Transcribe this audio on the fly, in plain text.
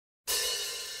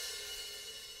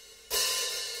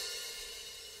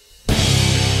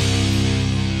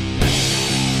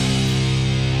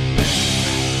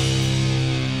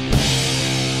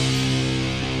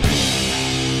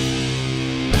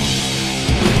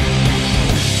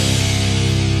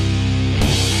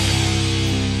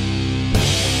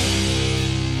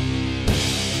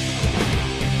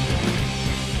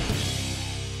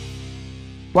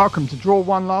Welcome to Draw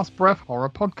One Last Breath Horror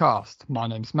Podcast. My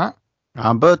name's Matt.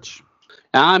 I'm Butch.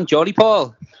 I'm Jolly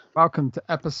Paul. Welcome to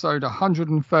episode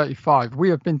 135.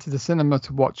 We have been to the cinema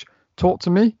to watch Talk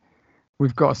to Me.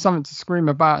 We've got something to scream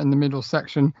about in the middle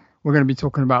section. We're going to be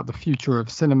talking about the future of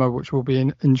cinema, which will be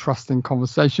an interesting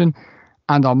conversation.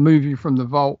 And our movie from the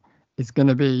vault is going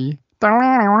to be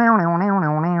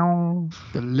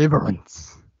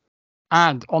Deliverance.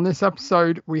 And on this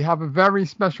episode, we have a very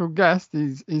special guest.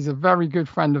 He's a very good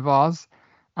friend of ours,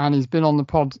 and he's been on the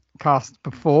podcast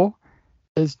before.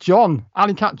 It's Jon,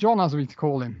 Alleycat Jon, as we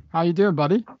call him. How you doing,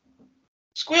 buddy?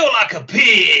 Squeal like a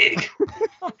pig.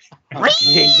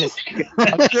 Jesus.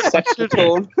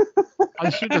 I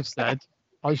should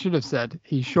have said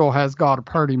he sure has got a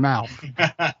pretty mouth.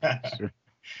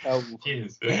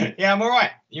 Cheers. Yeah, I'm all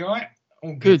right. You all right?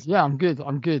 All Good. Yeah, I'm good.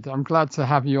 I'm glad to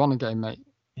have you on again, mate.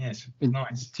 Yeah, it's Been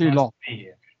nice. too nice long. To be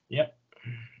here. Yep.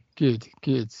 Good.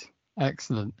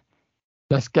 Excellent.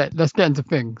 Let's get into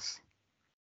things.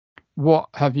 What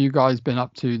have you guys been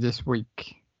up to this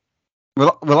week?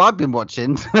 Well, I've been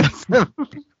watching some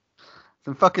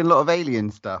fucking lot of alien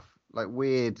stuff, like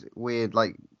weird,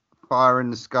 like Fire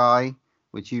in the Sky,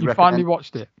 which you finally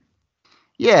watched it.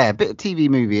 Yeah, a bit of TV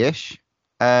movie-ish,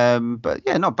 but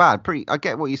yeah, not bad. I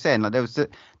get what you're saying. Like there's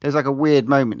like a weird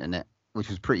moment in it, which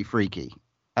was pretty freaky.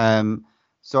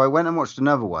 So I went and watched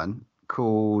another one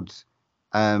called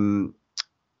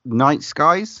Night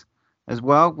Skies as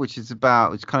well, which is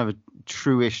it's kind of a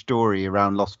true-ish story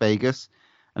around Las Vegas.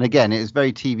 And again, it's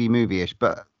very TV movie-ish,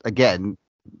 but again,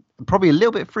 probably a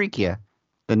little bit freakier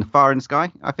than Fire in the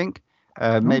Sky, I think.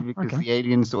 Maybe because the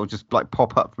aliens sort of just like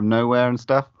pop up from nowhere and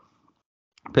stuff.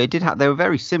 But they were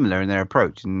very similar in their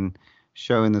approach and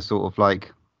showing the sort of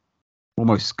like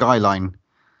almost Skyline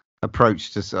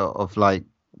approach to sort of like,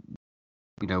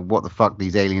 you know, what the fuck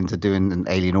these aliens are doing and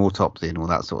alien autopsy and all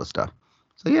that sort of stuff.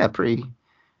 So yeah, pretty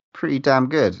damn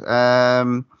good.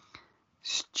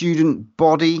 Student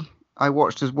Body I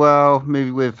watched as well, movie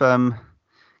with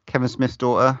Kevin Smith's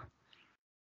daughter.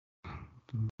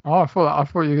 Oh, I thought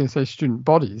you were going to say Student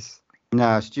Bodies.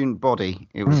 No, Student Body.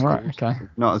 It was right. Okay.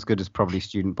 Not as good as probably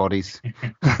Student Bodies.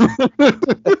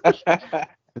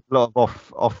 A lot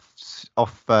of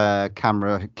off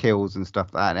camera kills and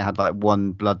stuff like that. And it had like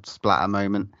one blood splatter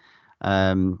moment.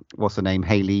 What's her name?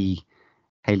 Hayley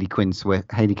Quinn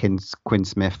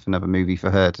Smith. Another movie for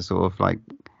her to sort of like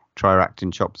try her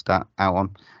acting chops out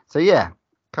on. So yeah, a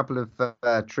couple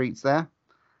of treats there.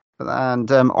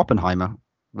 And Oppenheimer,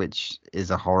 which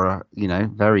is a horror, you know,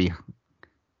 very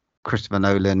Christopher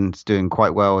Nolan's doing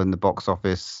quite well in the box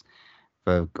office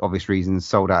for obvious reasons,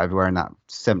 sold out everywhere in that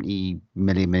 70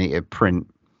 millimeter print.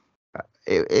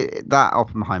 That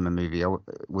Oppenheimer movie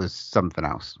was something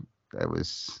else. It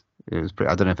was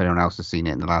pretty, I don't know if anyone else has seen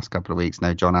it in the last couple of weeks.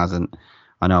 No, John hasn't.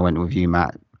 I know I went with you,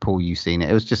 Matt. Paul, you've seen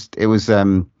it. It was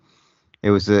an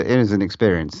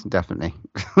experience, definitely.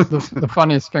 The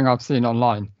funniest thing I've seen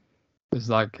online is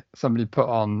like somebody put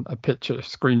on a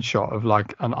screenshot of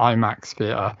like an IMAX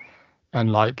theater,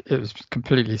 and like it was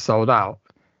completely sold out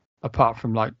apart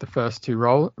from like the first two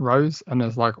rows, and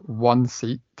there's like one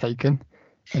seat taken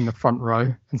in the front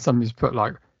row, and somebody's put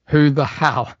like, who the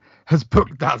hell has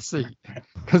booked that seat?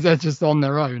 Because they're just on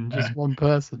their own, just one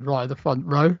person right at the front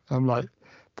row. I'm like,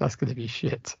 that's gonna be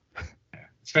shit.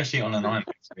 Especially on an IMAX,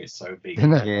 it's so big.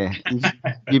 Isn't it? Yeah,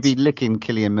 you'd be licking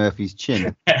Cillian Murphy's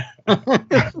chin.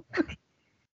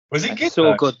 Was it good?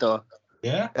 So good though.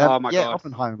 Yeah. Oh my god.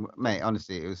 Oppenheimer, mate.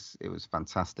 Honestly, it was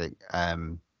fantastic.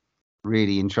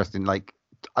 Really interesting. Like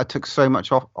I took so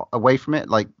much away from it,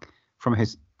 like from an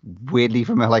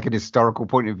historical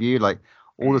point of view. Like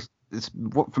all this,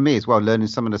 what for me as well, learning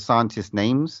some of the scientists'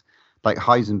 names. Like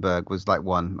Heisenberg was like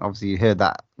one. Obviously, you heard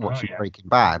that watching Breaking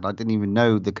Bad. I didn't even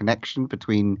know the connection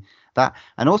between that,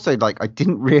 and also like I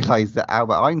didn't realize that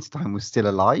Albert Einstein was still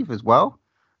alive as well.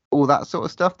 All that sort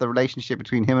of stuff, the relationship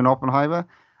between him and Oppenheimer.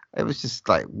 It was just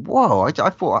like, whoa! I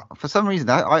thought for some reason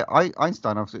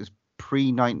Einstein obviously was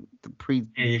pre. Yeah,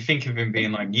 you think of him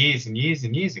being like years and years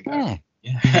and years ago.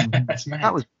 Yeah. That's mad.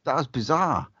 That was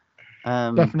bizarre.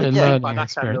 Definitely By learning that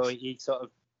time, though, experience.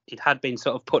 it had been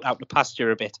sort of put out the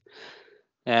pasture a bit,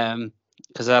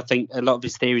 because I think a lot of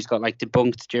his theories got like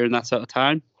debunked during that sort of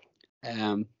time.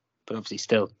 But obviously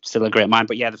still a great mind.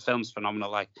 But yeah, the film's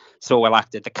phenomenal. Like, so well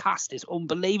acted. The cast is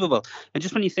unbelievable. And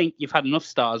just when you think you've had enough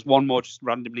stars, one more just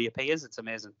randomly appears. It's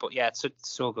amazing. But yeah, it's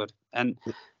so good. And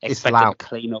expected to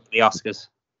clean up the Oscars.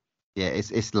 Yeah,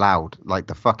 it's loud. Like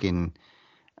the fucking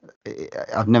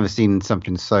I've never seen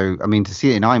something so. I mean, to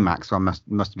see it in IMAX,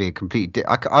 must be a complete.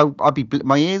 I'll be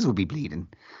my ears will be bleeding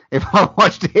if I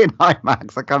watched it in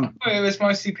IMAX. I can't. Well, it was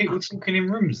mostly people talking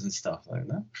in rooms and stuff, though.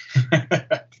 No?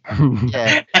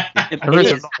 Yeah, There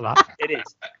is a lot of that. It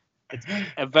is. It's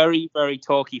a very, very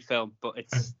talky film, but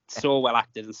it's so well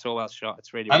acted and so well shot.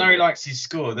 It's really. I know really he good. likes his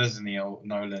score, doesn't he, old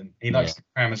Nolan? He likes to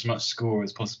cram as much score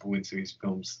as possible into his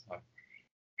films. I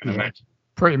can Yeah. imagine.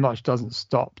 Pretty much doesn't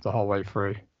stop the whole way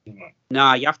through.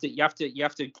 Nah, you have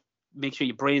to make sure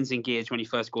your brain's engaged when you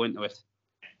first go into it,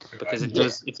 because it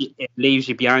does. It leaves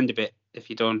you behind a bit if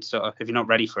you don't if you're not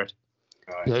ready for it.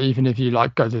 Right. Yeah, even if you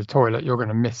like go to the toilet, you're going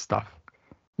to miss stuff.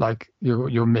 Like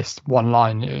you'll miss one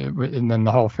line, and then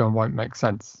the whole film won't make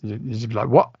sense. You just be like,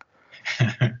 what?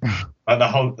 Like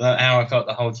how I felt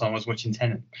the whole time I was watching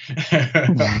Tenet.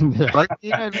 Yeah. like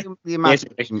the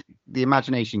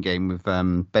imagination game with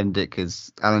Benedict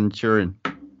as Alan Turing.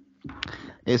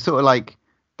 It's sort of like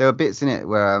there were bits in it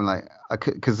where I'm like,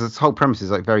 because this whole premise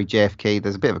is like very JFK.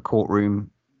 There's a bit of a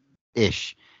courtroom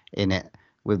ish in it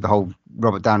with the whole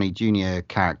Robert Downey Jr.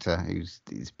 character who's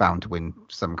bound to win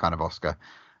some kind of Oscar.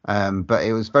 But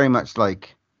it was very much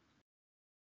like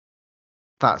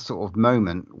that sort of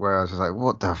moment where I was like,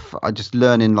 what the I just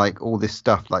learning like all this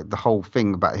stuff, like the whole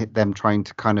thing about them trying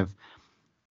to kind of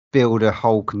build a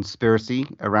whole conspiracy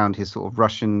around his sort of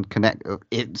Russian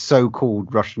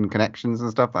so-called Russian connections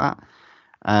and stuff like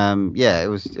that. Yeah, it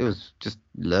was just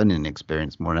learning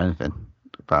experience more than anything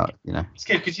about, It's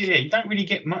good because you don't really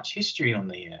get much history on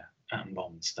the atom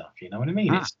bomb and stuff. You know what I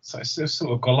mean? It's just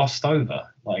sort of glossed over.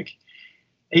 Like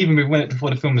even before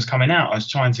the film was coming out, I was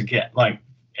trying to get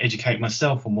educate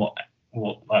myself on what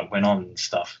went on and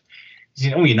stuff.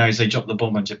 All you know is they dropped the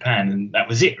bomb on Japan and that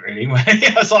was it, really.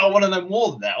 I was like, I want to know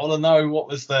more than that. I want to know what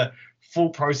was the full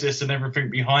process and everything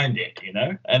behind it,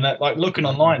 and looking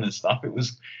online and stuff, it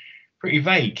was pretty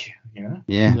vague,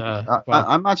 Yeah.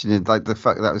 I imagine it like the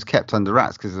fact that was kept under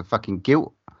wraps because of fucking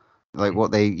guilt, like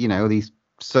what they, all these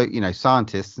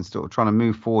scientists and sort of trying to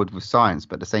move forward with science,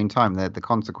 but at the same time, the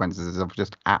consequences are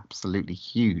just absolutely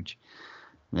huge.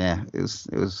 Yeah, it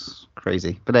was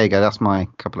crazy. But there you go. That's my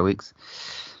couple of weeks.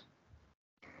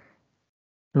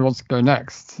 Who wants to go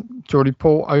next? Geordie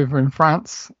Paul over in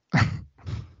France.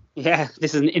 Yeah,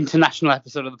 this is an international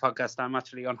episode of the podcast. I'm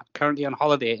actually currently on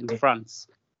holiday in France,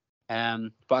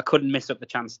 but I couldn't miss up the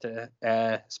chance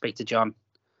to speak to John.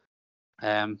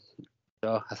 So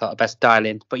I thought I'd best dial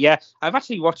in. But yeah, I've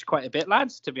actually watched quite a bit,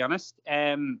 lads, to be honest.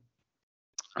 I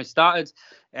started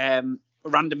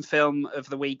random film of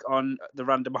the week on the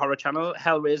Random Horror channel,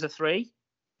 Hellraiser 3.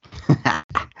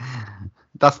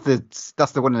 That's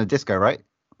the one in the disco, right?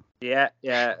 Yeah.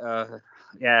 And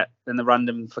the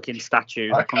random fucking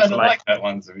statue I that comes kind to of life. like that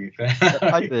one, to be fair.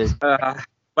 I did.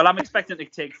 Well, I'm expecting to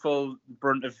take full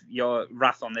brunt of your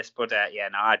wrath on this, but no,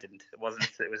 I didn't. It was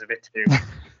a bit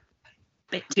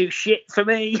too shit for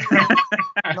me.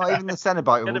 Not even the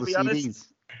Cenobite with all the CDs.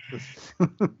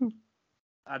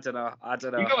 I don't know.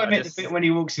 You got to admit, the bit when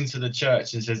he walks into the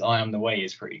church and says, "I am the way,"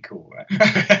 is pretty cool, right?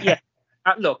 Yeah.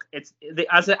 Look, it's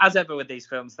as ever with these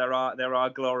films, there are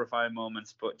glorifying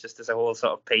moments, but just as a whole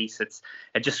sort of piece, it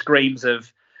just screams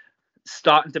of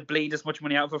starting to bleed as much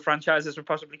money out of a franchise as we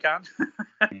possibly can.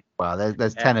 Well,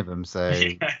 there's 10 of them, so.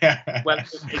 Well,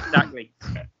 exactly.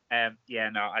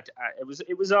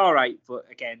 It was all right, but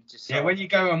again, just when you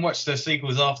go and watch the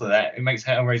sequels after that, it makes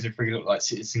Hellraiser 3 look like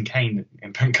Citizen Kane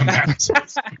in comparison.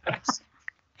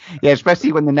 Yeah,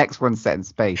 especially when the next one's set in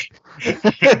space.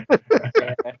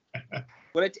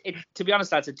 Well, to be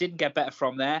honest, lads, it didn't get better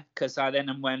from there because I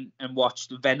then went and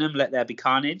watched Venom: Let There Be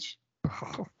Carnage.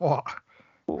 What?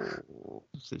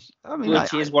 I mean,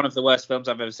 which is one of the worst films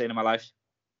I've ever seen in my life.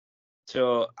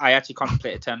 So I actually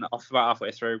contemplated turning it off about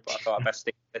halfway through, but I thought I'd best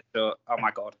stick with it. So, oh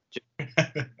my god,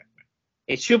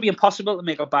 it should be impossible to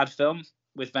make a bad film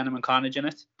with Venom and Carnage in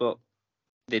it, but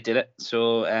they did it.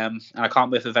 So, and I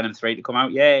can't wait for Venom 3 to come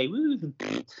out. Yay! Woo!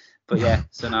 But yeah,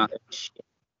 so now,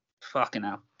 fucking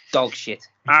hell, dog shit,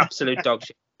 absolute dog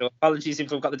shit. So apologies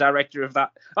if we've got the director of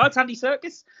that. Oh, it's Andy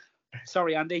Serkis.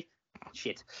 Sorry, Andy.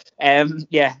 Shit.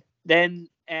 Yeah. Then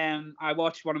I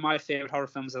watched one of my favorite horror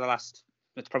films of the last.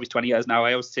 It's probably 20 years now.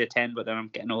 I always say 10, but then I'm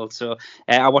getting old. So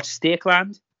I watched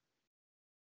Stakeland.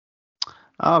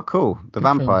 Oh, cool. The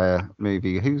vampire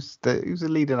movie. Who's the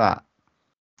lead of that?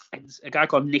 It's a guy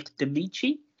called Nick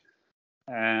D'Amici.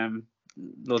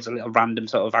 Loads of little random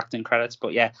sort of acting credits,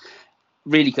 but yeah,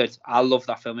 really good. I love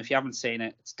that film. If you haven't seen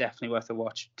it, it's definitely worth a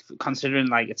watch. Considering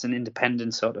it's an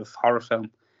independent sort of horror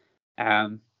film.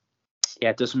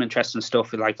 It does some interesting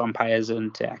stuff with vampires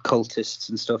and cultists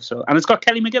and stuff. So, and it's got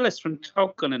Kelly McGillis from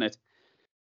Top Gun in it.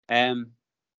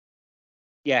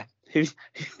 Yeah,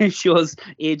 who shows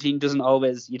aging doesn't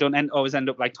always. You don't always end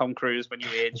up like Tom Cruise when you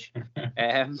age.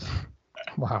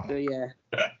 Wow. So yeah.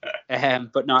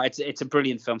 But no, it's a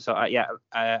brilliant film. So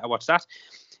I watched that.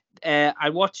 I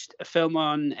watched a film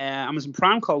on Amazon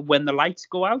Prime called When the Lights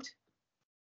Go Out.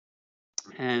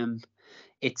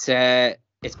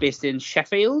 It's based in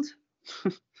Sheffield,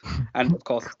 and of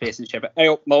course it's based in Sheffield. Hey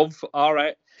up, love. All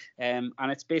right. And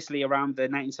it's basically around the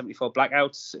 1974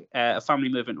 blackouts. A family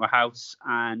move into a house,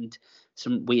 and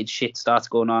some weird shit starts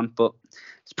going on. But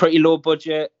it's pretty low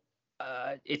budget.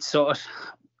 It sort of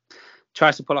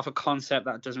tries to pull off a concept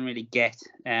that it doesn't really get.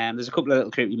 There's a couple of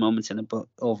little creepy moments in it, but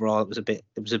overall it was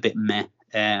a bit meh.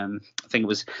 I think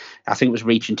it was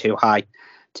reaching too high,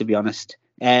 to be honest.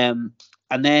 And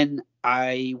then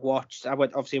I went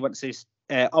to see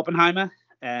Oppenheimer.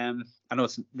 I know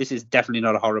this is definitely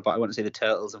not a horror, but I went to see the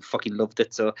Turtles and fucking loved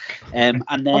it. So, and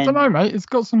then I don't know, mate. It's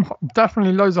got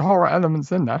definitely loads of horror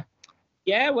elements in there.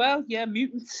 Yeah,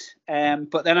 mutants.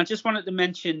 But then I just wanted to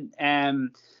mention,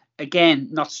 again,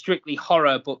 not strictly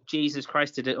horror, but Jesus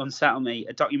Christ, did it unsettle me,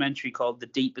 a documentary called The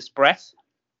Deepest Breath.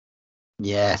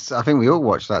 Yes, I think we all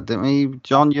watched that, didn't we?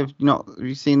 John, have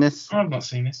you seen this? I've not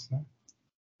seen this. No.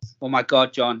 Oh my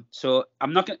God, John. So I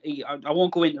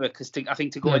won't go into it because I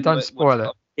think to go into don't it, spoil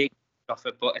it. Take off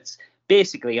it. But it's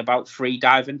basically about free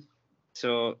diving.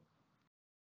 So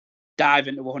dive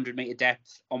into 100-meter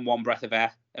depth on one breath of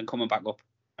air and coming back up.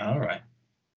 All right.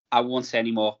 I won't say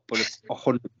any more, but it's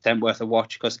 100% worth a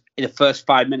watch because in the first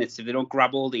 5 minutes, if they don't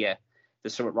grab hold of you,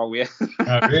 there's something wrong with you.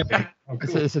 Oh, really? Oh,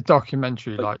 cool. It's a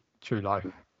documentary like true life.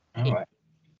 All right.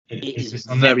 It is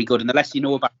very good, and the less you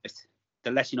know about it,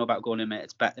 the less you know about going in it.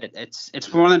 It's better.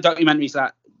 It's one of the documentaries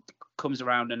that comes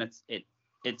around, and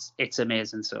it's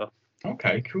amazing. So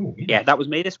okay, cool. Yeah, that was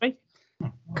me this week.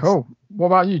 Cool. What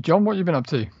about you, John? What have you been up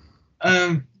to?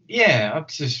 Yeah, I've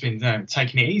just been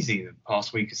taking it easy the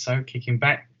past week or so, kicking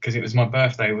back because it was my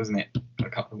birthday, wasn't it, a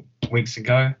couple of weeks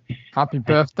ago. Happy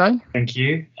birthday. Thank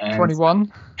you.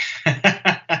 21.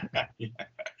 Yeah.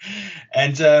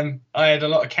 And I had a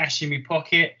lot of cash in my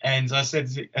pocket, and as I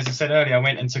said earlier, I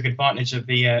went and took advantage of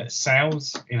the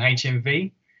sales in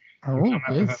HMV. Oh, Come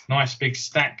out with a yes. nice big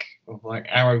stack of like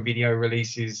Arrow video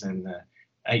releases and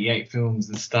 88 films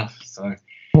and stuff. So.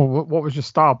 Well, what was your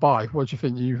star buy? What do you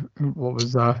think what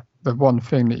was the one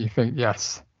thing that you think,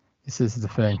 yes, this is the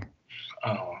thing?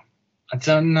 Oh, I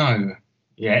don't know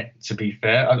yet, to be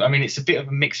fair. I mean, it's a bit of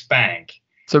a mixed bag.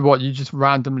 So what, you just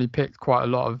randomly picked quite a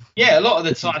lot of... Yeah, a lot of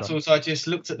the titles, I just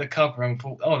looked at the cover and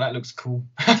thought, oh, that looks cool.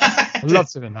 I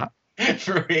love doing that.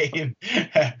 For him.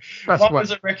 Best One way.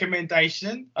 was a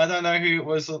recommendation. I don't know who it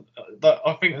was, but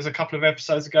I think it was a couple of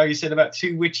episodes ago. You said about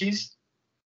Two Witches.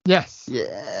 Yes.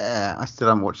 Yeah, I still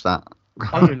haven't watched that.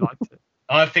 I really liked it.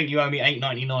 I think you owe me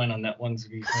 $8.99 on that one, to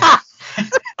be fair.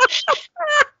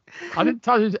 I didn't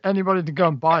tell anybody to go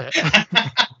and buy it.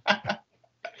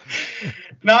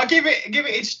 No, I'll give it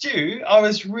its due. I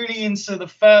was really into the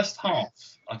first half,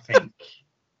 I think.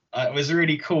 It was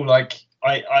really cool. Like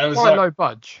I was Quite like, low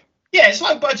budge. yeah, it's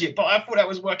low budget, but I thought that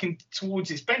was working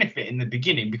towards its benefit in the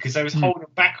beginning because they was holding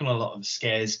back on a lot of the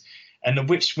scares. And the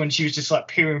witch, when she was just like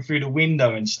peering through the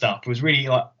window and stuff, was really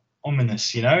like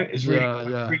ominous, you know? It was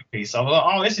really creepy. So I was like,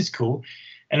 oh, this is cool.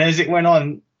 And as it went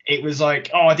on, it was like,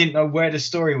 oh, I didn't know where the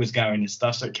story was going and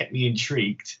stuff, so it kept me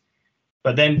intrigued.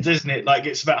 But then, doesn't it, like,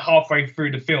 it's about halfway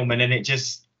through the film and then it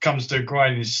just comes to a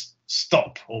grinding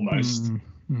stop almost.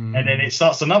 And then it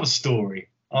starts another story.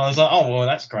 I was like, oh, well,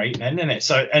 that's great then, isn't it?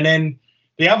 So, and then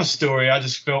the other story, I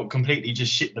just felt completely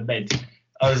just shit the bed.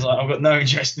 I was like, I've got no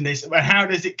interest in this. But how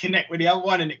does it connect with the other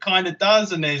one? And it kind of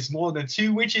does. And there's more than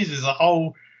two witches. There's a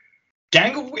whole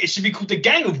gang of witches. It should be called the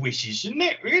Gang of Wishes, shouldn't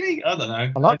it? Really? I don't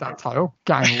know. I like that title.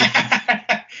 Gang of Wishes.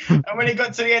 And when it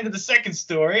got to the end of the second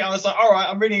story, I was like, all right,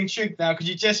 I'm really intrigued now because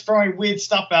you're just throwing weird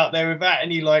stuff out there without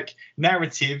any like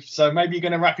narrative. So maybe you're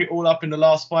going to wrap it all up in the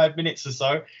last 5 minutes or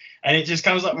so. And it just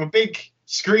comes up with a big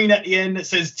screen at the end that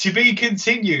says to be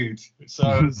continued.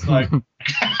 So it's like.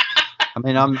 I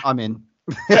mean, I'm in.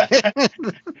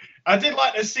 I did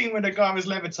like the scene where the guy was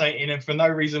levitating and for no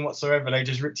reason whatsoever they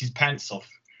just ripped his pants off.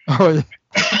 Oh, yeah.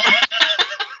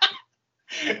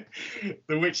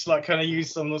 The witch like kind of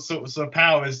used some sort of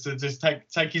powers to just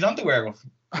take his underwear off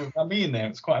without being there.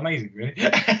 It's quite amazing, really.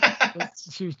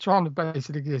 She was trying to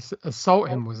basically assault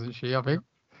him, wasn't she? I think.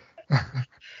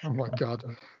 Oh my god.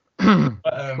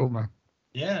 But, cool, man.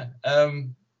 Yeah.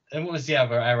 And what was the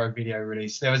other Arrow video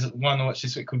release? There was one I watched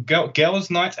this week called Girls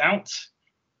Night Out.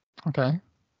 Okay.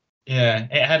 Yeah,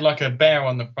 it had like a bear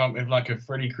on the front with like a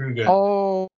Freddy Krueger.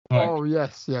 Oh,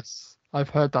 yes. I've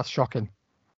heard that's shocking.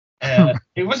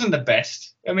 It wasn't the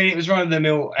best. I mean, it was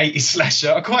run-of-the-mill 80s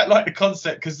slasher. I quite like the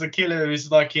concept because the killer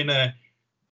is like in a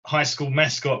high school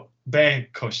mascot bear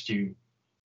costume.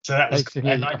 So that was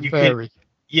Basically and, like, a you fairy.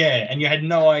 and you had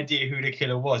no idea who the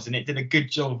killer was, and it did a good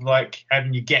job of like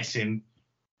having you guessing,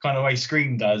 kind of way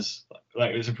Scream does.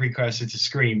 Like it was a precursor to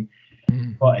Scream.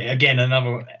 But again,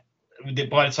 by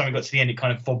the time we got to the end, it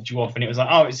kind of fobbed you off, and it was like,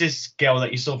 oh, it's this girl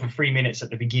that you saw for 3 minutes at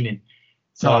the beginning.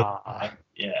 So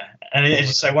yeah, and as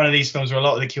you say, one of these films where a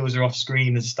lot of the kills are off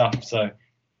screen and stuff. So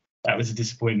that was a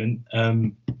disappointment.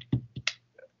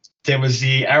 There was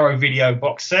the Arrow Video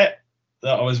box set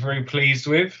that I was very pleased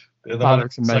with. The one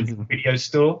looks amazing. Video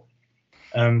store.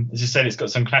 As I said, it's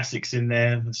got some classics in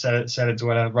there. Cellar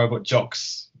Dweller, Robot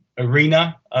Jocks,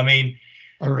 Arena. I mean,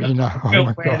 Arena. Oh film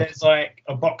my where god. there's like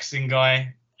a boxing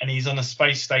guy and he's on a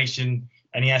space station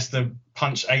and he has to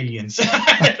punch aliens.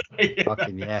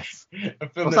 Fucking yes. A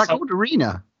film What's that's that called?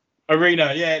 Arena.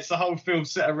 Arena, yeah, it's the whole film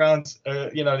set around,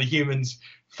 the humans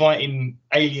fighting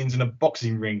aliens in a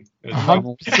boxing ring.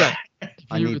 100%. If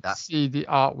I you need would that. see the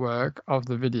artwork of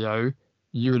the video,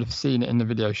 you would have seen it in the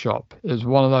video shop. It was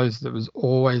one of those that was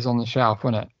always on the shelf,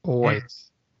 wasn't it?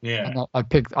 Always. Yeah. And I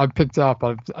picked it up.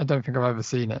 I don't think I've ever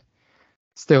seen it.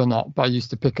 Still not, but I used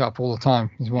to pick it up all the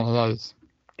time. It's one of those.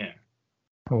 Yeah.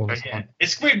 All the But yeah, time.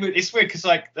 it's weird because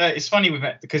like it's funny with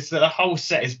it because the whole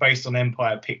set is based on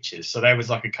Empire Pictures, so there was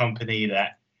like a company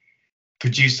that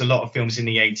produced a lot of films in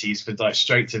the 80s for like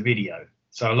straight to video.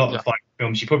 So a lot of like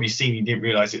films you've probably seen, you didn't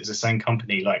realize it was the same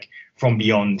company, like From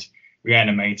Beyond,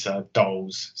 Reanimator,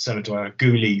 Dolls, Cellar Dweller,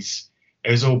 Ghoulies.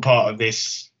 It was all part of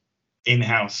this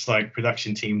in-house like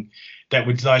production team that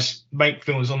would like make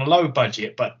films on a low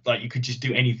budget, but like you could just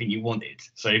do anything you wanted.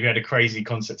 So if you had a crazy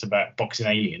concept about boxing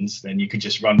aliens, then you could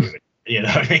just run with it. You know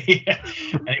what I mean?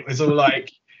 And it was all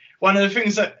like one of the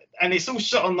things and it's all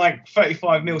shot on like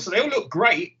 35mm, so they all look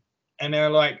great. And they're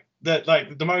like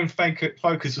the main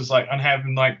focus was like on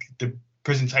having like the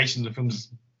presentation of the films,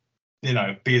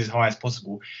 be as high as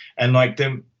possible, and like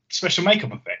the special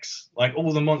makeup effects, like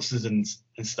all the monsters and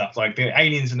stuff, like the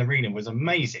aliens in the arena was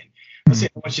amazing. I was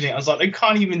sitting watching it, I was like, they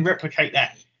can't even replicate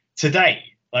that today,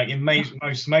 like in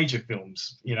most major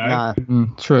films, Nah,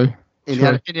 True.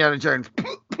 Indiana Jones.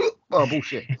 Oh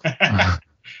bullshit.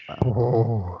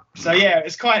 Oh. So yeah,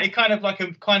 it's kind of like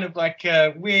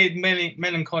a weird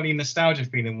melancholy nostalgia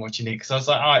feeling watching it, because I was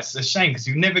like, oh, it's a shame because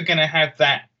you're never gonna have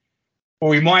that, or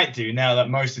we might do now that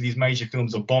most of these major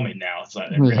films are bombing now. It's like,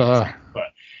 but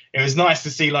it was nice to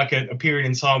see like a period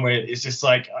in time where it's just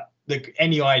like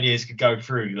any ideas could go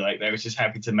through. Like they were just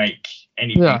happy to make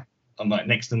anything on like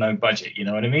next to no budget. You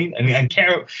know what I mean? And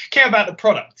care about the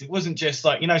product. It wasn't just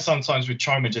like, sometimes with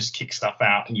Troma just kick stuff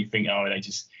out and you think, oh,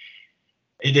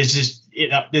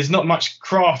 there's not much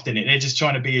craft in it. They're just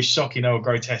trying to be as shocking or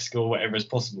grotesque or whatever as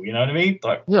possible. You know what I mean?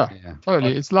 Like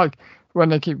Totally. It's like when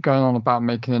they keep going on about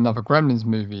making another Gremlins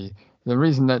movie.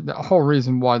 The whole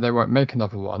reason why they won't make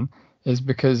another one is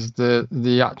because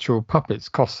the actual puppets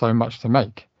cost so much to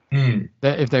make.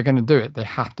 If they're going to do it, they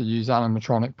have to use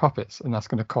animatronic puppets, and that's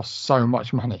going to cost so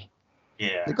much money.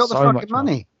 Yeah, they got the fucking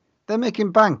money. They're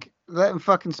making bank. Let them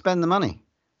fucking spend the money.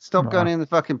 Stop going in the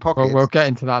fucking pockets. Well, we'll get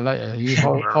into that later. You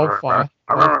hold fire.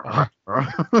 All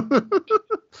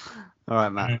right,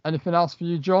 Matt. Anything else for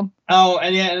you, John? Oh,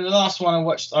 and the last one I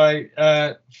watched,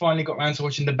 I finally got around to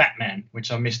watching The Batman, which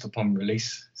I missed upon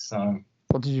release. So,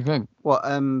 what did you think? What?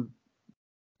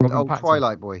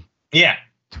 Twilight Boy. Yeah.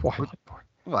 Twilight Boy.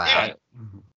 Wow. Yeah.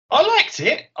 I liked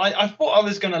it. I thought I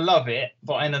was going to love it,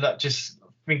 but I ended up just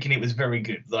thinking it was very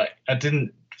good. Like,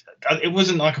 it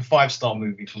wasn't like a 5-star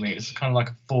movie for me. It's kind of like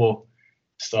a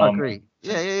 4-star. I agree.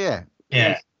 Movie.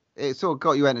 Yeah. It sort of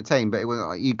got you entertained, but it was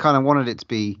like you kind of wanted it to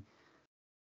be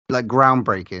like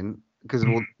groundbreaking because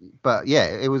but yeah,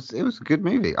 it was a good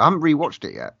movie. I haven't rewatched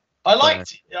it yet. I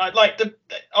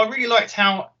really liked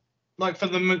how, like, for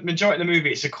the majority of the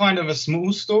movie, it's a kind of a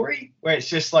small story where it's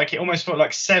just like, it almost felt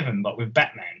like Seven, but with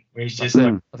Batman, where he's just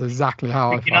like that's exactly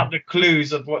how picking up the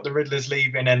clues of what the Riddler's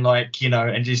leaving, and like,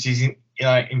 and just using,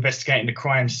 investigating the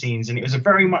crime scenes. And it was a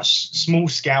very much small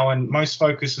scale, and most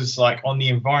focus was like on the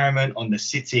environment, on the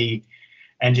city,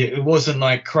 and it wasn't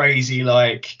like crazy,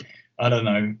 like, I don't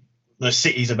know, the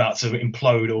city's about to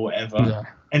implode or whatever.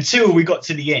 Until we got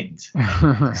to the end.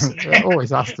 It always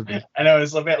has to be. And I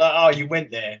was a bit like, oh, you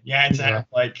went there. You had to have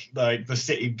like the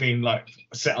city being like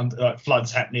set under like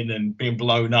floods happening and being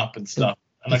blown up and stuff.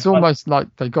 And it's almost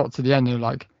like they got to the end and they're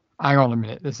like, hang on a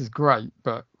minute, this is great,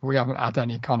 but we haven't had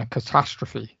any kind of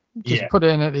catastrophe. Just put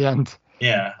it in at the end.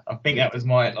 Yeah, I think that was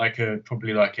my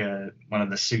probably one of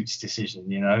the Suits decision,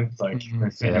 like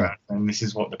let's sit around and this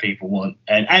is what the people want,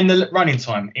 and the running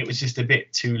time, it was just a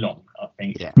bit too long. I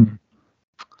think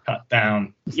cut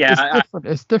down.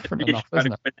 It's different enough,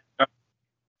 isn't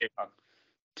it?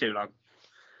 Too long.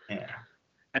 Yeah.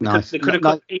 And they could have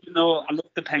cut, even though I love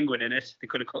the Penguin in it, they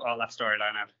could have cut all that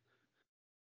storyline out.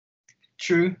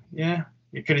 True. Yeah.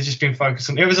 It could have just been focused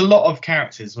on. There was a lot of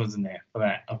characters, wasn't there, for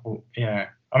that? I thought, yeah.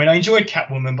 I mean, I enjoyed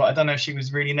Catwoman, but I don't know if she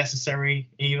was really necessary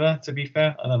either. To be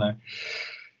fair, I don't know.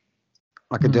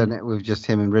 I could have done it with just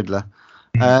him and Riddler.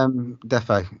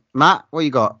 Defo. Matt, what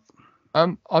you got?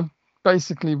 I've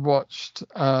basically watched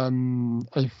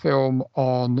a film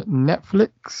on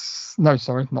Netflix. No,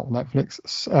 sorry, not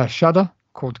Netflix. Shudder,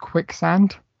 called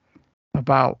Quicksand.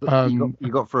 About you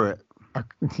got through it.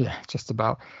 Yeah, just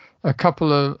about. A couple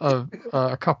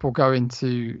go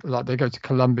into, like, they go to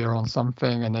Colombia on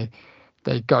something, and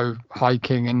they go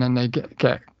hiking, and then they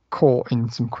get caught in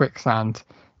some quicksand,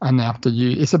 and they have to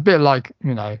use. It's a bit like,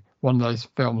 one of those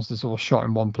films that's all shot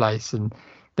in one place, and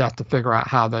they have to figure out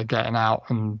how they're getting out.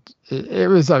 And it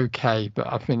was okay,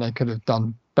 but I think they could have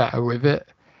done better with it.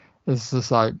 It's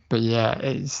just like, but yeah,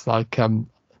 it's like I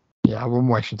wouldn't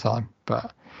waste your time,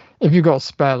 but. If you've got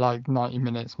spare 90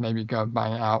 minutes, maybe go and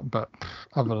bang it out. But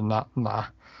other than that, nah.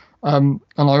 And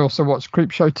I also watched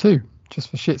Creepshow 2,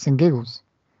 just for shits and giggles,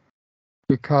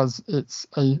 because it's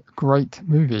a great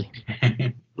movie.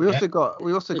 We also got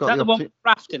the one with the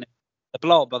raft in it. The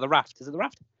blob or the raft? Is it the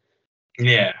raft?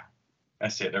 Yeah,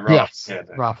 that's it. The raft. Yes,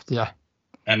 yeah, raft. Yeah.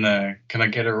 And can I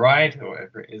get a ride or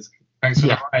whatever it is? Thanks for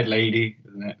the ride, lady.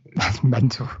 Isn't it? That's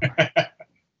mental.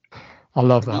 I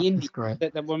love that. It's great.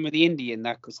 The one with the Indian,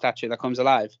 that statue that comes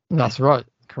alive. That's right.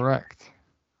 Correct.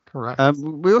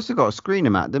 We also got a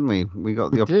screener, Matt, didn't we? We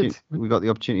got the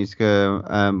opportunity to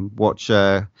go watch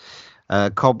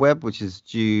Cobweb, which is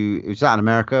due. It was out in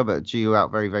America, but due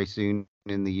out very, very soon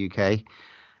in the UK.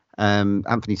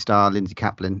 Anthony Starr, Lindsay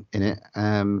Kaplan in it.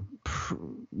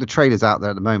 The trailer's out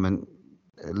there at the moment.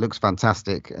 It looks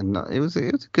fantastic, and it was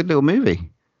a good little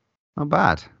movie. Not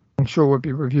bad. I'm sure we'll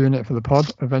be reviewing it for the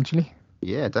pod eventually.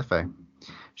 Yeah, definitely.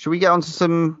 Should we get on to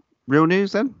some real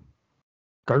news then?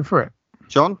 Go for it.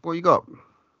 John, what you got?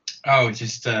 Oh,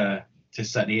 just that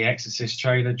the Exorcist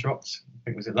trailer dropped. I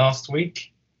think was it last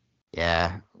week?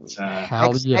 Yeah.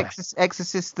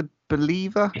 Exorcist the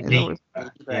Believer?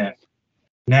 Yeah.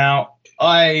 Now,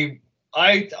 I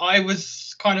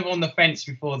was kind of on the fence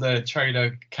before the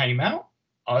trailer came out.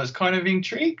 I was kind of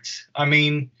intrigued. I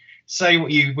mean, say what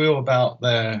you will about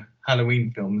the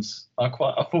Halloween films, I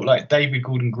thought like David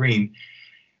Gordon Green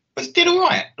did all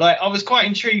right. Like, I was quite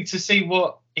intrigued to see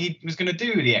what he was going to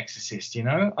do with The Exorcist.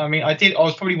 I mean, I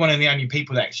was probably one of the only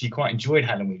people that actually quite enjoyed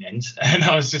Halloween Ends, and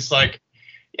I was just like,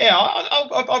 yeah,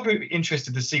 I'll be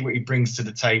interested to see what he brings to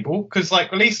the table, because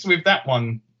at least with that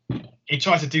one, he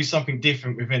tried to do something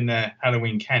different within the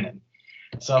Halloween canon.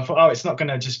 So I thought, it's not going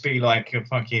to just be like a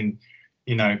fucking,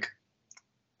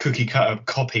 cookie cutter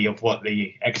copy of what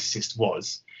The Exorcist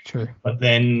was. True. But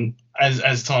then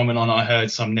as time went on, I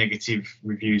heard some negative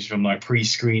reviews from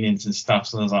pre-screenings and stuff.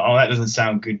 So I was like, that doesn't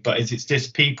sound good. But it's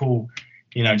just people,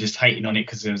 just hating on it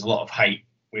because there was a lot of hate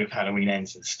with Halloween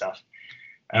Ends and stuff.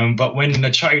 But when the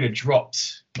trailer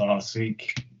dropped last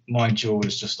week, my jaw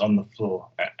was just on the floor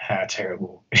at how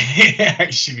terrible it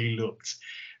actually looked.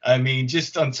 I mean,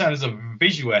 just in terms of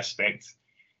visual aspect,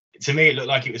 to me, it looked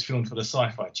like it was filmed for the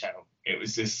Sci-Fi Channel. It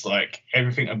was just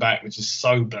everything about it was just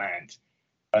so bland.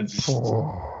 I just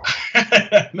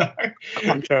no.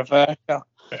 Controversial.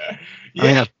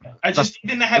 Yeah, I just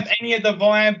didn't have any of the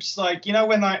vibes.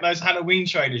 When those Halloween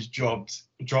trailers dropped.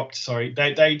 Sorry,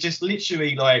 they just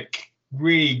literally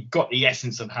really got the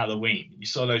essence of Halloween. You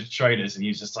saw those trailers and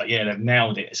you was just like, yeah, they've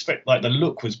nailed it. The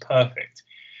look was perfect.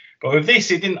 But with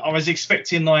this, it didn't. I was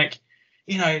expecting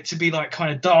it to be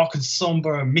kind of dark and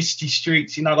somber and misty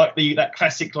streets. That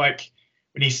classic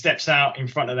when he steps out in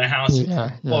front of the house and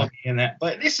that.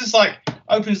 But this is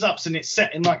opens up and it's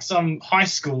set in some high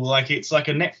school, it's like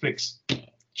a Netflix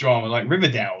drama, like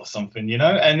Riverdale or something,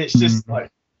 And it's just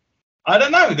I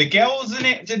don't know. The girls in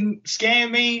it didn't scare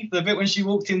me. The bit when she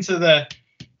walked into the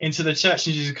church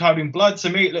and she's covered in blood, to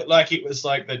me it looked like it was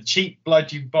the cheap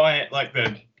blood you buy at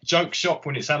the joke shop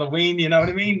when it's Halloween. You know what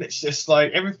I mean? It's just I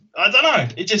don't know.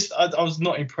 It just I was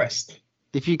not impressed.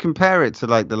 If you compare it to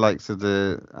the likes of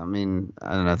I don't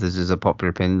know if this is a popular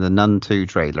opinion, the Nun 2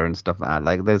 trailer and stuff like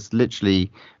that. There's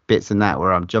literally bits in that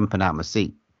where I'm jumping out my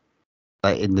seat,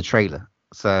 in the trailer.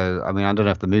 So I mean, I don't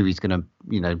know if the movie's gonna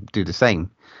do the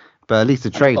same, but at least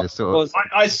the trailer sort of.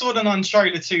 I saw the Nun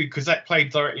trailer too because that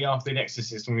played directly after The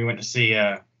Exorcist when we went to see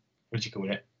what do you call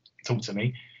it? talk to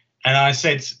me. And I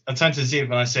turned to Ziv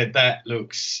and I said, that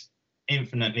looks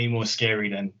infinitely more scary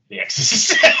than The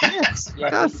Exorcist. Yes,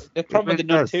 Yeah, the problem with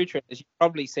the really Nun 2 trailer is you've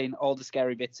probably seen all the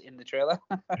scary bits in the trailer.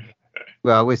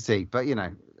 Well, we'll see. But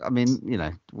I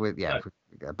mean,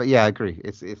 but yeah, I agree.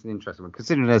 It's an interesting one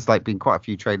considering there's like been quite a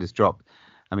few trailers dropped.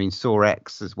 I mean, Saw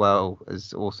X as well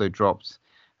has also dropped.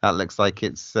 That looks like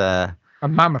it's A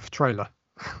mammoth trailer.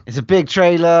 it's a big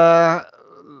trailer.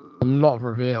 A lot of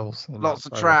reveals. Lots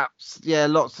of traps. Yeah,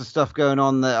 lots of stuff going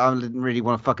on that I didn't really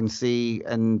want to fucking see.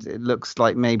 And it looks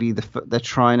like maybe they're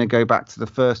trying to go back to the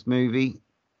first movie.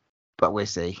 But we'll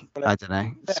see. I don't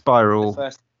know. Spiral. The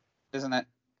first, isn't it?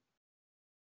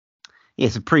 Yeah,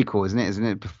 it's a prequel, isn't it? Isn't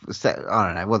it? I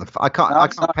don't know. Well, I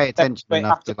can't pay attention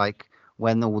enough to like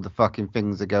when all the fucking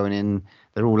things are going in.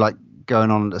 They're all like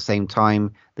going on at the same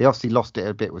time. They obviously lost it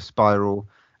a bit with Spiral,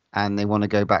 and they want to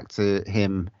go back to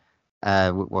him.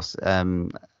 I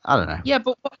don't know. Yeah,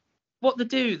 but what they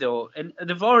do though, and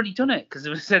they've already done it because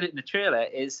they've said it in the trailer,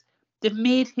 is they've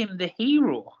made him the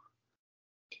hero.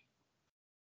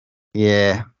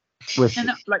 Yeah.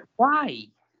 And like, why?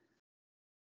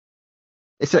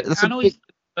 I know he's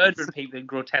murdering people in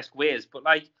grotesque ways, but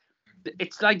like,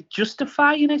 it's like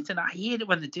justifying it, and I hate it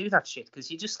when they do that shit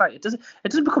because you just like it doesn't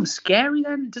become scary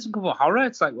then. It doesn't become horror.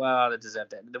 It's like, well, they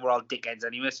deserved it. They were all dickheads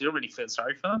anyway, so you don't really feel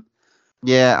sorry for them.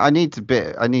 Yeah, I need them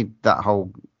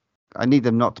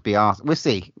not to be asked. We'll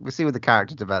see with the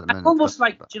character development. I'd almost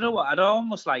like, do you know what? I'd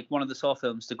almost like one of the Saw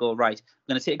films to go, right,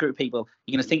 I'm going to take a group of people,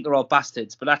 you're going to think they're all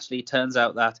bastards, but actually it turns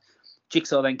out that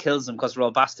Jigsaw then kills them because they're all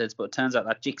bastards, but it turns out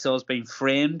that Jigsaw's been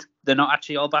framed. They're not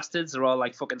actually all bastards, they're all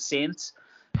like fucking saints,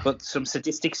 but some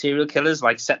sadistic serial killers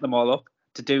like set them all up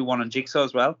to do one on Jigsaw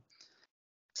as well.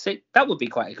 See, that would be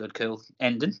quite a good, cool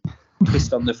ending.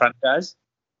 Twist on the franchise.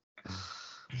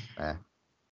 Yeah.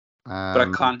 But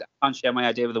I can't share my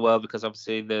idea with the world because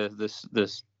obviously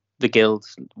the guild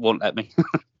won't let me.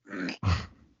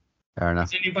 Fair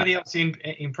enough. Is anybody else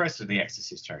impressed with the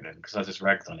Exorcist trailer? Because I just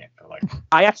ragged on it for like.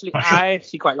 I actually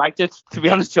quite liked it, to be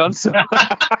honest, John. So.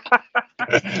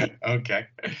 Okay.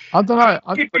 I don't know.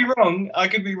 I could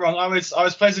be wrong. I was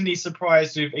pleasantly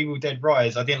surprised with Evil Dead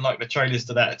Rise. I didn't like the trailers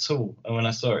to that at all, and when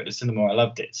I saw it at the cinema, I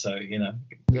loved it. So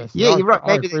Yes, Yeah, you're right. I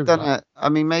Maybe agree they've with done it. I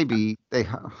mean, maybe they've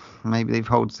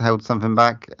held something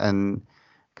back, and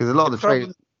because a lot of the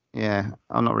trailers. Yeah,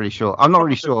 I'm not really sure.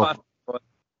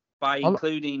 By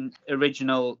including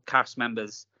original cast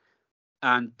members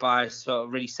and by sort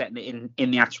of really setting it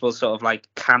in the actual sort of like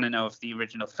canon of the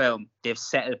original film, they've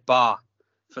set a bar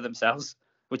for themselves,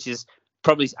 which is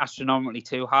probably astronomically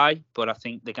too high, but I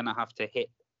think they're going to have to hit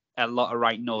a lot of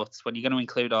right notes. When you're going to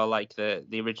include all like the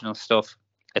original stuff,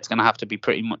 it's going to have to be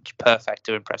pretty much perfect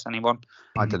to impress anyone.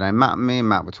 I don't know. Me and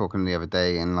Matt were talking the other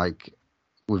day, and like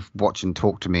with watching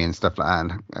Talk to Me and stuff like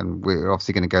that, and we're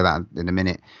obviously going to go that in a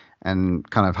minute, and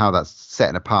kind of how that's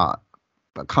setting apart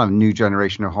a kind of new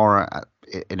generation of horror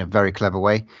in a very clever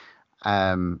way.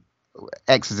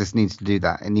 Exorcist needs to do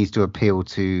that. It needs to appeal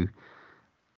to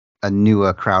a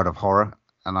newer crowd of horror,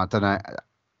 and I don't know.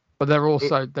 But they're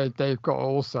also they've got to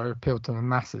also appeal to the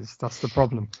masses. That's the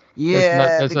problem.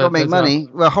 Yeah, they've got to make money.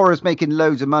 Well, horror's making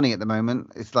loads of money at the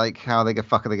moment. It's like how the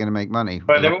fuck are they going to make money?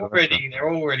 But they're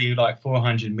already like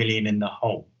 400 million in the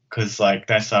hole. Because like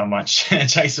that's how much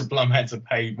Jason Blum had to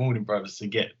pay Warner Brothers to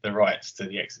get the rights to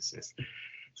The Exorcist.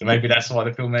 So maybe that's why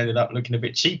the film ended up looking a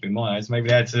bit cheap in my eyes. Maybe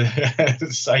they had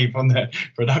to save on the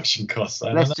production costs.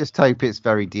 Let's just hope it's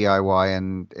very DIY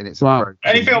and its approach.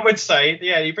 Anything I would say,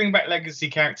 yeah, you bring back legacy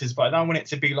characters, but I don't want it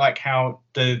to be like how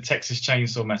the Texas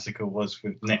Chainsaw Massacre was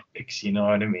with Netflix. You know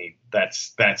what I mean?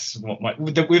 That's what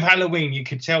with Halloween, you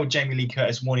could tell Jamie Lee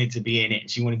Curtis wanted to be in it.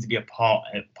 She wanted to be a part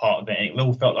of it. And it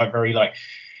all felt like very like.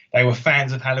 They were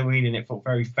fans of Halloween and it felt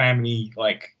very family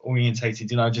like orientated,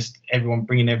 just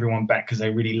bringing everyone back because they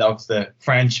really loved the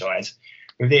franchise.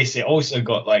 With this, it also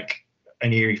got like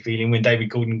an eerie feeling when David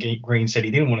Gordon Green said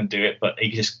he didn't want to do it, but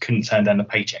he just couldn't turn down the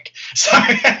paycheck. So,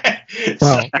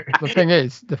 the thing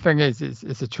is,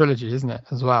 it's a trilogy, isn't it,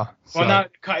 as well? So. Well, no,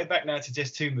 cut it back now to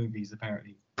just 2 movies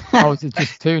apparently. Oh, is it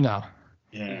just 2 now?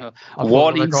 Yeah.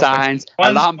 Warning signs,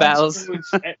 alarm bells.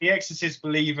 The Exorcist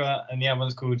Believer, and the other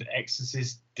one's called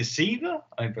Exorcist Deceiver,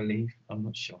 I believe. I'm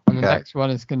not sure. And the next one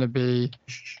is going to be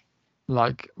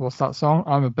like, what's that song?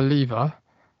 I'm a believer.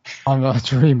 I'm a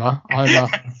dreamer.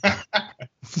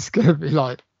 It's just going to be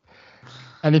like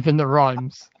anything that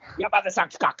rhymes. Your mother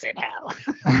sucks cocks in hell.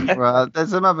 Well, there's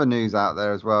some other news out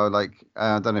there as well. Like,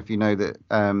 I don't know if you know that.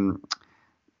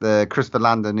 The Christopher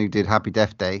Landon who did Happy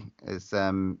Death Day has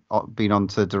been on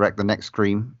to direct the next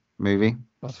Scream movie.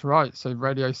 That's right. So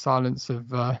Radio Silence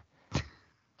are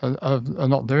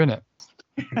not doing it.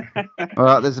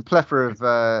 Well, there's a plethora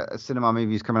of cinema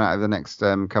movies coming out over the next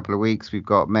couple of weeks. We've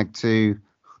got Meg 2,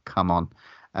 come on,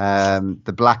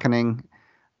 The Blackening,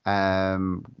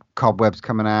 Cobwebs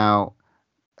coming out,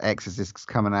 Exorcist's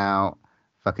coming out,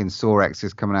 fucking Saw X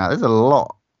is coming out. There's a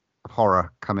lot of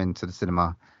horror coming to the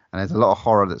cinema, and there's a lot of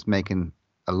horror that's making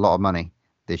a lot of money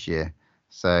this year.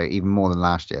 So even more than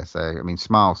last year. So I mean,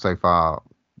 Smile so far,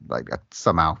 like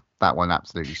somehow that one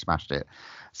absolutely smashed it.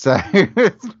 So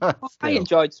I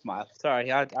enjoyed Smile.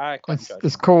 Sorry, I quite enjoyed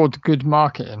it's called good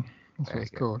marketing. That's what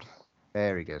it's called.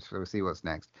 Very good. So we'll see what's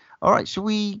next. All right, shall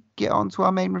we get on to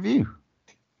our main review?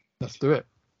 Let's do it.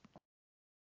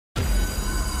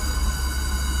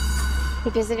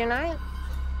 You busy tonight?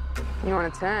 You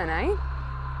want to turn, eh?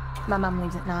 My mum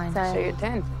leaves at 9. So you're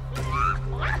 10.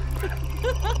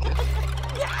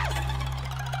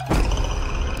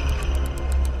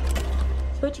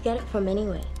 Where'd you get it from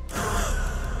anyway?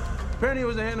 Apparently it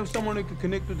was the hand of someone who could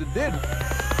connect with the dead.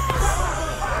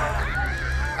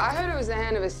 I heard it was the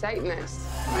hand of a Satanist.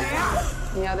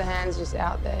 The other hand's just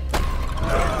out there.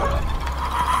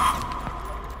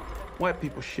 White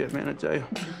people shit, man, I tell you.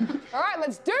 All right,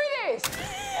 let's do this!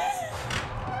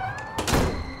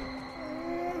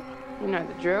 You know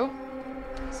the drill.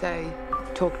 Say,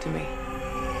 talk to me.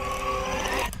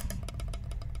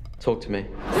 Talk to me.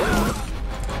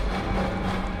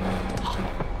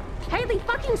 Haley,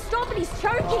 fucking stop it, he's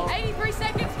choking! 83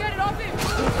 seconds, get it off him!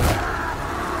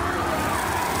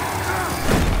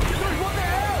 What the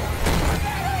hell?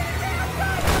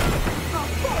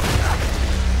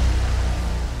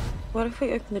 What if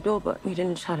we opened the door but we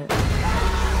didn't shut it?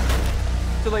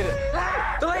 Delete it.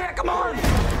 Delete it, come on!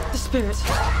 The spirits,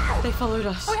 they followed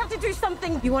us. We have to do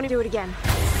something! You want to do it again?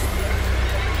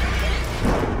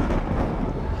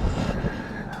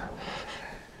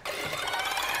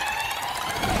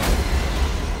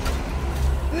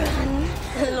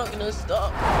 They're not gonna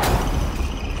stop.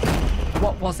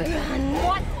 What was it?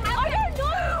 What? I don't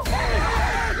know!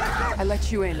 I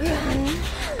let you in.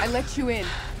 I let you in.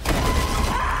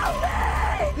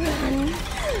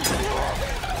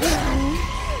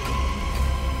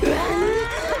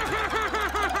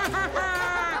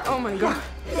 Oh my God.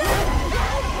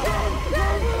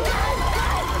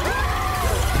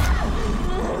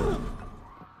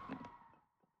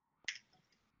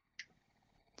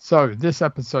 So this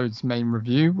episode's main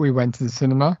review, we went to the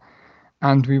cinema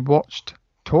and we watched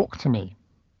Talk to Me.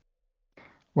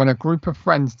 When a group of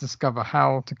friends discover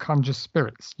how to conjure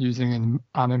spirits using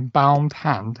an embalmed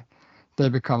hand, they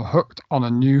become hooked on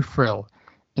a new thrill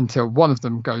until one of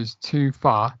them goes too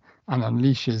far and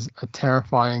unleashes a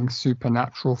terrifying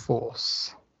supernatural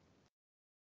force.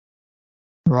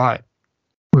 Right.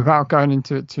 Without going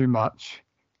into it too much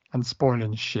and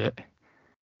spoiling shit,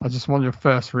 I just want your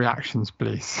first reactions,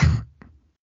 please.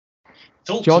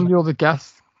 John, you're the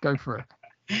guest. Go for it.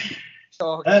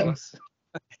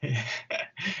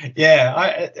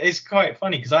 Yeah, it's quite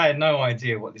funny because I had no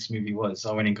idea what this movie was.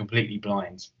 I went in completely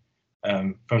blind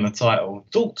from the title.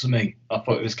 Talk to Me. I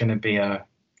thought it was going to be a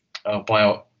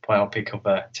biopic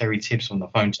of Terry Tibbs from the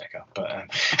Phone Checker. But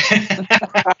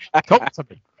Talk to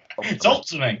me. Talk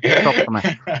to me. Talk to me.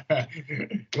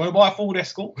 You want to buy a Ford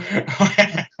Escort?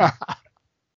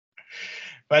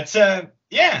 But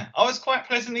yeah, I was quite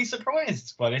pleasantly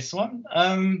surprised by this one.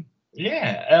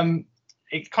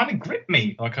 It kind of gripped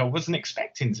me like I wasn't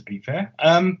expecting, to be fair.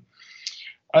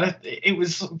 It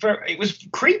was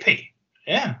creepy.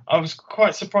 Yeah, I was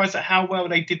quite surprised at how well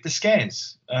they did the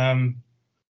scares. As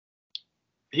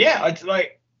I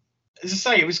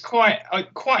say, it was quite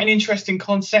an interesting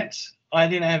concept. I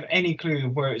didn't have any clue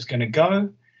where it was going to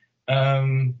go.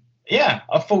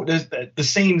 I thought the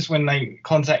scenes when they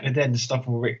contact the dead and stuff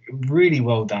were really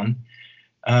well done.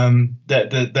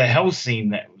 The hell scene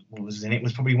that was in it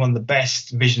was probably one of the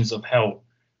best visions of hell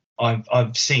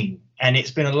I've seen, and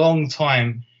it's been a long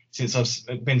time since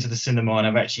I've been to the cinema and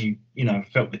I've actually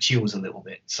felt the chills a little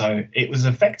bit. So it was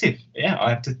effective. Yeah, I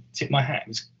have to tip my hat. It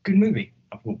was a good movie,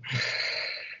 I thought.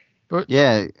 But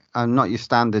yeah, not your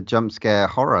standard jump scare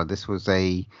horror. This was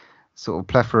a sort of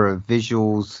plethora of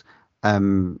visuals,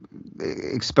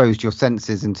 exposed your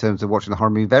senses in terms of watching the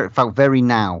horror movie. It felt very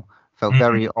now.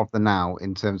 Very of the now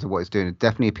in terms of what it's doing. It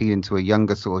definitely appealing to a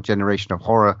younger sort of generation of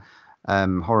horror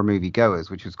movie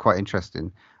goers, which was quite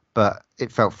interesting. But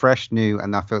it felt fresh, new,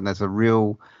 and I felt there's a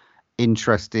real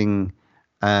interesting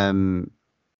item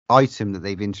that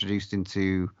they've introduced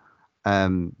into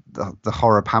the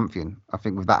horror pantheon. I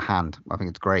think with that hand, I think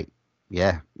it's great.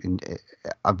 Yeah,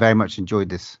 I very much enjoyed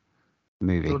this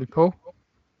movie. Really cool.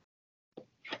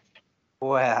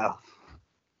 Well.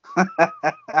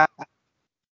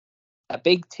 A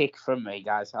big tick from me,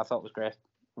 guys. I thought it was great.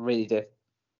 Really did.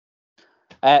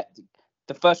 The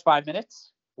first 5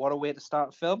 minutes, what a way to start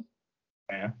a film.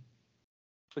 Yeah.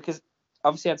 Because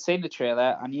obviously I'd seen the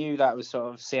trailer. I knew that was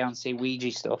sort of seance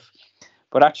Ouija stuff.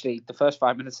 But actually, the first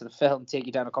 5 minutes of the film take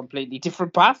you down a completely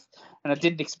different path. And I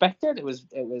didn't expect it. It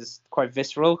was quite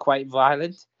visceral, quite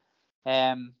violent.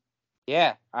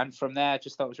 Yeah, and from there, I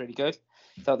just thought it was really good.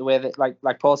 I thought the way that,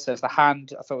 like Paul says, the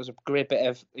hand, I thought was a great bit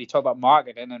of, you talk about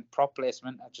marketing and prop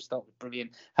placement, I just thought it was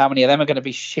brilliant. How many of them are going to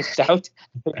be shipped out?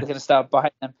 People are going to start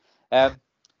buying them.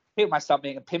 People might start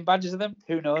making pin badges of them.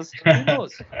 Who knows? Who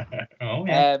knows? Oh,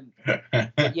 yeah.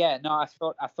 But yeah, no, I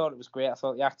thought it was great. I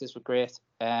thought the actors were great.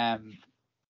 I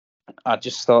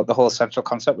just thought the whole central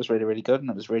concept was really, really good, and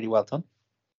it was really well done.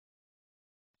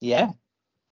 Yeah.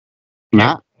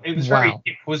 Matt? It was very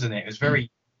hip, wasn't it? It was very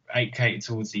catered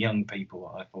towards the young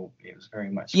people. I thought it was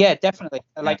very much. Yeah, definitely.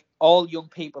 Like, all young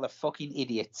people are fucking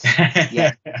idiots.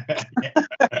 Yeah.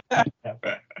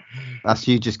 That's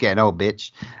you just getting old,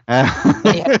 bitch.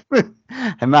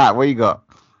 And Matt, what you got?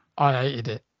 I hated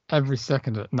it every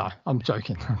second of it. No, I'm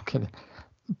joking. I'm kidding.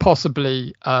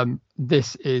 Possibly,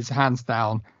 this is hands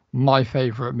down my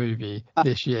favourite movie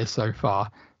this year so far.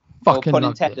 Fucking pun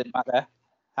loved intended, it. Matt, there.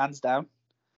 Hands down.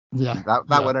 Yeah,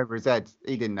 that went over his head.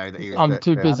 He didn't know that he was. I'm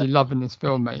too busy loving this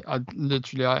film, mate. I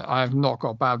have not got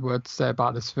a bad word to say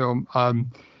about this film.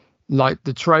 Like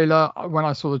the trailer, when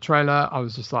I saw the trailer, I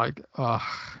was just like, ugh.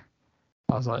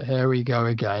 I was like, here we go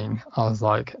again. I was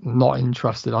like, not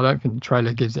interested. I don't think the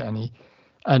trailer gives it any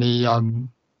body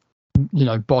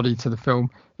to the film.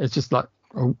 It's just like,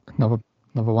 oh, another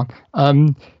one.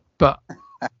 But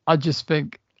I just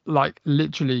think, like,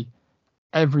 literally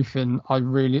everything, I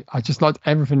just liked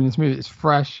everything in this movie. It's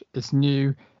fresh, it's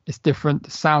new, it's different.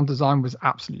 The sound design was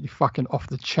absolutely fucking off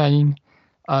the chain.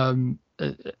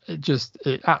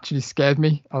 It actually scared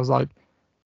me. I was like,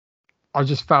 I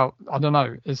just felt, I don't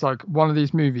know, it's like one of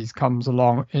these movies comes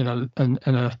along in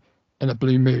a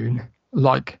blue moon,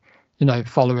 like,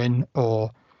 Following,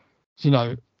 or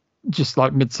just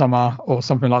like Midsummer or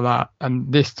something like that. And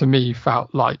this to me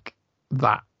felt like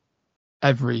that.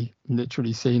 Every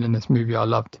literally scene in this movie I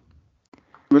loved.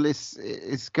 Well,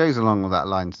 it goes along with that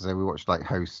line. So we watched like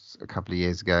Hosts a couple of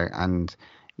years ago, and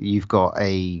you've got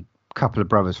a couple of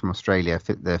brothers from Australia,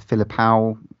 the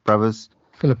Phillippou brothers.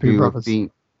 Phillippou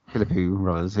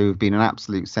brothers who have been an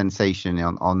absolute sensation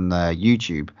on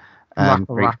YouTube.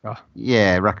 Raka.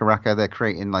 Yeah, Raka. They're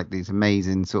creating like these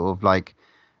amazing sort of like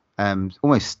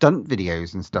almost stunt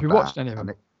videos and stuff. Have you watched any of them?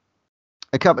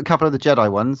 A couple of the Jedi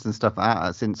ones and stuff like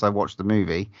that since I watched the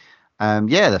movie.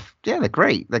 They're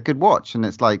great. They're good watch, and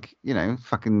it's like,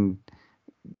 fucking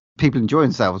people enjoy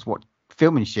themselves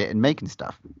filming shit and making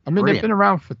stuff. I mean, they've been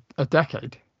around for a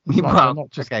decade. It's like they're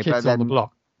not just kids on the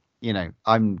block.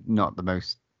 I'm not the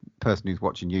most person who's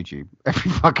watching YouTube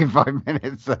every fucking 5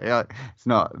 minutes. So it's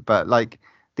not. But like,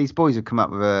 these boys have come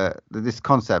up with this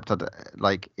concept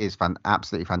is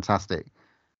absolutely fantastic.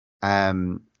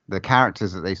 The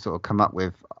characters that they sort of come up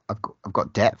with have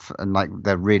got depth, and like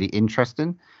they're really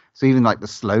interesting. So even like the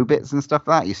slow bits and stuff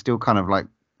like that, you're still kind of like,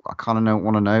 I kind of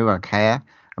want to know, I care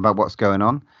about what's going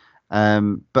on.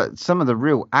 But some of the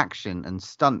real action and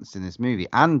stunts in this movie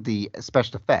and the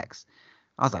special effects,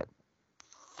 I was like,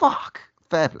 fuck,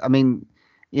 fair play. I mean,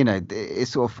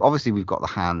 it's sort of, obviously we've got the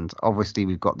hand, obviously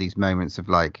we've got these moments of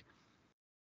like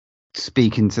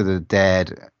speaking to the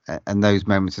dead, and those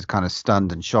moments is kind of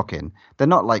stunned and shocking. They're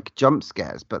not like jump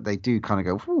scares, but they do kind of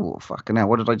go, "Ooh, fucking hell,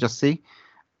 what did I just see?"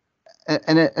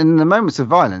 And the moments of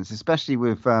violence, especially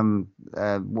with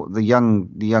the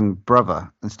young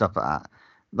brother and stuff like that,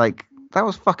 like that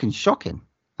was fucking shocking.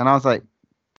 And I was like,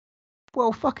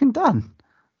 well fucking done,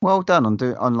 well done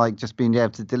on like just being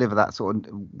able to deliver that sort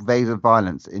of phase of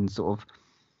violence in sort of,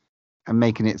 and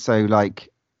making it so like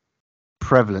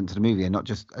prevalent to the movie and not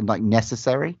just like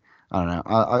necessary. I don't know.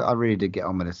 I really did get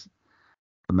on with this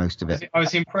for most of it. I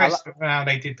was impressed with how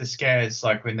they did the scares,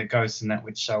 like when the ghosts and that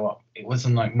would show up. It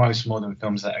wasn't like most modern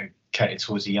films that are catered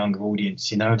towards a younger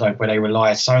audience, like where they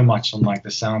rely so much on like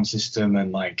the sound system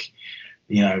and like,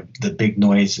 the big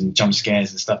noise and jump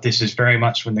scares and stuff. This is very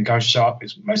much when the ghosts show up,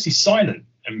 it's mostly silent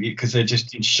because they're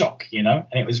just in shock, and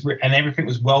and everything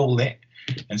was well lit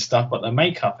and stuff, but the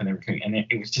makeup and everything, and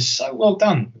it was just so well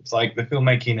done. It's like the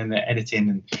filmmaking and the editing,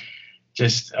 and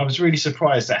just, I was really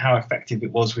surprised at how effective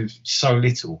it was with so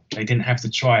little. They didn't have to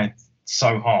try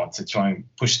so hard to try and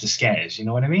push the scares. You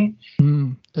know what I mean?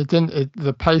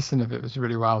 The pacing of it was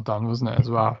really well done, wasn't it? As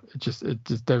well. It just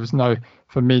there was no,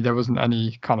 for me, there wasn't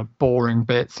any kind of boring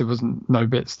bits. There wasn't no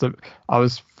bits that I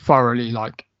was thoroughly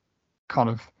like kind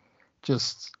of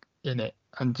just in it,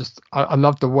 and just I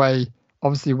love the way,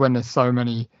 obviously when there's so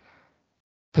many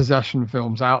possession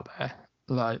films out there.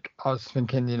 Like, I was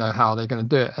thinking, how are they going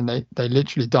to do it? And they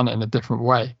literally done it in a different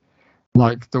way.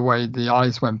 Like the way the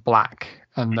eyes went black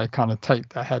and they kind of take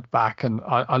their head back. And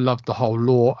I love the whole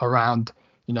lore around,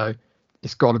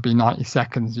 it's got to be 90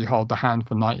 seconds. You hold the hand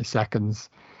for 90 seconds.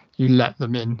 You let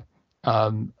them in.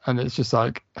 And it's just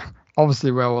like,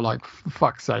 obviously we're all like, for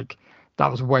fuck's sake, that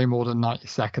was way more than 90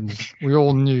 seconds. We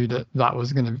all knew that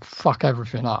was going to fuck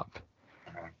everything up.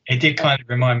 It did kind of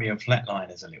remind me of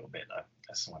Flatliners a little bit, though.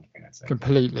 That's the one thing I'd say.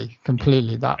 Completely.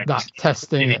 That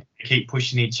testing They it. keep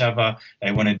pushing each other.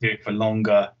 They want to do it for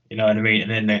longer. You know what I mean?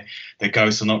 And then the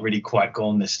ghosts are not really quite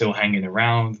gone. They're still hanging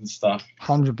around and stuff.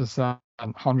 100%.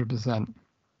 100%.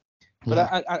 But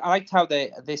Yeah. I liked how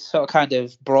this sort of kind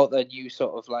of brought the new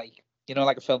sort of like,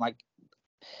 like a film like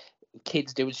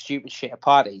kids doing stupid shit at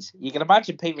parties. You can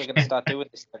imagine people are going to start doing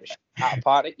this type of shit at a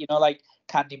party, like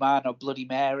Candyman or Bloody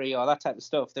Mary or that type of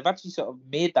stuff. They've actually sort of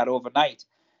made that overnight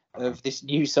of this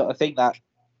new sort of thing that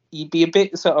you'd be a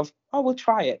bit sort of, oh, we'll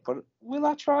try it, but will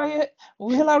I try it?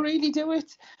 Will I really do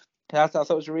it? I thought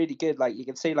it was really good. Like, you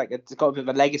can see, like, it's got a bit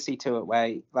of a legacy to it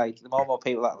where, like, the more and more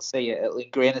people that'll see it, it'll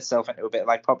ingrain itself into a bit of,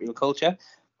 like, popular culture,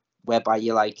 whereby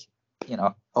you're like,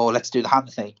 oh, let's do the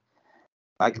hand thing.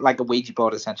 Like a Ouija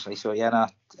board, essentially. So, yeah, no,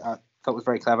 I thought it was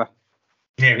very clever.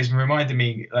 Yeah, it was reminding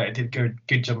me, like, it did a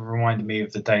good job of reminding me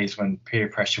of the days when peer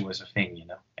pressure was a thing,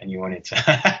 and you wanted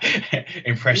to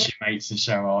impress your mates and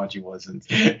show how hard you was, and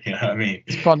you know what I mean?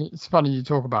 It's funny you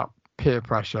talk about peer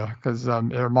pressure, because it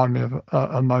reminded me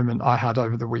of a moment I had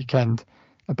over the weekend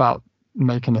about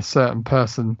making a certain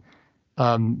person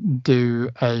do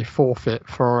a forfeit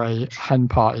for a hen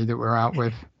party that we're out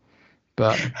with.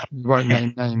 But we won't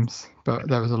name names, but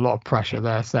there was a lot of pressure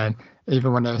there saying,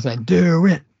 even when they were saying, do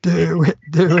it.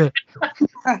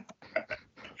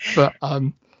 But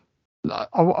I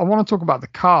want to talk about the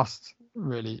cast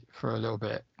really for a little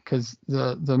bit, because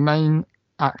the main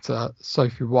actor,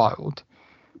 Sophie Wilde.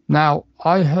 Now,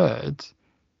 I heard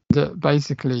that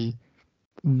basically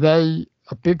a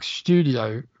big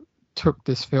studio took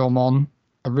this film on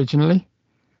originally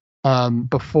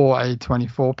before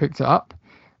A24 picked it up.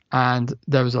 And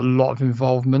there was a lot of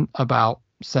involvement about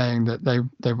saying that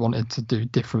they wanted to do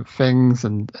different things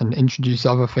and introduce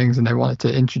other things, and they wanted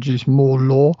to introduce more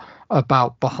lore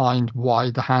about behind why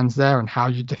the hand's there and how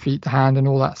you defeat the hand and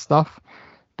all that stuff.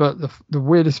 But the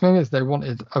weirdest thing is they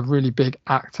wanted a really big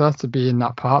actor to be in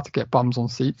that part to get bums on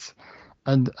seats,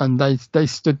 and they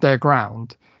stood their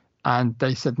ground, and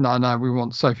they said no, we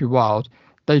want Sophie Wilde.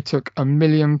 They took $1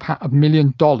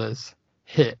 million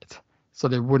hit so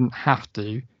they wouldn't have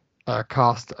to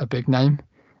cast a big name,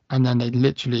 and then they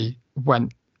literally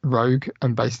went rogue,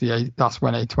 and basically that's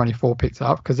when A24 picked it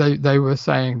up, because they were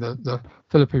saying that the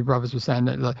Phillippou brothers were saying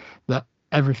that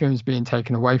everything was being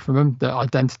taken away from them, the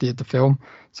identity of the film,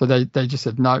 so they just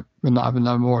said no, we're not having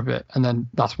no more of it, and then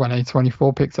that's when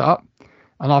A24 picked it up,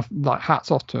 and I've like hats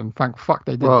off to them, thank fuck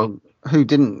they did. Well, who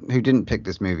didn't pick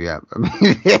this movie up? I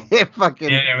mean, fucking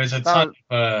there was a ton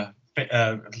of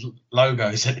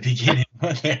logos at the beginning.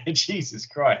 Jesus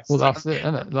Christ. Well, that's it,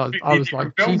 isn't it? Like, I was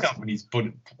like, film companies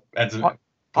I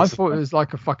thought it was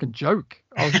like a fucking joke.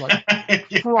 I was like,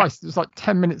 Christ, it was like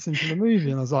 10 minutes into the movie,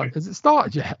 and I was like, has it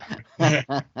started yet?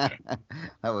 That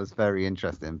was very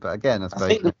interesting. But again, I suppose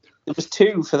think there was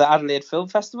 2 for the Adelaide Film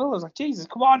Festival. I was like, Jesus,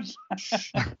 come on.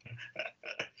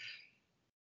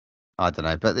 I don't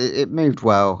know, but it moved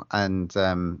well, and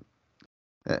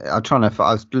I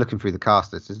was looking through the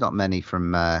cast list. There's not many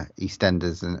from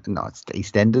EastEnders and not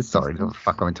EastEnders. Sorry, what the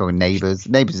fuck am I talking? Neighbours.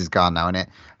 Neighbours is gone now, isn't it?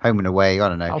 Home and Away. I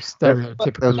don't know. How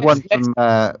stereotypical. There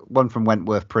was one from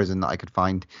Wentworth Prison that I could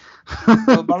find.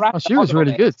 Well, she was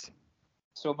really good.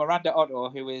 So Miranda Otto,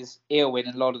 who is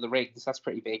Eowyn in Lord of the Rings, that's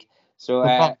pretty big. So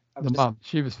the mum,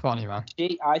 she was funny, man.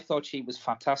 I thought she was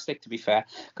fantastic, to be fair,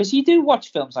 because you do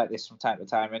watch films like this from time to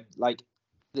time, and like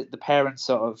the parents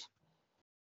sort of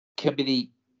can be the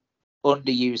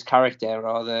underused character,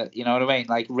 or the, you know what I mean,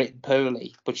 like written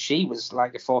poorly, but she was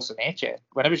like a force of nature.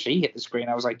 Whenever she hit the screen,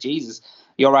 I was like, Jesus,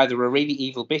 you're either a really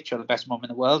evil bitch or the best mom in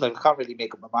the world. I can't really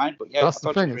make up my mind, but yeah, that's I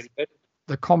thought the thing, she was really good.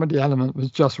 The comedy element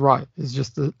was just right. It's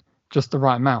just the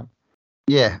right amount.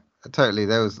 Yeah, totally.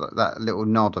 There was that little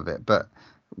nod of it, but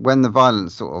when the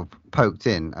violence sort of poked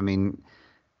in, I mean,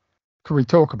 can we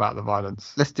talk about the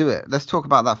violence? Let's do it. Let's talk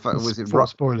about that. Was it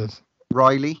spoilers?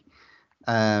 Riley,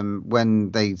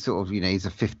 when they sort of, he's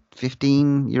a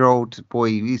 15-year-old boy.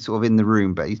 He's sort of in the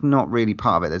room, but he's not really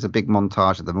part of it. There's a big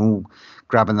montage of them all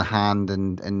grabbing the hand,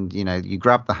 and you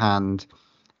grab the hand,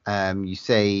 you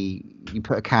say, you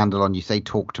put a candle on, you say,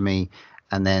 talk to me,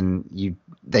 and then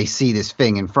they see this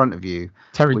thing in front of you.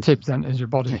 Terry Tibbs enters your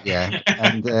body. Yeah,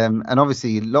 and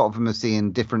obviously a lot of them are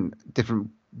seeing different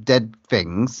dead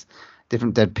things,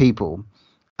 different dead people,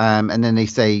 and then they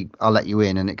say, "I'll let you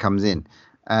in," and it comes in.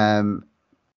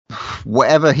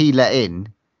 Whatever he let in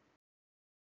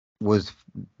was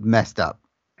messed up,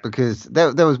 because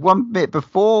there was one bit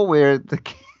before where the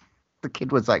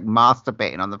kid was like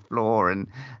masturbating on the floor and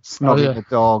snogging the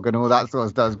dog and all that sort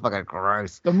of stuff. It was fucking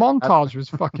gross. The montage was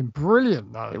fucking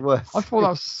brilliant, though. It was. I thought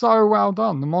that was so well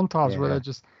done. The montage where they're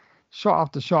just shot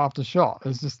after shot after shot.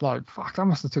 It's just like, fuck, that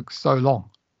must have took so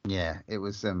long. Yeah, it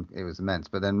was immense.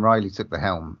 But then Riley took the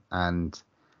helm, and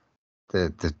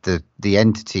the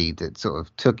entity that sort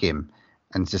of took him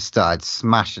and just started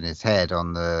smashing his head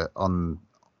on the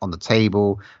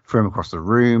table, threw him across the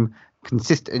room.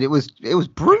 It was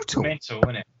brutal. Mental,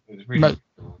 wasn't it? It was really.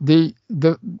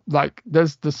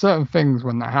 There's certain things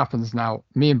when that happens. Now,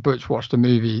 me and Butch watched a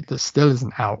movie that still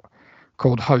isn't out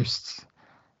called Hosts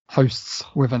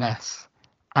with an S,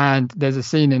 and there's a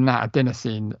scene in that, a dinner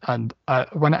scene, and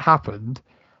when it happened,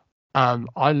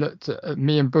 I looked at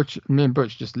me and Butch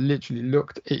just literally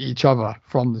looked at each other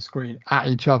from the screen at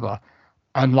each other,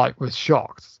 and like was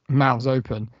shocked, mouths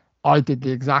open. I did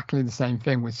exactly the same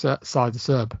thing with Side of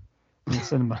Serb in the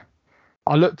cinema.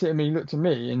 I looked at him, he looked at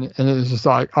me, and it was just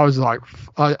like, I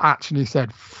actually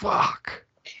said, fuck.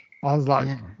 I was like,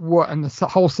 what? And the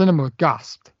whole cinema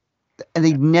gasped. And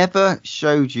they never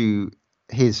showed you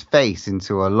his face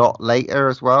until a lot later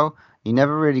as well. You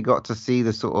never really got to see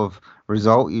the sort of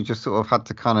result. You just sort of had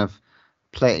to kind of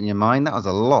play it in your mind. That was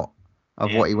a lot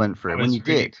of what he went through. When you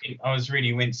did. I was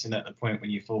really wincing at the point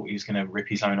when you thought he was going to rip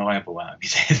his own eyeball out of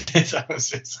his head. So I was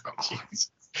just like,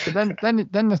 Jesus. But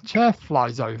then the chair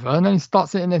flies over, and then he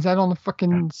starts hitting his head on the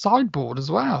fucking sideboard as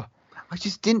well. I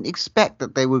just didn't expect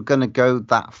that they were going to go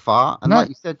that far. And like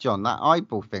you said, John, that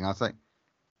eyeball thing, I was like,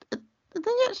 are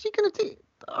they actually going to do?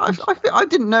 I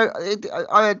didn't know.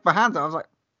 I had my hands out. I was like,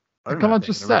 can I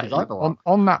just say,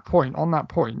 on that point,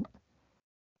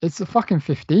 it's a fucking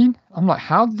 15. I'm like,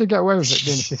 how did they get away with it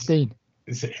being a 15?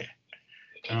 Is it?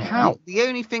 How? The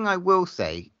only thing I will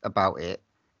say about it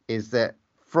is that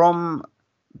from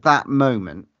that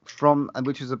moment,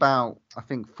 which was about, I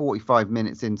think, 45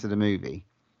 minutes into the movie,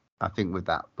 I think with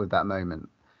that moment,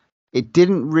 it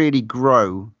didn't really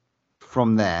grow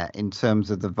from there in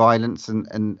terms of the violence,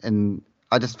 and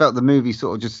I just felt the movie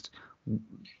sort of just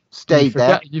stayed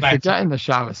there. You forgetting the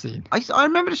shower scene. I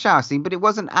remember the shower scene, but it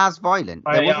wasn't as violent.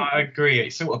 I agree.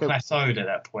 It sort of plateaued at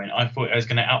that point. I thought it was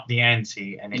going to up the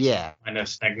ante, and it kind of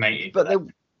stagnated. But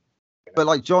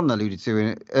like John alluded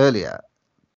to earlier,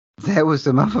 there was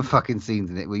some other fucking scenes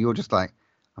in it where you're just like,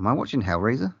 am I watching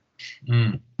Hellraiser?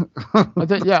 I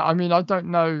don't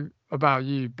know about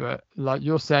you, but like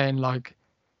you're saying, like,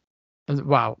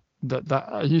 wow, that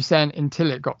are you saying until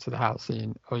it got to the house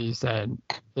scene, or are you saying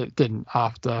it didn't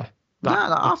after that? No,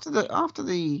 after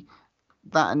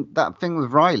that thing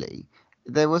with Riley,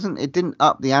 it didn't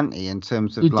up the ante in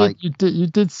terms of you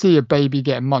did see a baby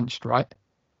getting munched, right?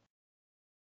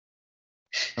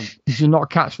 Did you not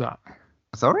catch that?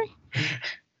 Sorry?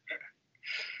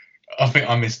 I think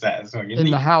I missed that as well.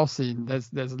 In the house scene, there's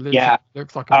a little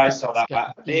looks like I saw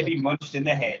that baby munched in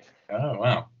the head. Oh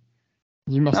wow.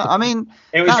 You must. I mean,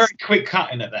 it was very quick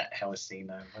cutting at that house scene,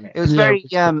 though, wasn't it? It was very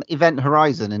Event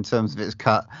Horizon in terms of its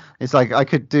cut. It's like I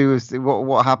could do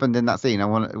what happened in that scene. I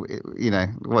want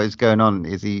what is going on.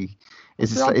 I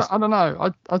don't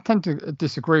know. I tend to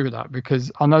disagree with that, because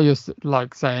I know you're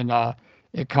like saying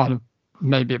it kind of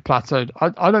maybe it plateaued.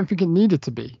 I don't think it needed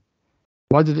to be.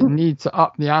 Why did it need to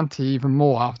up the ante even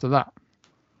more after that?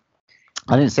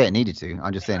 I didn't say it needed to.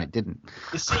 I'm just saying it didn't.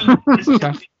 The scene,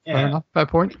 Fair enough. Fair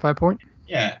point.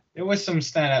 Yeah, there was some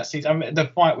standout scenes. I mean, the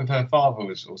fight with her father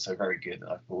was also very good.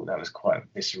 I thought that was quite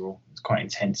visceral. It was quite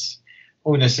intense.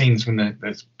 All the scenes when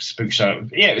the spook show,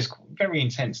 it was very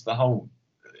intense. The whole,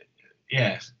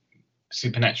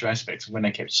 supernatural aspects of when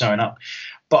they kept showing up.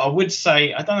 But I would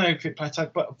say, I don't know if it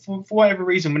plateaued, but for whatever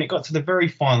reason, when it got to the very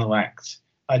final act,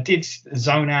 I did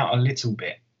zone out a little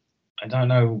bit. I don't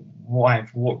know why,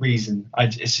 for what reason.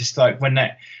 It's just like when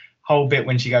that whole bit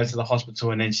when she goes to the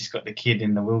hospital and then she's got the kid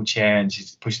in the wheelchair and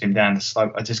she's pushing him down the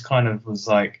slope. I just kind of was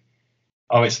like,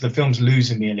 the film's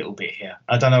losing me a little bit here.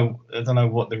 I don't know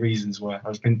what the reasons were.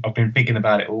 I've been thinking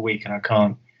about it all week and I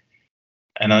can't.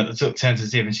 And I took turned to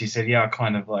Ziv and she said, I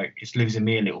kind of like, it's losing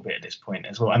me a little bit at this point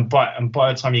as well. And by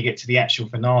the time you get to the actual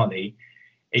finale,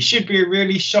 it should be a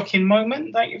really shocking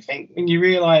moment, don't you think? When you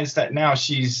realise that now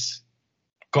she's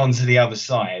gone to the other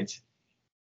side.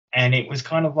 And it was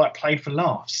kind of like played for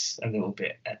laughs a little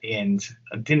bit at the end.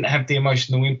 I didn't have the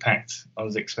emotional impact I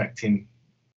was expecting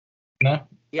No.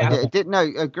 Yeah. It didn't.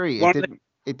 No, agree.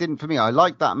 It didn't for me. I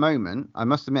liked that moment. I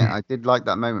must admit, I did like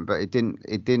that moment, but it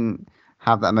didn't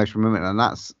have that emotional moment, and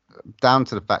that's down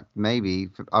to the fact maybe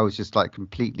I was just like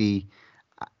completely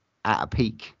at a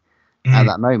peak at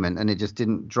that moment, and it just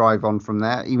didn't drive on from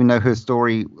there. Even though her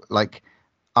story, like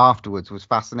afterwards, was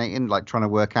fascinating, like trying to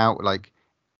work out like,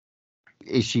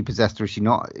 is she possessed or is she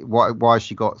not? Why has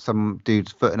she got some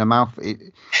dude's foot in her mouth?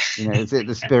 Is it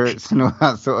the spirits and all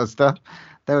that sort of stuff?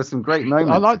 There were some great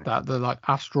moments. I like that, the like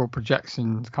astral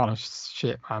projection kind of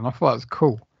shit, man. I thought it was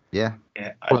cool. Yeah.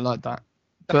 I like that.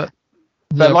 But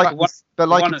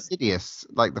like Insidious,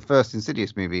 like the first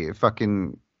Insidious movie, it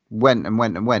fucking went,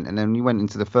 and then you went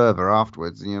into the further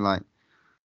afterwards, and you're like,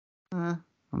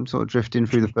 I'm sort of drifting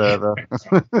through the further.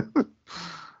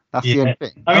 That's the only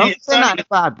thing. I mean, it's not in a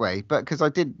bad way, but because I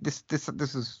did this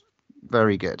is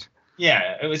very good.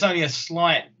 Yeah, it was only a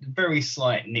very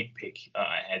slight nitpick that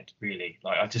I had, really.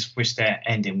 Like, I just wish their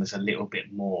ending was a little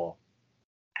bit more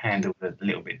handled a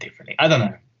little bit differently. I don't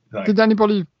know. Like, did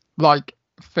anybody like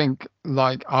think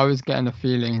like I was getting a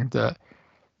feeling that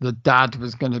the dad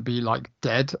was going to be like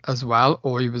dead as well,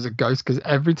 or he was a ghost? Because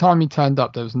every time he turned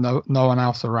up, there was no one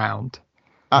else around.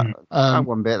 That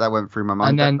one bit that went through my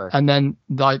mind. And then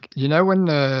like, when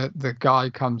the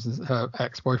guy comes, her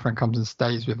ex-boyfriend comes and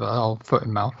stays with her, oh, foot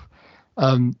in mouth.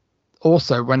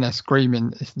 Also, when they're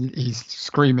screaming, he's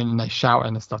screaming and they're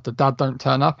shouting and stuff, the dad don't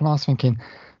turn up, and I was thinking,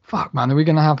 fuck, man, are we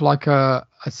gonna have like a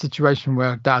situation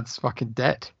where dad's fucking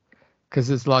dead? Because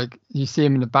it's like you see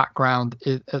him in the background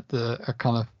at the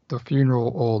kind of the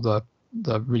funeral or the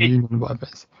reunion, whatever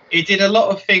it is. It did a lot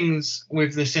of things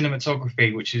with the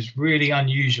cinematography, which is really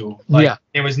unusual. Like,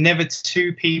 there was never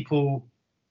two people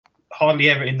hardly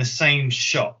ever in the same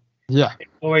shot. Yeah.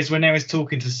 Always when they was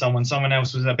talking to someone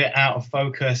else was a bit out of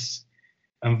focus,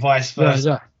 and vice versa.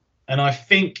 Yeah. And I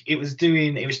think it was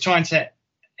trying to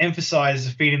emphasize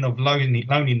the feeling of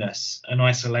loneliness and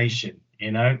isolation,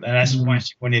 and that's why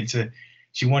she wanted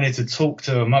to talk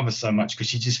to her mother so much, because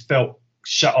she just felt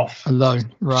shut off,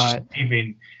 alone, right?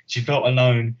 She felt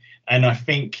alone, and I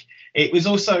think it was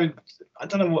also, I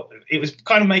don't know what, it was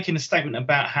kind of making a statement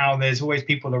about how there's always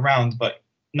people around, but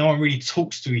no one really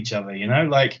talks to each other,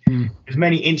 like there's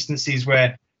many instances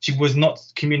where she was not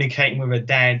communicating with her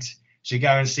dad. She'd go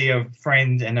and see her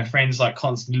friend, and her friend's like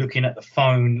constantly looking at the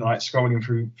phone, like scrolling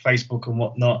through Facebook and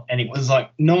whatnot, and it was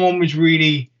like no one was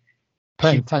really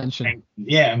paying attention.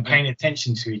 Yeah, and paying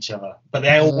attention to each other, but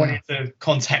they all wanted to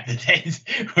contact the dead,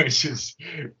 which was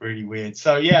really weird.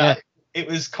 So it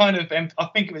was kind of, I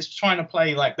think it was trying to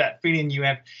play like that feeling you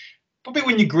have probably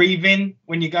when you're grieving,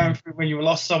 when you're going through, when you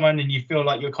lost someone and you feel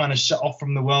like you're kind of shut off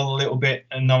from the world a little bit,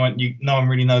 and no one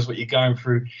really knows what you're going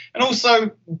through, and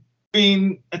also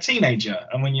being a teenager,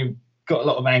 and when you've got a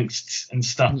lot of angst and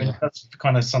stuff, and that's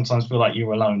kind of sometimes feel like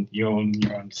you're alone, you're on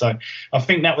your own. So I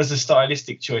think that was a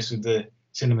stylistic choice with the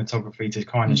cinematography to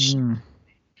kind of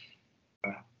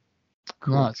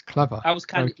cool. It's clever. I was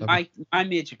kind of my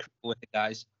major criticism with the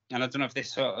guys, and I don't know if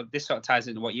this sort of ties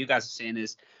into what you guys are saying,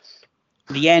 is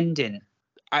the ending.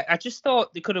 I just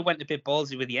thought they could have went a bit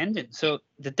ballsy with the ending. So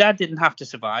the dad didn't have to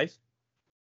survive.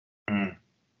 Well,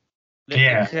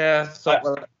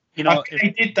 I think they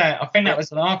did that. I think that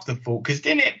was an afterthought, because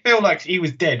didn't it feel like he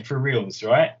was dead for reals,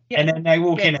 right? Yeah. And then they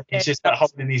walk in and he's just like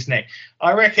holding his neck.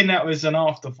 I reckon that was an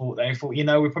afterthought. They thought,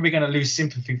 we're probably going to lose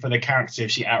sympathy for the character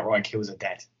if she outright kills her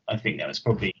dad. I think that was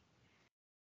probably,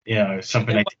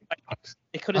 something they did.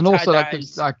 They could have, and also that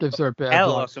gives her a bit of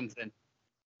like, or something.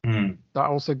 That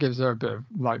also gives her a bit of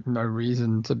like no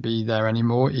reason to be there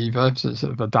anymore either. So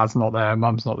the dad's not there,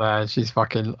 mum's not there. She's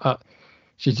fucking.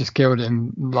 She just killed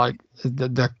him. Like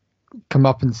the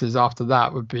comeuppances after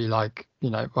that would be like,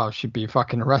 she'd be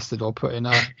fucking arrested or put in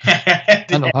a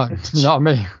mental home. You know what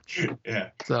I mean? Yeah.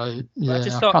 So I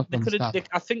just thought I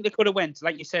think they could have went,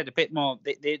 like you said, a bit more.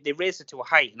 They raised it to a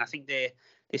height, and I think they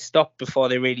stopped before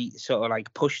they really sort of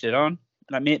like pushed it on.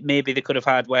 Like maybe they could have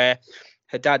had where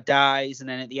her dad dies, and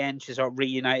then at the end she's sort of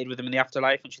reunited with him in the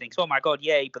afterlife, and she thinks, oh my god,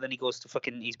 yay, but then he goes to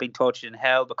he's been tortured in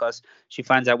hell because she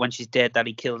finds out when she's dead that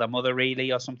he killed her mother,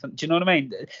 really, or something. Do you know what I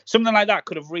mean? Something like that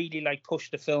could have really like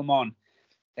pushed the film on.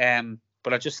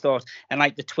 But I just thought, and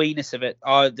like the tweeness of it,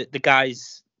 the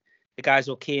guy's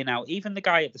okay now. Even the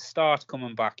guy at the start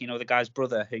coming back, the guy's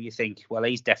brother, who you think, well,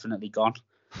 he's definitely gone.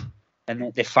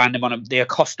 And they find him they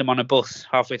accost him on a bus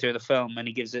halfway through the film, and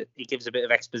he gives a bit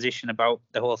of exposition about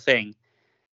the whole thing.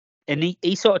 And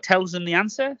he sort of tells them the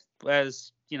answer,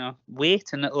 whereas,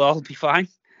 wait and it'll all be fine.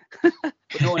 But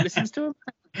no one listens to him.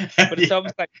 But it's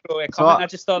almost like a comment. I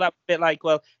just thought that was a bit like,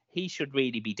 well, he should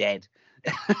really be dead.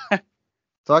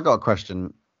 So I got a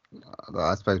question that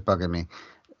I suppose bugging me.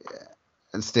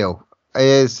 still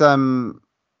is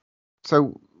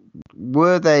so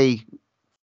were they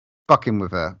fucking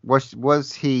with her?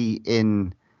 Was he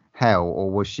in hell, or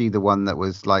was she the one that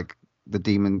was like the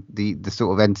demon, the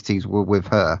sort of entities were with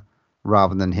her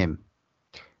rather than him?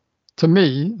 To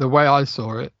me, the way I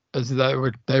saw it is they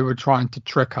were trying to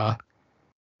trick her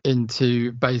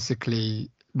into basically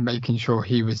making sure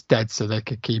he was dead so they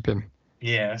could keep him.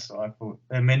 Yeah, that's what I thought.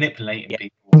 They're manipulating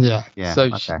people. Yeah. So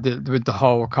okay. with the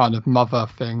whole kind of mother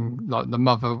thing, like the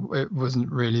mother, it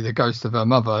wasn't really the ghost of her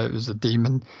mother. It was a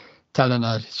demon telling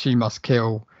her she must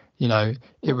kill. You know,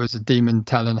 it was a demon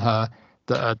telling her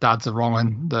that her dad's a wrong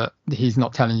one, that he's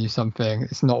not telling you something.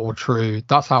 It's not all true.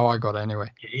 That's how I got it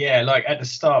anyway. Yeah, like at the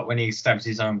start when he stabs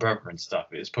his own brother and stuff,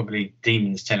 it was probably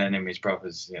demons telling him his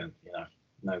brother's, you know,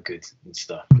 no good and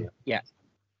stuff. Yeah.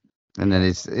 And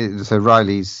then so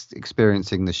Riley's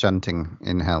experiencing the shunting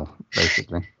in hell,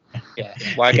 basically. Yeah.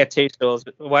 Why I get 2 souls?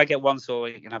 Why I get 1 soul?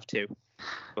 You can have 2.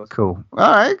 Cool. All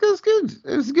right, that's good.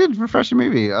 It was a good, refreshing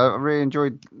movie. I really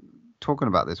enjoyed talking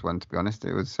about this one. To be honest,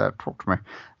 it was talk to me.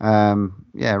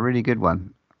 Yeah, really good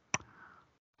one.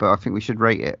 But I think we should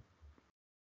rate it.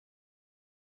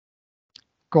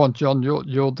 Go on, John.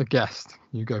 You're the guest.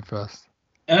 You go first.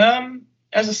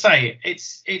 As I say,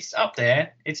 it's up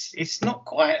there. It's not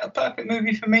quite a perfect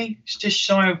movie for me. It's just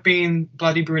shy of being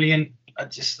bloody brilliant. I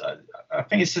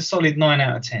think it's a solid 9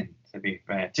 out of 10. To be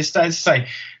fair, just as I say,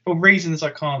 for reasons I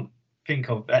can't think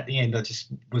of, at the end I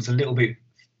just was a little bit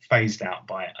phased out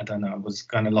by it. I don't know. It was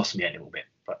kind of lost me a little bit.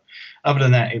 But other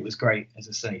than that, it was great. As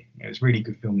I say, it was really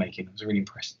good filmmaking. I was really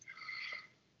impressed.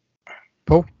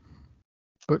 Paul,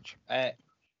 Butch.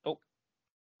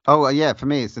 Oh yeah, for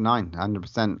me it's a 9,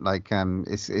 100%. Like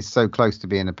it's so close to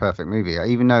being a perfect movie.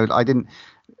 Even though I didn't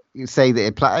say that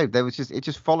it plateaued, it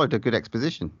just followed a good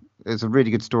exposition. It's a really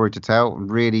good story to tell.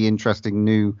 Really interesting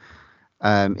new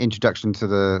introduction to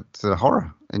the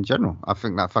horror in general. I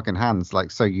think that fucking hand's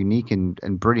like so unique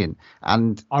and brilliant.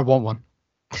 And I want one.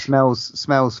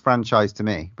 Smells franchise to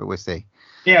me, but we'll see.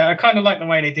 Yeah, I kind of like the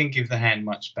way they didn't give the hand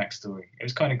much backstory. It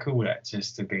was kind of cool that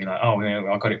just to be like, oh,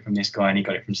 yeah, I got it from this guy and he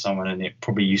got it from someone and it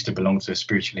probably used to belong to a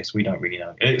spiritualist. We don't really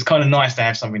know. It's kind of nice to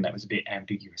have something that was a bit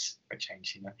ambiguous for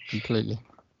change, you know. Completely.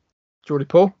 Geordie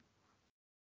Paul?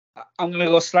 I'm going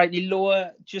to go slightly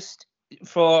lower just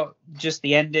for just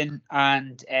the ending.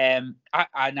 And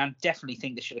I definitely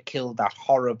think they should have killed that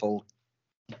horrible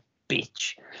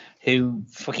bitch who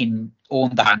fucking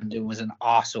owned the hand and was an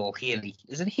arsehole. Healy.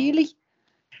 Is it Healy?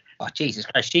 Oh, Jesus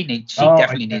Christ. She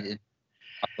definitely needed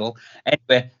it.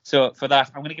 Anyway, so for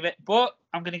that, I'm going to give it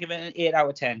an 8 out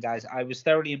of 10, guys. I was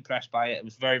thoroughly impressed by it. It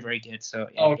was very, very good. So,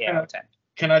 8 out of 10.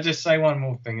 Can I just say one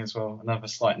more thing as well? Another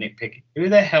slight nitpick. Who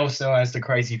the hell still has the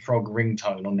Crazy Frog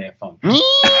ringtone on their phone?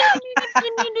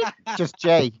 Just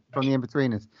Jay from the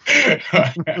In-Betweeners.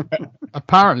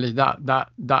 Apparently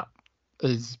that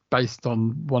is based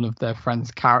on one of their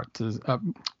friends' characters,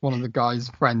 one of the guy's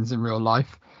friends in real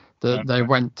life. They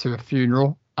went to a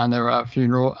funeral and they were at a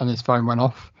funeral and his phone went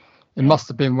off. It must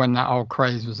have been when that old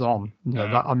craze was on. You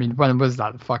know, when was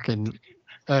that? Fucking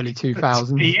early 2000s.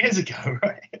 20 years ago,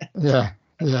 right?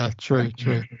 Yeah, true.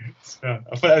 So,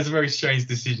 I thought that was a very strange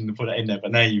decision to put that in there,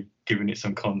 but now you've given it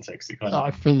some context.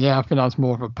 I think that was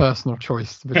more of a personal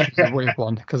choice, which is a weird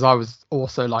one, because I was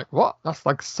also like, what? That's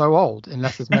like so old,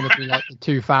 unless it's meant to be like the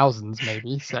 2000s,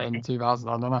 maybe set in 2000.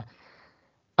 I don't know.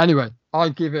 Anyway, I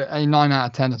give it a 9 out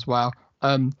of 10 as well.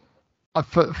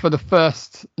 For the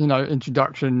first,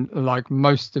 introduction, like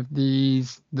most of the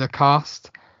cast,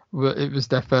 it was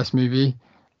their first movie.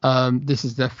 This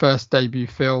is their first debut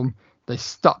film. They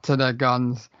stuck to their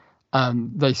guns.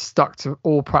 They stuck to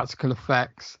all practical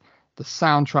effects. The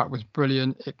soundtrack was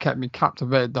brilliant. It kept me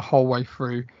captivated the whole way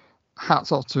through.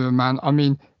 Hats off to him, man. I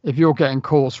mean, if you're getting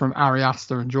calls from Ari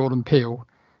Aster and Jordan Peele,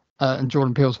 and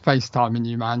Jordan Peele's FaceTiming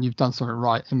you, man, you've done something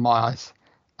right in my eyes.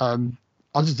 I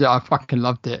fucking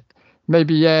loved it.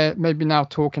 Maybe now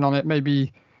talking on it,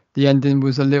 maybe the ending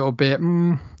was a little bit,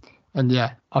 and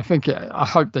yeah, I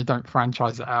hope they don't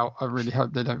franchise it out. I really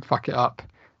hope they don't fuck it up,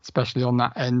 especially on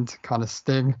that end kind of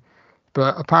sting.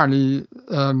 But apparently,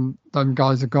 them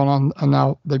guys have gone on and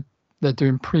now they're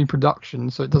doing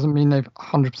pre-production, so it doesn't mean they're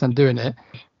 100% doing it,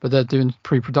 but they're doing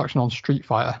pre-production on Street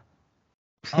Fighter.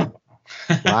 Oh.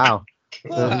 Wow.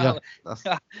 Yeah. That's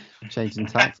changing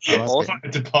tack. A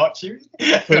departure.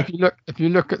 So if you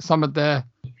look at some of their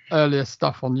earlier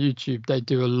stuff on YouTube, they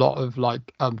do a lot of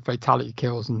like fatality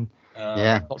kills and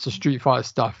lots of Street Fighter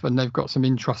stuff, and they've got some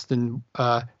interesting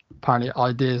apparently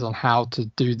ideas on how to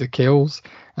do the kills.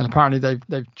 And apparently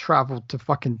they've traveled to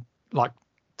fucking like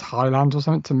Thailand or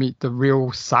something to meet the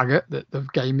real Sagat that the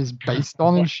game is based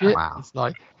on and shit. Wow. It's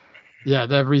like Yeah,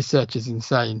 their research is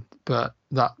insane, but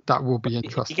that will be You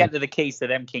interesting. get to the keys to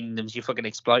them kingdoms, you fucking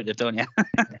exploit it, don't you?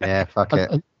 Yeah, fuck it.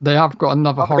 And they have got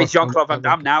another horror. It's Jean-Claude film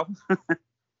Van Damme now.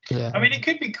 Yeah. I mean, it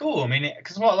could be cool. I mean,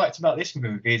 because what I liked about this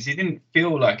movie is it didn't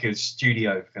feel like a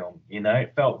studio film. You know,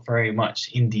 it felt very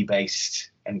much indie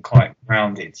based and quite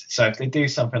grounded. So if they do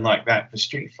something like that for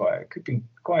Street Fighter, it could be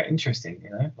quite interesting.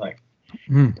 You know, like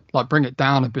bring it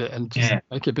down a bit and just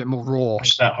make it a bit more raw.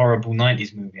 push that horrible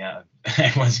 '90s movie out of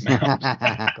everyone's mouth.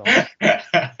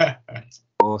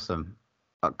 Awesome.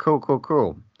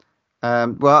 Cool.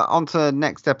 Well, on to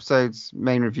next episode's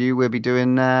main review. We'll be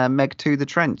doing Meg 2 The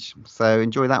Trench. So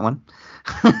enjoy that one.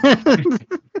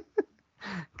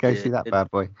 Go see that bad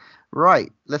boy.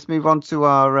 Right, let's move on to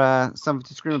our Something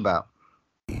to Scream About.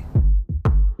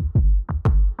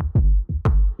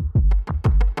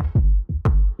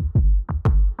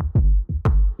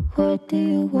 What do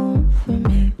you want from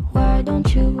me? Why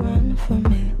don't you run from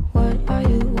me? What are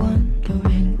you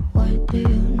wondering? What do you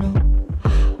know?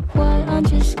 Why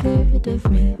aren't you scared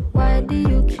of me? Why do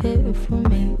you care for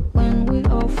me? When we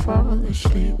all fall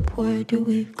asleep, where do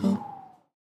we go?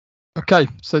 Okay,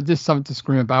 so this is Something to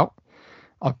Scream About.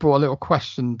 I've brought a little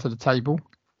question to the table.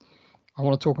 I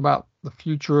want to talk about the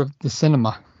future of the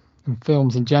cinema and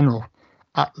films in general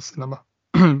at the cinema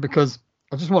because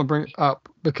I just want to bring it up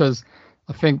because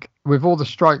I think with all the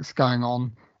strikes going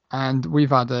on, and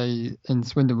in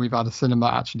Swindon, we've had a cinema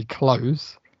actually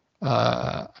close.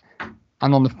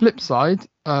 And on the flip side,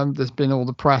 there's been all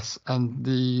the press and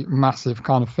the massive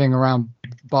kind of thing around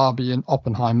Barbie and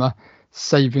Oppenheimer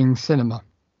saving cinema.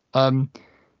 I don't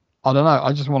know.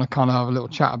 I just want to kind of have a little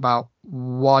chat about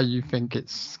why you think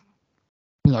it's,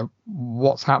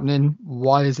 what's happening,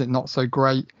 why is it not so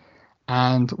great,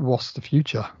 and what's the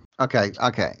future? Okay.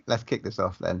 Let's kick this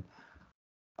off then.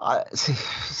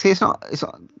 It's not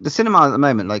the cinema at the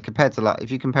moment. Like if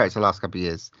you compare it to the last couple of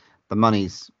years, the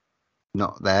money's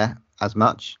not there as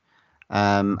much.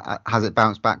 Has it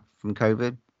bounced back from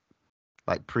COVID?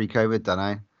 Like pre-COVID, don't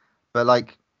know. But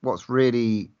like, what's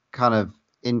really kind of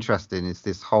interesting is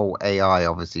this whole AI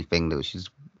obviously thing,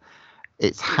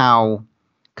 it's how,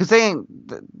 because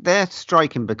they're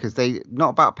striking because not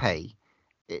about pay.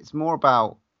 It's more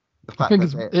about the fact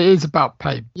it is about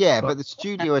pay. Yeah, but the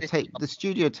studio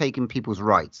are taking people's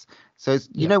rights. So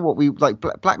you know what we like.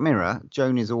 Black Mirror,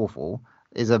 Joan is Awful,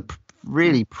 is a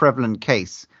really prevalent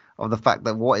case of the fact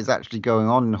that what is actually going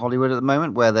on in Hollywood at the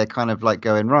moment, where they're kind of like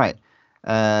going, right,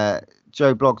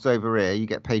 Joe Bloggs over here, you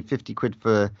get paid 50 quid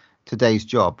for today's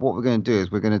job. What we're going to do is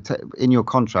we're going to in your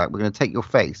contract, we're going to take your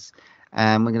face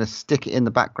and we're going to stick it in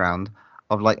the background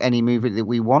of like any movie that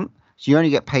we want. So you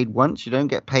only get paid once. You don't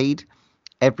get paid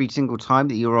every single time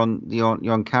that you're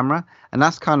on camera. And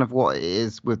that's kind of what it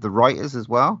is with the writers as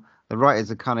well. The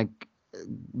writers are kind of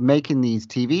making these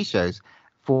TV shows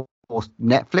for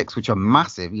Netflix, which are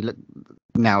massive. You look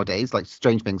nowadays like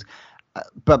Strange Things,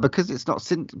 but because it's not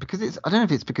I don't know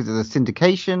if it's because of the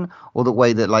syndication or the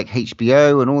way that like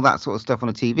HBO and all that sort of stuff on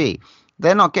a TV,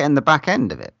 they're not getting the back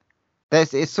end of it.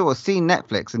 It's sort of seen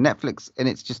Netflix, and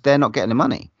it's just they're not getting the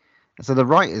money. So the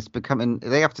writers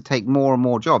they have to take more and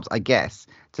more jobs, I guess,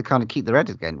 to kind of keep their head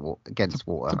against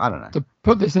water. I don't know. To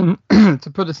put this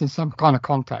in some kind of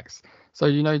context. So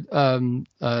David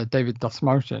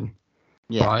Dastmalchian,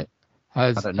 right?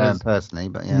 I don't know him personally,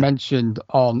 but yeah. Mentioned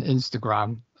on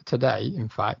Instagram today, in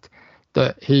fact,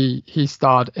 that he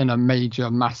starred in a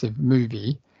massive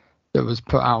movie that was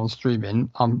put out on streaming.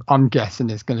 I'm guessing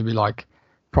it's going to be like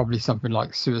probably something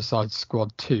like Suicide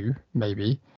Squad 2,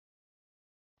 maybe.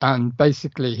 And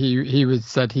basically, he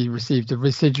said he received a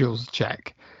residuals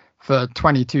check for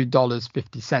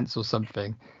 $22.50 or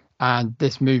something. And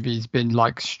this movie's been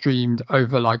like streamed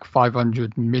over like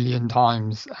 500 million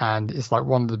times, and it's like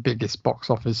one of the biggest box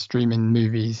office streaming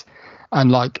movies.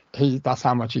 And like that's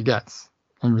how much he gets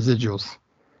in residuals.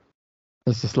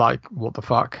 It's just like, what the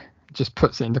fuck? It just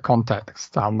puts it into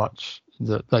context how much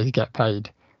that they get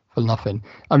paid for nothing.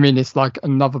 I mean, it's like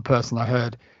another person I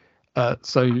heard.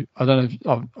 So I don't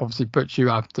know if obviously Butch you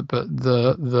have to, but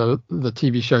the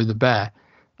TV show The Bear,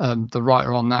 the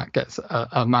writer on that gets an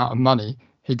amount of money.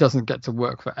 He doesn't get to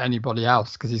work for anybody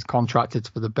else because he's contracted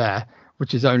for The Bear,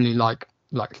 which is only like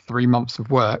 3 months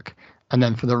of work, and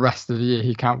then for the rest of the year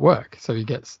he can't work, so he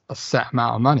gets a set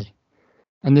amount of money.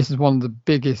 And this is one of the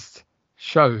biggest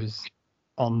shows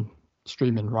on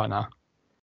streaming right now.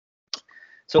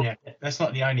 So yeah, that's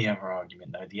not the only other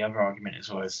argument though. The other argument is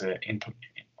always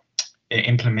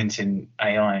implementing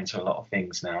AI into a lot of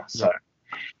things now. So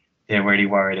they're really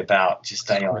worried about just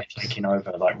AI taking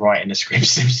over, like writing the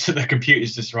scripts. So the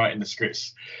computer's just writing the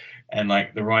scripts and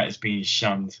like the writers being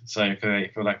shunned. So if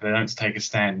they feel like they don't take a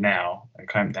stand now and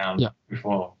clamp down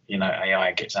before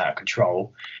AI gets out of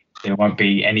control, there won't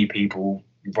be any people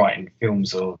writing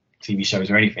films or TV shows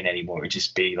or anything anymore. It'd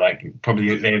just be like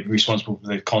probably they're responsible for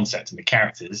the concept and the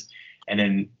characters, and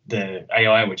then the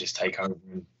AI would just take over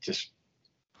and just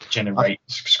generate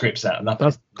scripts out of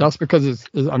nothing. That's because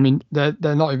I mean, they're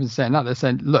not even saying that. They're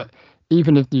saying, look,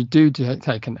 even if you do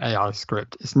take an AI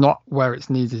script, it's not where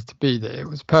it's needed to be that it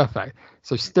was perfect.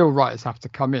 So still writers have to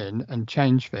come in and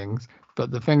change things. But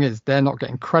the thing is, they're not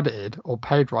getting credited or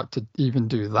paid right to even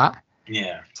do that.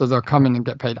 Yeah. So they'll come in and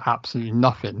get paid absolutely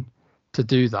nothing to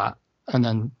do that, and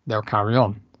then they'll carry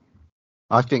on.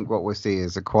 I think what we'll see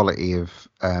is the quality of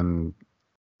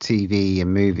TV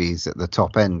and movies at the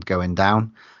top end going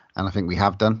down, and I think we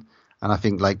have done. And I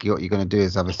think like what you're going to do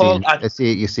is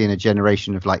you're seeing a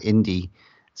generation of like indie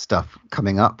stuff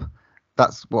coming up.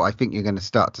 That's what I think you're going to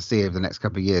start to see over the next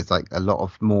couple of years, like a lot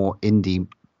of more indie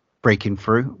breaking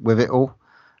through with it all.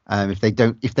 If they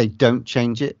don't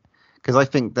change it, because I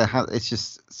think it's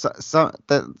just so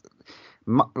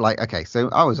like, okay, so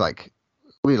I was like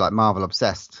really like Marvel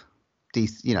obsessed,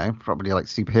 probably like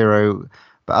superhero,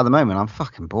 but at the moment I'm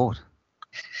fucking bored.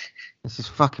 It's just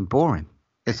fucking boring.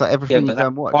 It's like everything you go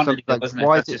and watch. So, like,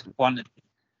 why is it?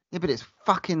 Yeah, but it's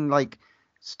fucking like,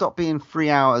 stop being 3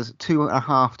 hours,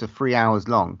 2.5 to 3 hours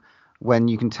long, when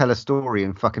you can tell a story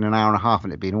in fucking an hour and a half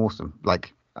and it being awesome.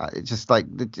 Like, it's just like,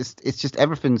 it's just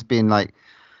everything's been like,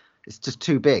 it's just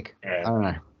too big. Yeah. I don't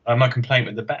know. My complaint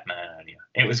with the Batman earlier.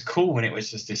 It was cool when it was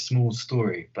just this small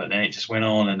story, but then it just went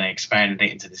on and they expanded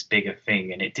it into this bigger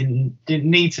thing, and it didn't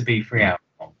need to be 3 hours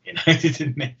long. It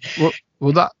didn't.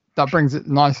 Well, that brings it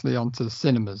nicely onto the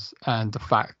cinemas and the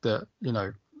fact that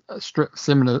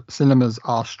cinemas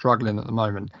are struggling at the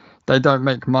moment. They don't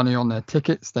make money on their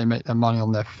tickets; they make their money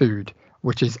on their food,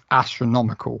 which is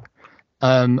astronomical.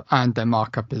 And their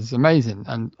markup is amazing.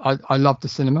 And I love the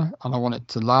cinema, and I want it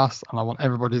to last, and I want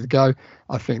everybody to go.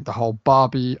 I think the whole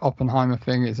Barbie Oppenheimer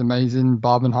thing is amazing.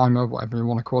 Barbenheimer, whatever you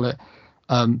want to call it.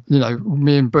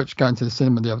 Me and Butch going to the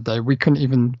cinema the other day, we couldn't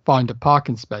even find a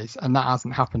parking space, and that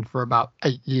hasn't happened for about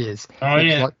 8 years. Oh,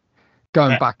 it's like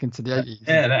going back into the 80s.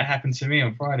 Yeah, that happened to me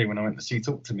on Friday when I went to see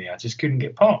Talk to Me. I just couldn't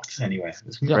get parked anywhere.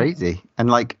 It's crazy.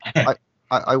 And like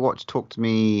I watched Talk to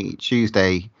Me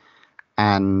Tuesday,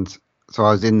 and so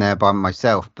I was in there by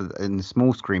myself, but in the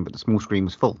small screen, but the small screen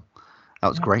was full. That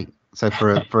was great. So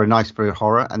for a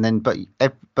horror, and then but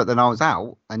then I was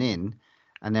out and in,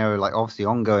 and there were like obviously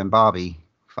ongoing Barbie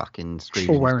fucking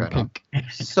streaming. All wearing pink.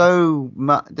 So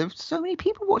much. There's so many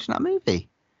people watching that movie.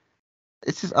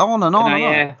 It's just on and on and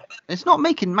on. It's not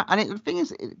making and the thing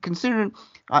is, considering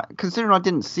I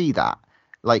didn't see that,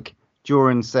 like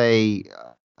during say.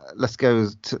 Let's go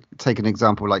to take an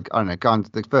example, like, I don't know,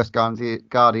 the first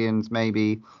Guardians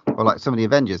maybe, or like some of the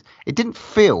Avengers. It didn't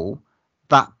feel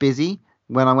that busy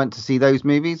when I went to see those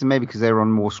movies, and maybe because they were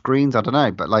on more screens, I don't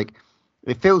know. But like,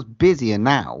 it feels busier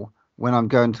now when I'm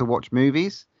going to watch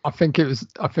movies. I think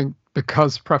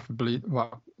because preferably,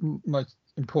 well, most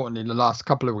importantly, the last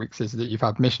couple of weeks is that you've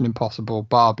had Mission Impossible,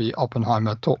 Barbie,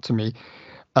 Oppenheimer, Talk to Me,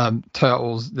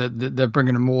 Turtles. They're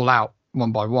bringing them all out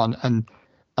one by one, and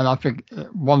I think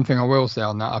one thing I will say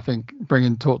on that, I think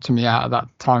bringing Talk to Me out at that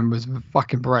time was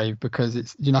fucking brave, because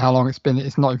it's, how long it's been.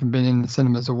 It's not even been in the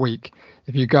cinemas a week.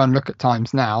 If you go and look at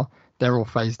times now, they're all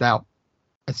phased out.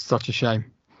 It's such a shame.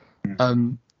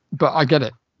 But I get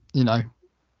it. I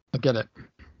get it.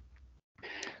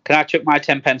 Can I chuck my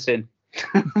 10 pence in?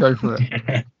 Go for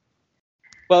it.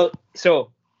 Well,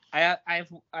 so I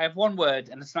have one word,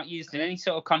 and it's not used in any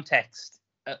sort of context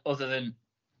other than.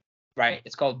 Right,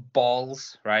 it's called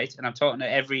balls, right? And I'm talking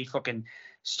to every fucking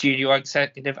studio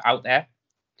executive out there.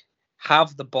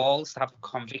 Have the balls to have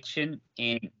conviction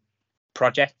in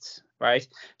projects, right?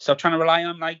 Stop trying to rely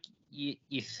on, like, you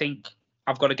think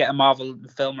I've got to get a Marvel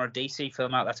film or a DC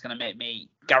film out that's going to make me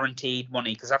guaranteed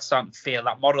money, because that's starting to feel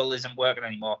that model isn't working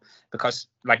anymore, because,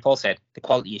 like Paul said, the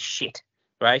quality is shit,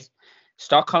 right?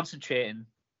 Start concentrating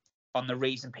on the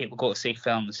reason people go to see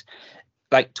films.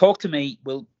 Like, Talk to Me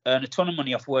will earn a ton of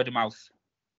money off word of mouth.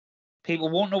 People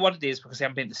won't know what it is because they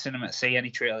haven't been to the cinema to see any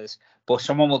trailers, but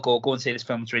someone will go and see this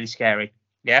film. It's really scary.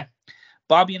 Yeah.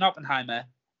 Barbie and Oppenheimer.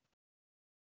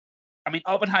 I mean,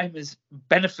 Oppenheimer's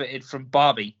benefited from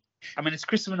Barbie. I mean, it's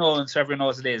Christopher Nolan, so everyone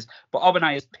knows it is, but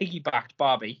Oppenheimer's piggybacked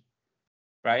Barbie,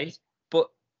 right? But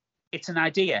it's an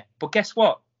idea. But guess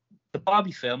what? The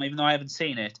Barbie film, even though I haven't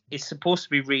seen it, is supposed to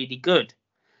be really good.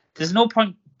 There's no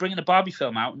point bringing a Barbie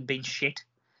film out and being shit,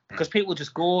 because people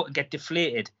just go and get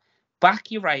deflated.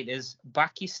 Back your writers,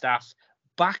 back your staff,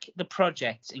 back the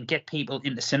projects and get people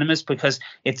into cinemas, because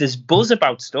if there's buzz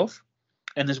about stuff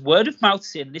and there's word of mouth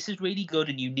saying this is really good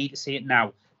and you need to see it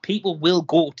now, people will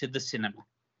go to the cinema,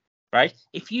 right?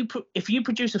 If you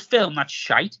produce a film that's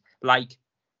shite, like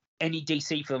any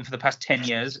DC film for the past 10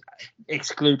 years,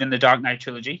 excluding the Dark Knight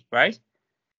trilogy, right?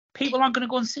 People aren't going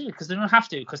to go and see it because they don't have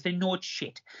to, because they know it's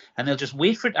shit. And they'll just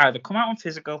wait for it to either come out on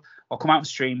physical or come out on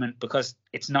streaming, because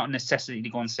it's not a necessity to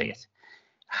go and see it.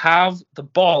 Have the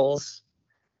balls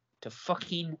to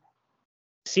fucking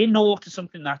say no to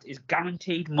something that is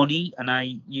guaranteed money, and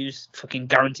I use fucking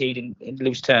guaranteed in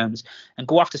loose terms, and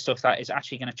go after stuff that is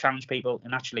actually going to challenge people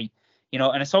and actually, you know,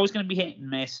 and it's always going to be hit and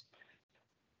miss.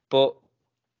 But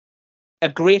a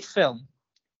great film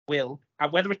will,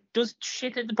 whether it does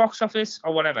shit at the box office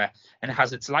or whatever, and it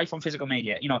has its life on physical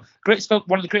media. You know,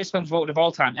 one of the greatest films voted of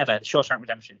all time ever, The Shawshank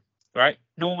Redemption, right?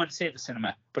 No one went to see it at the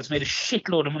cinema, but it's made a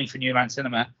shitload of money for New Line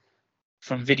Cinema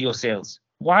from video sales.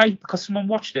 Why? Because someone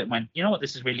watched it and went, you know what,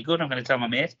 this is really good, I'm going to tell my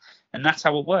mate, and that's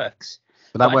how it works.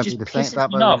 But that won't be the same.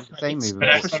 That won't be the same moving But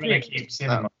forward. that's not going to keep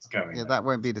cinemas going. Yeah, that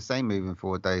won't be the same moving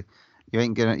forward, though. You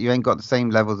ain't got the same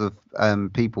levels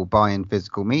of people buying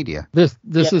physical media. This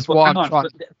is why I'm trying.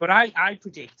 But I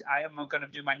predict, I am going to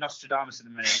do my Nostradamus in a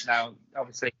minute. Now,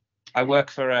 obviously, I work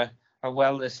for a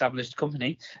well-established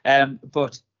company,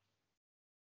 but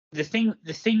the thing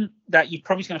that you're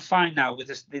probably going to find now with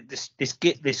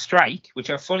this strike, which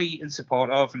I fully in support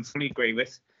of and fully agree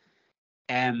with,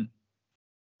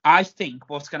 I think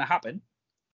what's going to happen,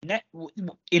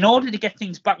 in order to get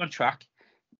things back on track,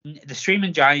 the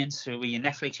streaming giants, who are your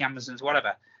Netflix, Amazons,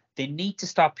 whatever, they need to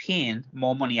start paying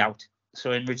more money out.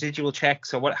 So in residual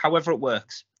checks or however it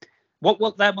works.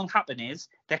 What then will happen is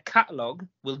their catalogue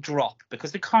will drop,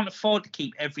 because they can't afford to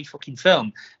keep every fucking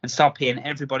film and start paying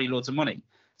everybody loads of money.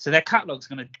 So their catalogue's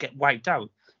going to get wiped out.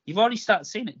 You've already started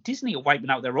seeing it. Disney are wiping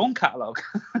out their own catalogue.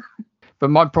 But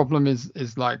my problem is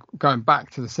like, going back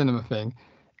to the cinema thing,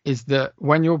 is that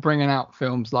when you're bringing out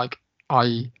films like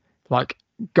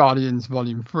Guardians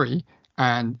Volume 3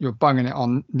 and you're bunging it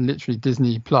on literally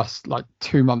Disney Plus like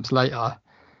 2 months later,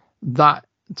 that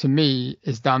to me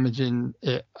is damaging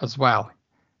it as well.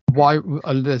 Why?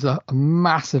 There's a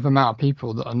massive amount of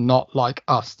people that are not like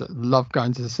us, that love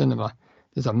going to the cinema.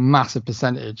 There's a massive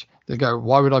percentage that go,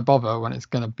 why would I bother when it's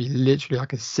going to be literally, I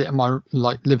could sit in my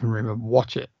living room and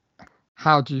watch it.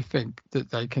 How do you think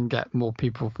that they can get more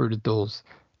people through the doors?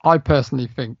 I personally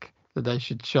think that they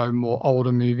should show more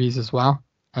older movies as well,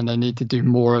 and they need to do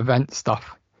more event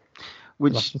stuff.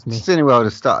 Which Cineworld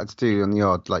has started to do on the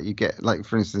odd. Like, you get, like,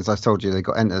 for instance, I told you they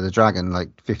got Enter the Dragon, like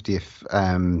 50th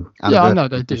I know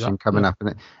they do that. coming up,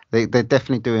 and they're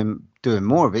definitely doing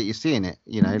more of it. You're seeing it,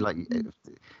 you know, like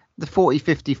the 40,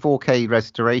 50, 4K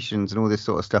restorations and all this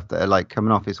sort of stuff that are like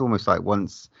coming off. It's almost like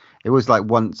once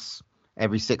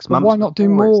every 6 months. Why not do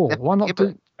more? Why not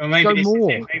do? Or maybe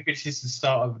this is the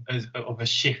start of a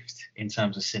shift in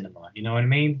terms of cinema. You know what I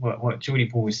mean? What Geordie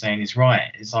Paul was saying is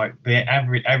right. It's like the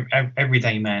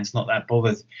everyday man's not that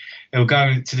bothered. He'll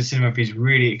go to the cinema if he's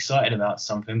really excited about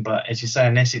something. But as you say,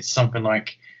 unless it's something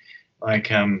like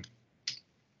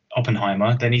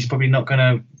Oppenheimer, then he's probably not going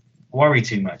to worry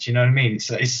too much. You know what I mean?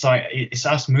 It's like it's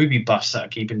us movie buffs that are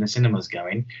keeping the cinemas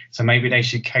going. So maybe they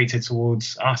should cater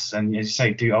towards us and, as you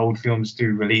say, do old films,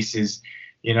 do releases.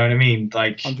 You know what I mean?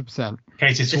 Like 100%.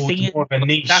 Cater towards more of a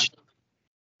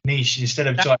niche instead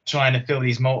of trying to fill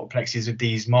these multiplexes with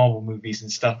these Marvel movies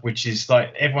and stuff, which is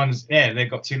like they've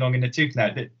got too long in the tooth now.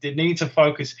 They need to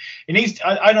focus. It needs.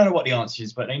 I don't know what the answer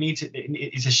is, but they need to.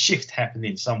 It's a shift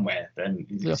happening somewhere. Then.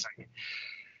 Yeah.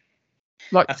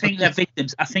 Like, I think they're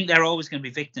victims. I think they're always going to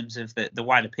be victims of the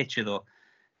wider picture, though,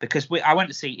 because I went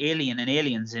to see Alien and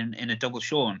Aliens in a double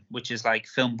showing, which is like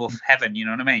film buff heaven. You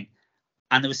know what I mean?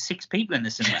 And there was 6 people in the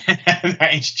cinema.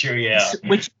 That is true, yeah.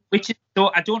 Which is,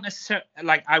 so I don't necessarily,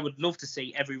 like, I would love to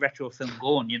see every retro film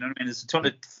going, you know what I mean? There's a ton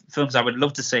of films I would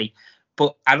love to see,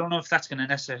 but I don't know if that's going to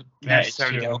necessarily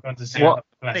go. I've gone to see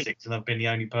classics and I've been the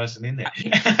only person in there.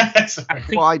 I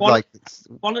think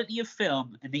quality of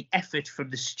film and the effort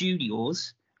from the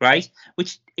studios, right,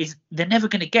 which is they're never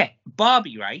going to get.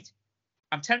 Barbie, right?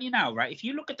 I'm telling you now, right, if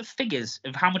you look at the figures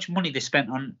of how much money they spent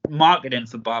on marketing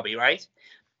for Barbie, right,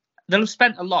 they'll have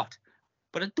spent a lot,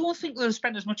 but I don't think they'll have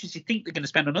spent as much as you think they're going to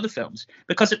spend on other films,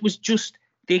 because it was just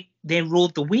they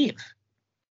rode the wave.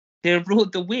 They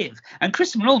rode the wave. And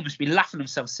Christopher Nolan must be laughing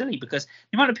himself silly, because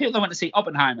the amount of people that went to see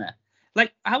Oppenheimer,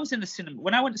 like, I was in the cinema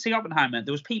when I went to see Oppenheimer,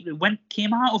 there was people who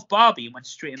came out of Barbie and went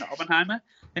straight into Oppenheimer.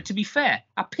 And to be fair,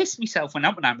 I pissed myself when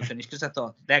Oppenheimer finished, because I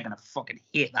thought they're going to fucking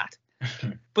hate that.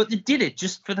 But they did it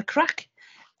just for the crack.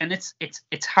 And it's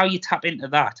how you tap into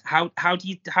that. How do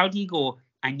you go,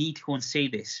 I need to go and see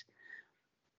this.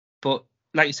 But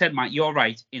like you said, Matt, you're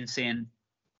right in saying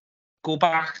go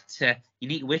back to, you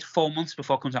need to wait 4 months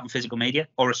before it comes out on physical media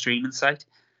or a streaming site.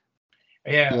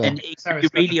 Yeah. And if you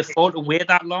really afford to wait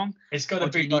that long, it's got to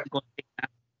be like,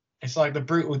 it's like the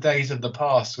brutal days of the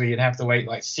past where you'd have to wait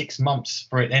like 6 months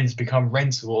for it then to become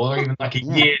rentable, or even like a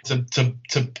year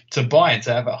to buy it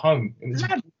to have at home. It was...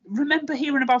 Remember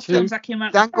hearing about films that came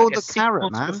out dangle the 6 carrot,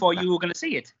 months man. before you were going to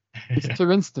see it. It's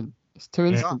too instant. It's too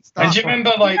instant. And do you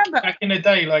remember, like, back in the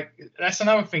day, like, that's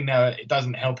another thing now it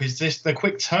doesn't help, is just the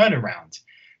quick turnaround.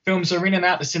 Films are in and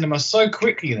out the cinema so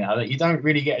quickly now that you don't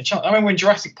really get a chance. I remember when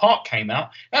Jurassic Park came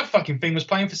out, that fucking thing was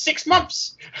playing for 6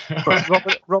 months.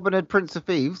 Robin Hood, Prince of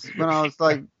Thieves, when I was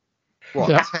like, 10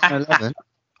 or 11,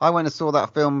 I went and saw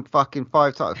that film fucking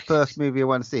 5 times. First movie I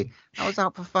went to see. I was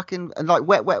out for fucking, and like,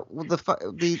 Wet,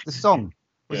 the song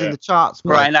was in the charts.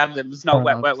 Bryan Adams, not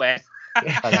Wet.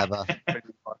 Whatever.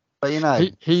 But you know,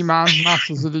 He-Man,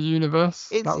 Masters of the Universe.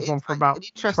 That was on for about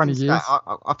 20 years.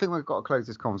 I think we've got to close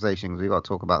this conversation because we've got to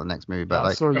talk about the next movie. But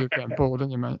I saw you getting bored,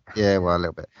 didn't you, mate? Yeah, well, a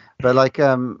little bit. But like,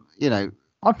 you know,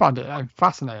 I find it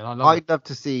fascinating. I'd love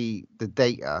to see the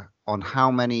data on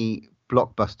how many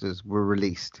blockbusters were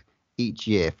released each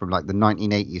year from like the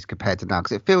 1980s compared to now,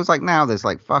 because it feels like now there's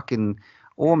like fucking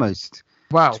almost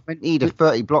 20 to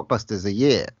 30 blockbusters a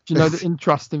year. Do you know the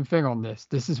interesting thing on this?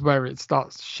 This is where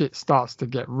shit starts to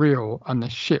get real and the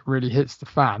shit really hits the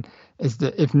fan. Is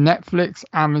that if Netflix,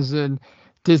 Amazon,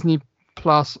 Disney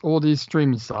Plus, all these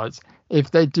streaming sites,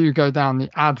 if they do go down the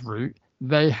ad route,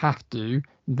 they have to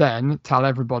then tell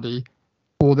everybody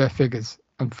all their figures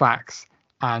and facts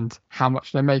and how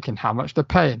much they're making, how much they're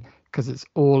paying, because it's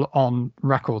all on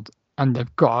record and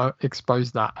they've got to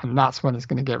expose that. And that's when it's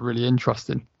going to get really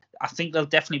interesting. I think there'll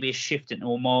definitely be a shift into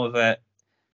more of a,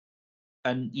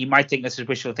 and you might think this is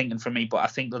wishful thinking from me, but I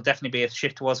think there'll definitely be a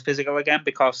shift towards physical again,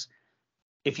 because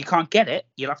if you can't get it,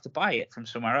 you'll have to buy it from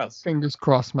somewhere else. Fingers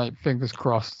crossed, mate. Fingers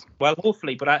crossed. Well,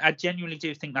 hopefully, but I genuinely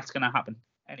do think that's going to happen.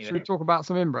 Anyway. Should we talk about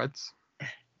some inbreds?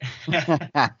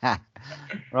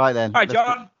 Right then. Hi,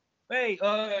 John. Hey,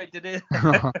 I did it.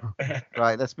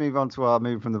 Right, let's move on to our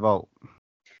move from the vault.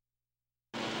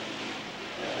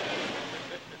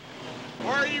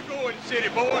 Where are you going, city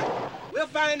boy? We'll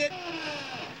find it.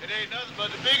 It ain't nothing but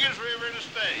the biggest river in the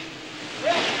state.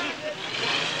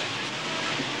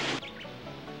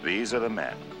 These are the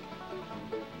men.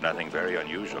 Nothing very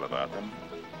unusual about them.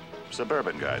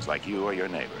 Suburban guys like you or your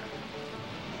neighbor.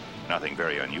 Nothing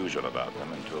very unusual about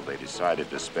them until they decided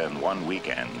to spend one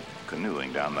weekend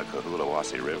canoeing down the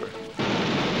Cohulawasi River.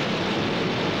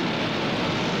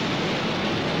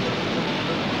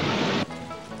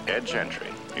 Ed Gentry.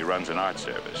 He runs an art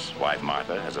service. Wife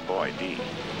Martha has a boy, Dee.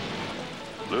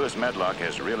 Lewis Medlock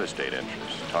has real estate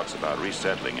interests. Talks about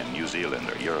resettling in New Zealand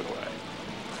or Uruguay.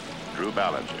 Drew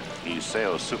Ballinger. He's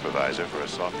sales supervisor for a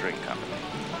soft drink company.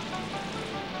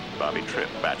 Bobby Tripp,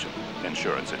 bachelor,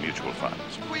 insurance and mutual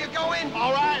funds. Where you going?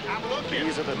 All right, I'm looking.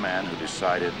 These are the men who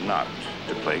decided not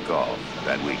to play golf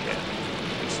that weekend.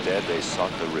 Instead, they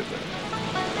sought the river.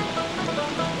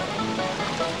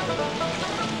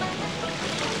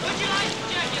 Would you like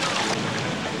to check it out?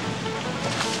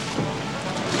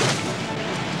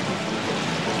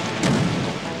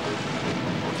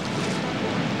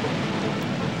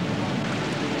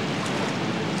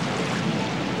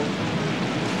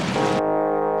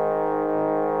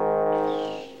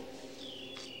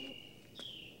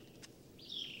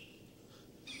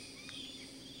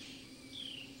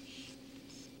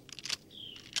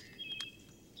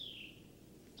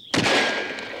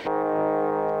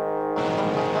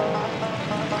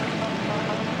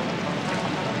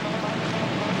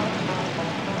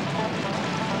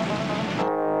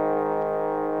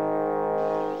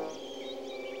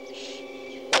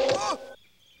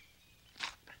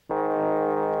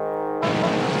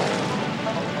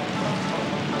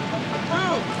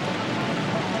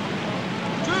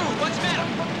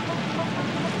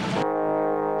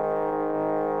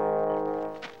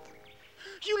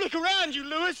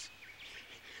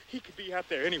 Out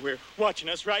there anywhere watching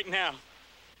us right now.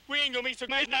 We ain't gonna be so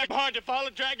hard to follow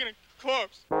dragging a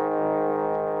corpse. Lewis,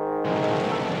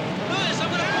 I'm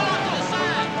gonna pull off to the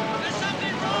side. There's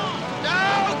something wrong.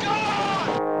 No, go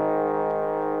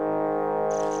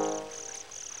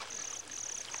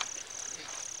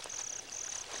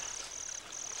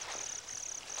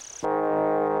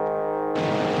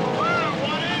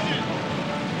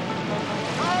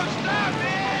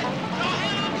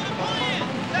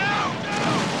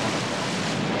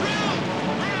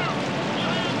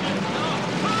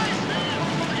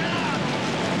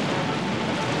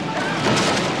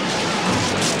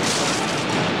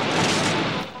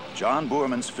John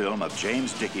Boorman's film of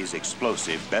James Dickey's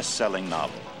explosive best-selling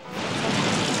novel.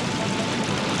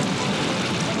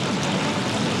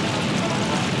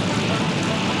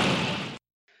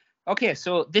 Okay,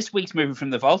 so this week's movie from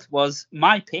the vault was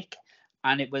my pick,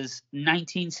 and it was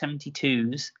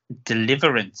 1972's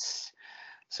Deliverance.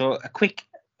 So a quick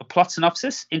plot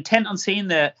synopsis. Intent on seeing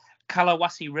the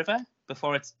Kalawasi River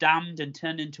before it's dammed and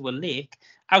turned into a lake,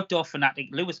 outdoor fanatic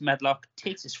Lewis Medlock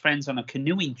takes his friends on a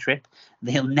canoeing trip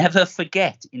they'll never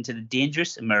forget into the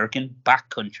dangerous American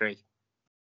backcountry.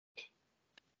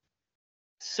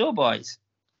 So, boys.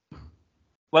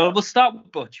 Well, we'll start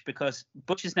with Butch, because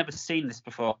Butch has never seen this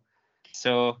before.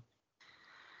 So,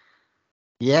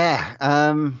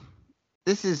 yeah,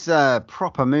 this is a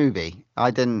proper movie. I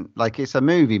didn't like. It's a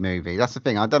movie. That's the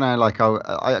thing. I don't know. Like,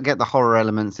 I get the horror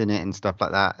elements in it and stuff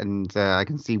like that, and I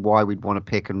can see why we'd want to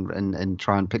pick and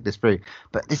try and pick this through.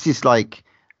 But this is like,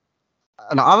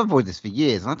 and I've avoided this for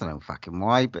years. And I don't know fucking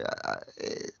why, but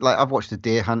like I've watched The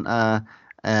Deer Hunter,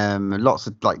 lots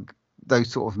of like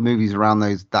those sort of movies around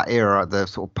that era, the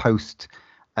sort of post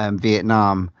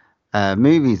Vietnam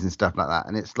movies and stuff like that.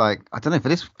 And it's like, I don't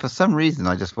know, for some reason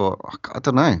I just thought, I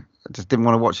don't know, I just didn't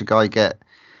want to watch a guy get,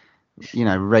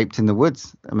 raped in the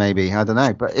woods, maybe, I don't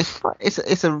know. But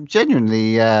it's a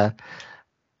genuinely a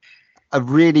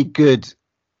really good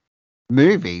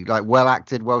movie, like well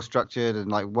acted, well structured,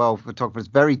 and like well photographed. It's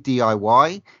very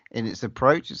DIY in its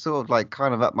approach. It's sort of like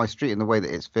kind of up my street in the way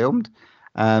that it's filmed.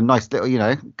 Nice little,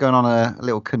 going on a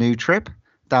little canoe trip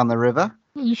down the river.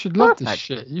 You should love this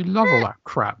shit. You love all that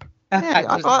crap. Yeah,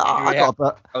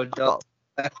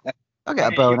 I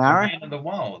get a bow and arrow. Man of the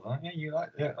wild, aren't you? You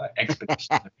like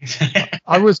expedition.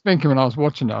 I was thinking when I was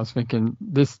watching it, I was thinking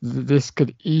this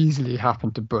could easily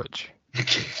happen to Butch.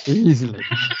 Easily.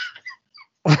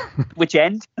 Which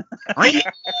end?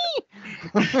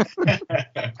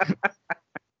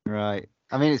 Right.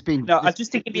 I mean, it's been. No, I'll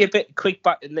just to give you a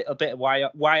little bit of why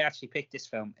I actually picked this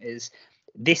film is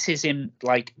this is in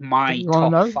like my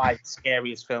top 5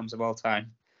 scariest films of all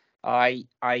time.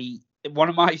 One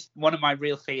of my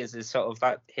real fears is sort of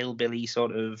that hillbilly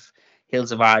sort of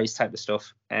Hills of Eyes type of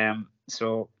stuff.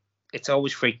 So it's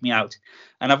always freaked me out,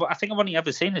 and I think I've only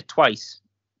ever seen it twice.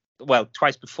 Well,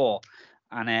 twice before,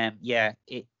 and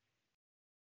it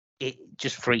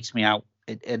just freaks me out.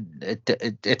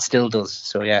 It still does.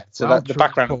 So yeah. So that's the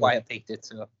background of why I picked it.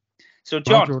 So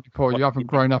John, Paul, you haven't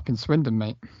grown up in Swindon,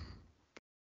 mate.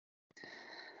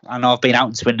 I know I've been out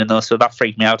in Swindon though, so that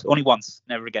freaked me out. Only once,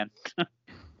 never again.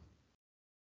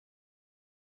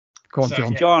 Go on,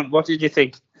 John. John, what did you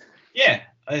think? Yeah,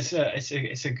 it's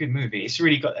a good movie. It's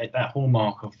really got that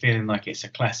hallmark of feeling like it's a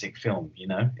classic film.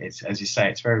 It's, as you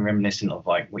say, it's very reminiscent of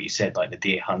like what you said, like The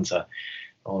Deer Hunter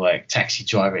or like Taxi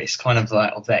Driver. It's kind of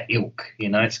like of that ilk.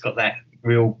 It's got that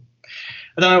real.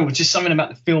 I don't know, just something about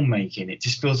the filmmaking. It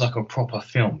just feels like a proper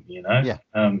film. Yeah.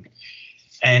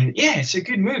 And yeah, it's a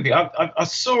good movie. I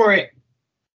saw it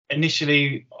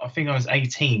initially. I think I was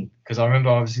 18 because I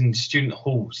remember I was in student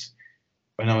halls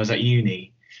when I was at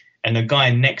uni, and the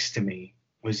guy next to me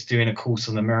was doing a course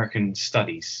on American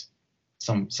Studies,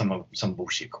 some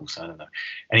bullshit course, I don't know.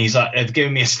 And he's like, they'd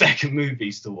given me a stack of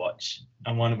movies to watch,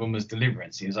 and one of them was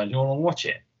Deliverance. He was like, "Do you want to watch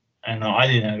it?" And I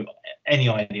didn't know any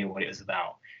idea what it was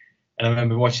about. And I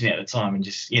remember watching it at the time, and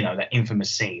just that infamous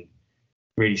scene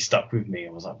really stuck with me. I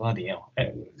was like, bloody hell.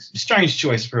 It was a strange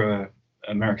choice for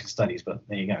American Studies, but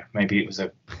there you go. Maybe it was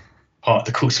a part of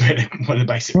the course where one of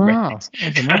the basic. Wow, I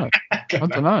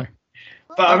don't know.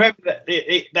 But I remember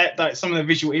that some of the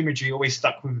visual imagery always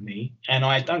stuck with me, and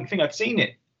I don't think I'd seen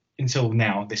it until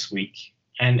now this week.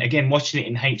 And again, watching it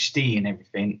in HD and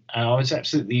everything, I was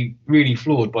absolutely really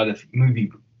floored by the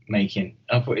movie making.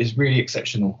 I thought it was really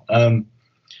exceptional.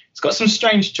 It's got some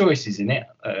strange choices in it.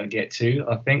 I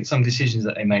think some decisions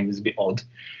that they made was a bit odd,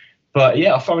 but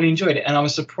yeah, I thoroughly enjoyed it, and I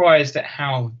was surprised at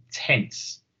how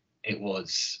tense it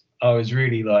was. I was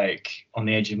really like on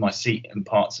the edge of my seat in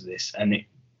parts of this, and it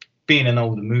being an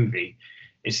older movie,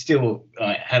 it still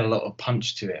had a lot of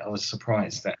punch to it. I was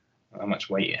surprised at how much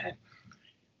weight it had.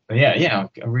 But yeah,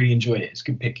 I really enjoyed it. It's a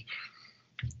good pick.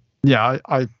 Yeah,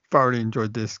 I thoroughly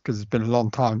enjoyed this because it's been a long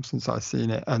time since I've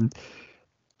seen it, and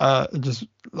just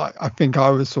like I think I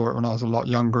always saw it when I was a lot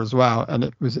younger as well, and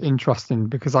it was interesting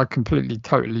because I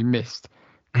totally missed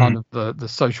kind of the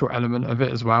social element of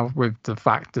it as well, with the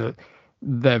fact that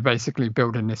they're basically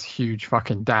building this huge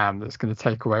fucking dam that's going to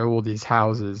take away all these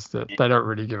houses that they don't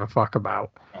really give a fuck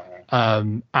about,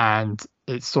 and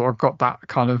it's sort of got that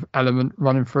kind of element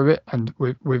running through it, and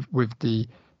with the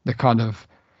kind of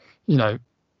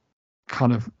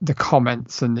kind of the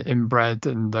comments and the inbred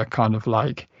and the kind of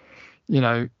like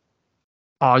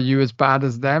are you as bad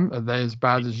as them? Are they as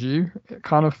bad as you?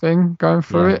 Kind of thing going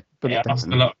through it. But it asked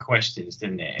a lot of questions,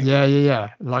 didn't it? Yeah.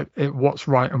 Like what's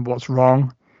right and what's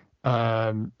wrong. You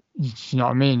know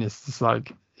what I mean? It's just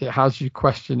like it has you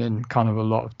questioning kind of a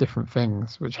lot of different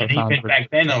things, which and I found. Even back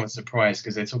then, I was surprised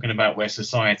because they're talking about where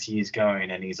society is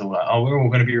going, and he's all like, "Oh, we're all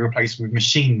going to be replaced with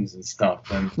machines and stuff."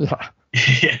 And yeah,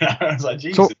 I was like,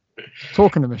 Jesus.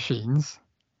 Talking to machines.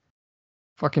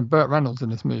 Fucking Burt Reynolds in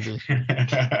this movie.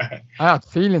 I had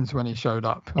feelings when he showed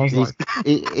up. I was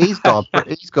he's got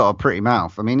a pretty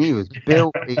mouth. I mean, he was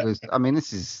built. I mean,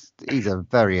 he's a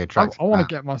very attractive. I want to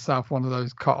get myself one of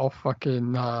those cut off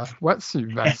fucking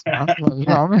wetsuit vests, man. You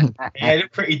know what I mean? Yeah, they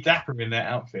look pretty dapper in that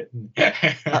outfit. I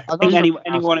think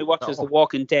anyone who watches The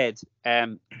Walking Dead,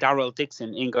 Daryl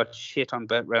Dixon ain't got shit on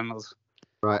Burt Reynolds.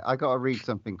 Right, I got to read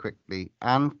something quickly.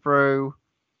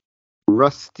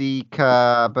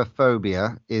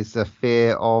 Rusticabophobia is a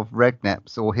fear of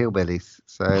rednecks or hillbillies.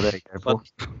 So there you go.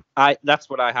 That's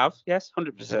what I have. Yes,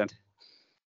 100%.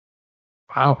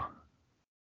 Wow.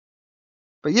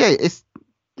 But yeah, this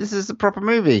is a proper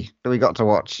movie that we got to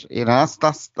watch. You know,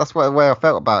 that's what the way I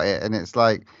felt about it. And it's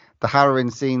like the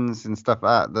harrowing scenes and stuff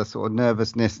like that, the sort of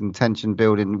nervousness and tension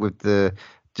building with the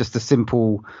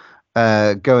simple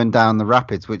going down the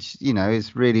rapids, which, you know,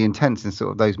 is really intense in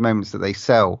sort of those moments that they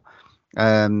sell.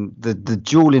 The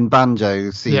dueling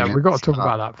banjo scene. Yeah, we got to talk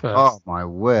about that first. Oh my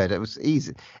word, it was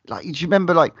easy. Like, do you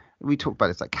remember, like, we talked about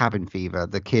this, like Cabin Fever,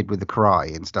 the kid with the cry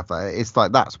and stuff like that. It's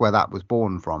like that's where that was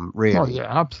born from, really. Oh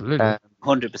yeah, absolutely.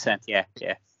 100%. Yeah.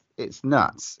 It's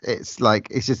nuts. It's like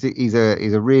he's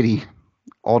a really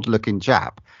odd looking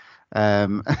chap.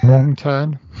 Wrong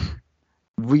turn.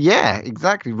 Well, yeah,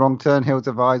 exactly. Wrong turn, hills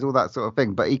of eyes, all that sort of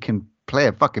thing. But he can play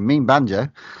a fucking mean banjo.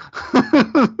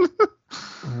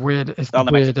 Weird. It's all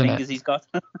the weird, fingers he's got.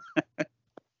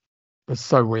 It's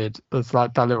so weird. It's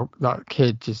like that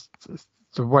kid just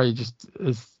the way he just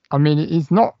is. I mean, he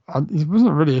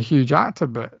wasn't really a huge actor,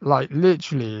 but like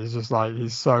literally, it's just like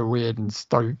he's so weird and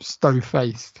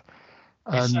stove-faced.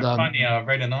 It's so funny. I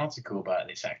read an article about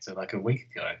this actor like a week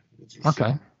ago. It's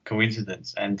a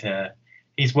coincidence, and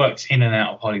he's worked in and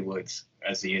out of Hollywood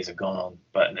as the years have gone on,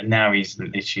 but now he's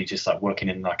literally just like working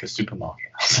in like a supermarket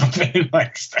or something,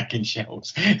 like stacking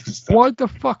shelves and stuff. Why the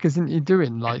fuck isn't he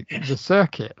doing like the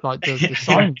circuit, like the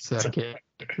science circuit?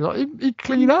 Like, he'd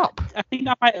clean up. I think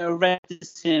I might have read the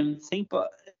same thing,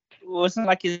 but it wasn't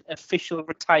like his official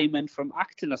retirement from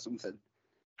acting or something.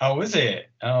 Oh, was it?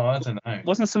 Oh, I don't know.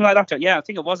 Wasn't something like that? Yeah, I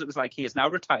think it was. It was like he is now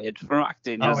retired from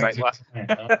acting. I was like, what?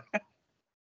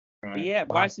 Right. Yeah,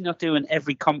 why is he not doing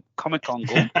every Comic Con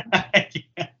go?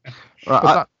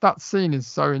 But that scene is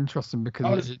so interesting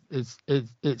because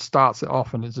it starts it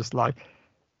off and it's just like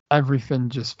everything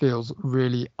just feels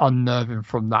really unnerving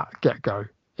from that get go.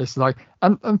 It's like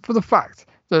and for the fact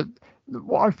that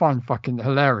what I find fucking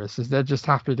hilarious is they're just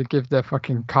happy to give their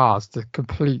fucking cars to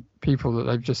complete people that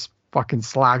they've just fucking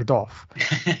slagged off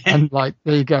and like,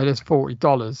 there you go, there's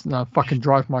 $40, now fucking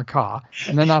drive my car,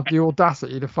 and then have the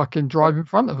audacity to fucking drive in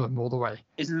front of them all the way.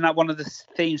 Isn't that one of the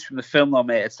themes from the film though,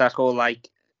 mate? It's that whole like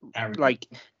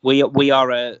we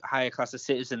are a higher class of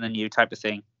citizen than you type of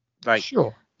thing. Like,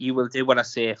 sure, you will do what I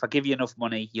say. If I give you enough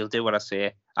money, you'll do what I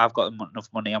say. I've got enough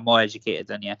money. I'm more educated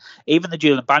than you. Even the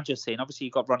dueling banjo scene, obviously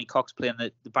you've got Ronnie Cox playing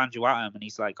the banjo at him, and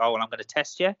he's like, oh, well, I'm going to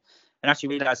test you. And actually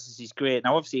realizes he's great.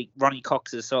 Now, obviously, Ronnie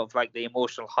Cox is sort of like the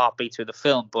emotional heartbeat of the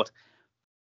film, but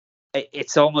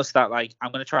it's almost that like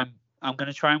I'm going to try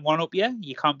and one up you.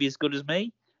 You can't be as good as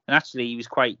me. And actually, he was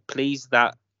quite pleased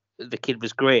that the kid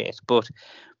was great, but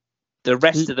the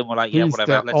rest of them were like, yeah,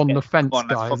 whatever. Let's on the fence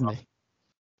guy, isn't he?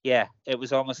 Yeah, it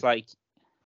was almost like,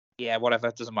 yeah, whatever.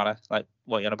 It doesn't matter. Like,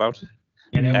 what are you on about?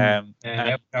 They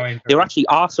were actually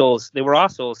arseholes. They were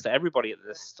arseholes to everybody at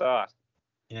the start.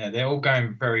 Yeah, they're all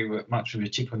going very much with a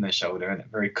chip on their shoulder and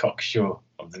very cocksure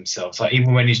of themselves. Like,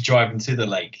 even when he's driving to the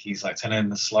lake, he's like telling him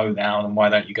to slow down and why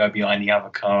don't you go behind the other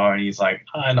car? And he's like,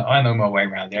 I know my way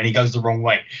around there. And he goes the wrong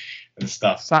way and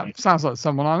stuff. Sounds like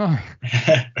someone I know.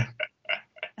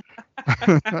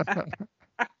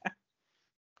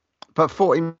 But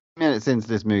 40 minutes into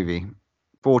this movie,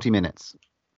 40 minutes,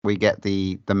 we get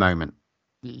the moment.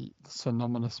 The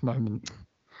synonymous moment.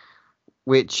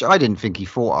 Which I didn't think he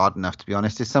fought hard enough, to be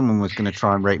honest. If someone was going to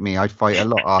try and rape me, I'd fight a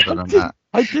lot harder than that.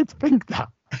 I did think that.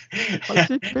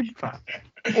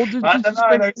 Or did I don't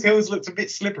know, those hills looked a bit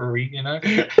slippery, you know?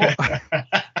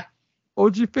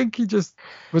 Or do you think he just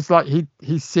was like, he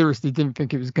seriously didn't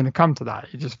think it was going to come to that?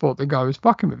 He just thought the guy was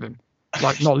fucking with him.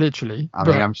 Like, not literally. I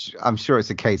mean, I'm sure it's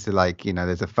a case of like, you know,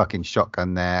 there's a fucking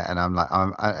shotgun there, and I'm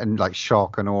like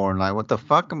shock and awe and like, what the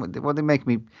fuck? What they make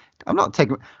me I'm not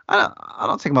taking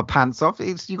my pants off.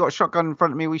 You got a shotgun in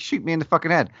front of me. We shoot me in the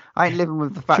fucking head. I ain't living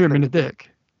with the fact. Shoot him in the dick.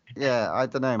 Yeah, I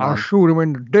don't know, man. I'll shoot him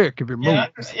in the dick if he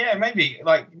moves. Yeah, maybe.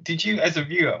 Like, did you, as a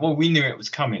viewer? Well, we knew it was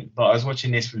coming, but I was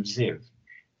watching this with Ziv,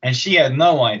 and she had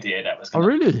no idea that was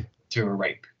going to a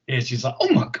rape. Yeah, she's like, "Oh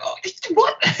my god,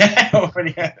 what?"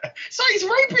 So he's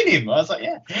raping him. I was like,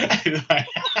 "Yeah."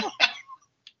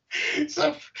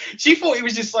 So she thought he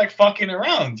was just like fucking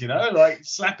around, you know, like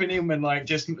slapping him and like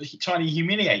just trying to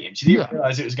humiliate him. She didn't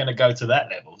realize it was going to go to that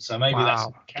level. So maybe that's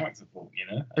a character fault, you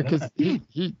know. Because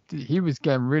he was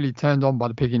getting really turned on by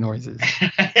the piggy noises.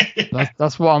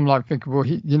 that's what I'm like thinking. Well,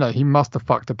 he must have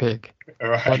fucked a pig.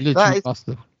 Right. Like, literally must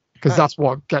have, because that's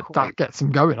what gets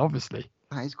him going. Obviously.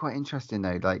 That is quite interesting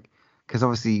though, like, because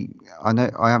obviously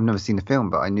I have never seen the film,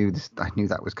 but I knew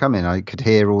that was coming. I could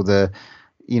hear all the.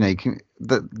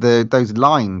 Those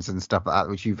lines and stuff like that,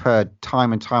 which you've heard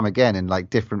time and time again in like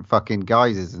different fucking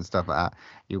guises and stuff like that.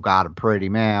 You got a pretty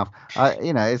mouth.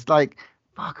 It's like,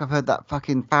 fuck, I've heard that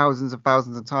fucking thousands of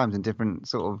times in different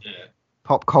sort of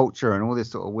pop culture and all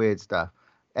this sort of weird stuff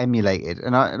emulated.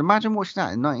 And I imagine watching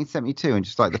that in 1972 and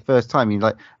just like the first time you're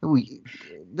like,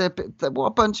 what a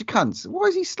bunch of cunts. Why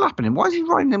is he slapping him? Why is he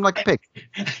riding him like a pig?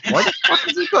 Why the fuck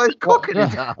has he got his cock in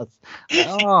his ass?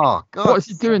 Oh, God. What is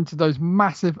he doing to those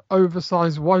massive,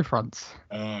 oversized Y fronts?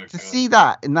 To see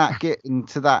that get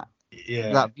into that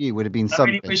view would have been something.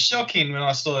 I mean, it was shocking when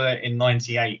I saw that in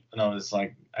 98 when I was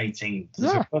like 18.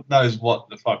 Yeah. God knows what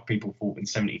the fuck people thought in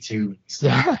 72.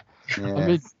 Yeah.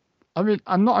 I mean,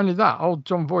 and not only that, old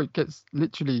John Voight gets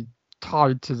literally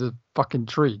tied to the fucking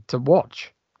tree to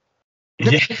watch.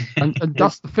 Yeah. and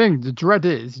that's the thing. The dread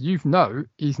is, he's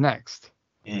next.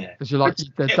 Yeah. Because you're like,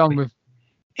 they're done with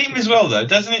him as well, though.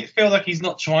 Doesn't it feel like he's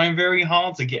not trying very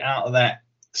hard to get out of that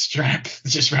strap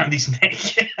just around his neck?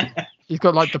 He's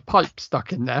got like the pipe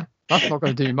stuck in there. That's not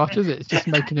going to do much, is it? It's just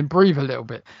making him breathe a little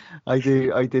bit. I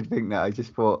did think that. I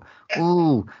just thought,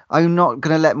 ooh, I'm not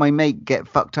going to let my mate get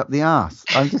fucked up the arse.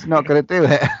 I'm just not going to do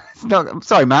it. I'm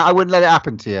sorry, Matt. I wouldn't let it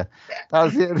happen to you. That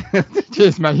was it.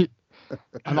 Cheers, mate.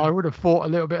 And I would have fought a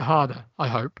little bit harder, I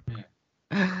hope.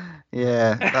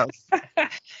 Yeah, that's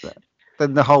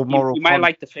then the whole moral. You might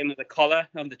like the feeling of the collar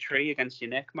on the tree against your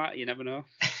neck, Matt. You never know.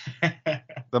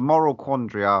 The moral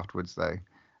quandary afterwards, though.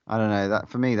 I don't know. That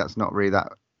for me, that's not really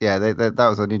that. Yeah, that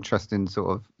was an interesting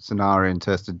sort of scenario in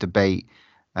terms of debate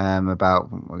about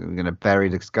are we going to bury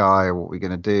this guy or what we're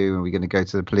going to do, are we going to go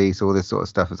to the police, all this sort of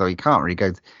stuff. So you can't really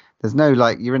go. There's no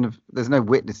there's no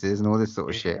witnesses and all this sort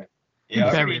of shit. Yeah,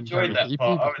 I really enjoyed that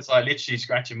part. I was like literally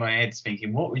scratching my head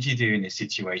thinking, what would you do in this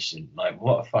situation? Like,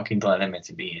 what a fucking dilemma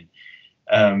to be in.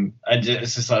 And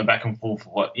it's just like back and forth.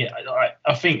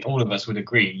 I think all of us would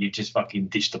agree. You just fucking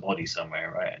ditch the body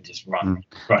somewhere, right, and just run.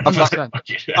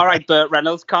 All right, Burt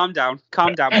Reynolds, calm down,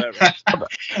 Burt Reynolds.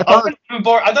 I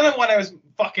don't know why they was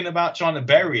fucking about trying to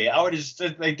bury it. I would have just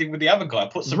did they did with the other guy.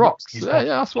 Put some rocks. Yeah,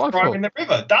 that's what I thought. In the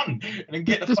river, done, and then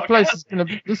get the this fuck place out.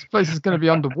 This place is gonna be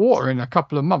underwater in a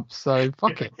couple of months. So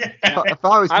fuck it. If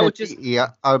I was I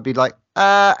would be like,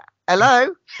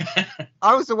 hello,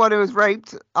 I was the one who was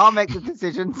raped. I'll make the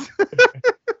decisions.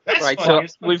 Right, so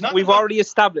we've already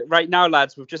established right now,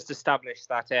 lads. We've just established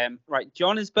that right,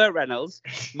 John is Burt Reynolds,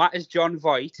 Matt is John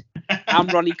Voight, I'm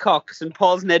Ronnie Cox, and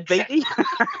Paul's Ned Beatty.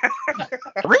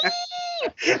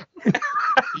 He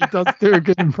does do a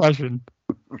good impression.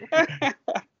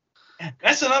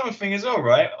 That's another thing as well,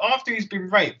 right? After he's been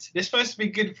raped, they're supposed to be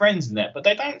good friends in that, but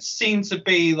they don't seem to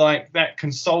be like that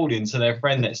consoling to their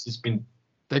friend that's just been.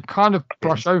 They kind of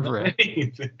brush over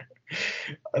it.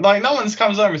 Like no one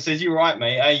comes over and says, "You right,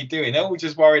 mate? How you doing?" They're all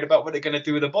just worried about what they're going to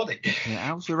do with the body. Yeah,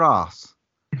 how's your ass?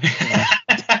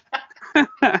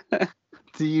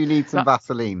 Do you need some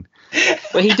Vaseline?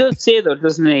 But he does say though,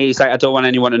 doesn't he? He's like, I don't want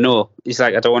anyone to know. He's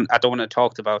like, I don't want to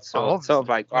talk about. So it's sort of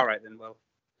like, all right then, well.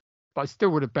 But I still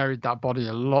would have buried that body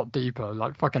a lot deeper,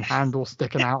 like fucking handle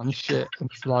sticking out and shit.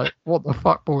 It's like, what the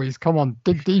fuck, boys? Come on,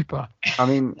 dig deeper. I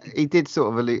mean, he did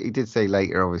sort of he did say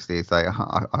later, obviously, it's like,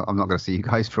 I'm not going to see you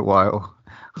guys for a while.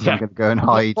 I'm going to go and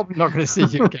hide. I'm not going to see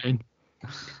you again.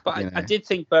 But I did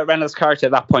think Burt Reynolds' character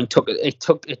at that point took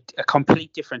a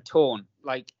complete different tone.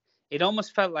 Like, it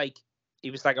almost felt like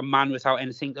he was like a man without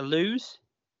anything to lose.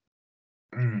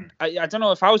 I don't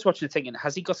know if I was watching it thinking,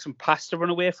 has he got some past to run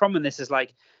away from? And this is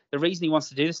like, the reason he wants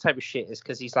to do this type of shit is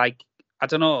because he's like, I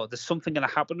don't know, there's something going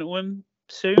to happen to him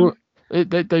soon. Well,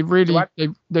 they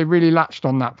really latched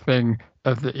on that thing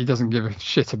of that he doesn't give a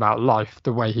shit about life,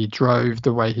 the way he drove,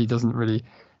 the way he doesn't really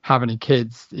have any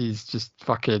kids. He's just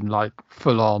fucking like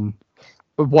full on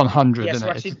 100. Yeah, so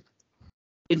actually,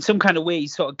 in some kind of way,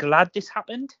 he's sort of glad this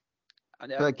happened.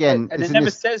 But again, and it never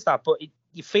says that, but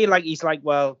you feel like he's like,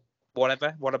 well,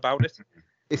 whatever. What about it?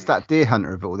 It's that deer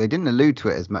hunter of it all. They didn't allude to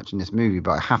it as much in this movie,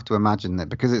 but I have to imagine that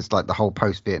because it's like the whole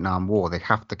post-Vietnam War, they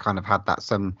have to kind of had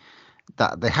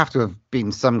that they have to have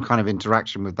been some kind of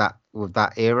interaction with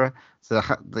that era. So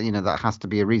that has to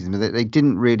be a reason. But they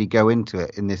didn't really go into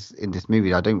it in this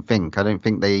movie. I don't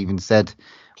think they even said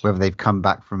whether they've come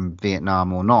back from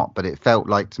Vietnam or not. But it felt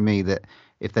like to me that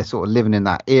if they're sort of living in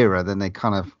that era, then they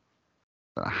kind of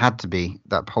had to be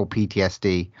that whole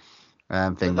PTSD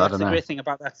thing. That's the great thing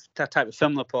about that type of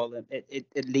film, Paul.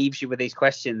 It leaves you with these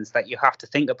questions that you have to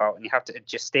think about and you have to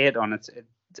just state on it.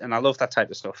 And I love that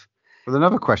type of stuff. Well,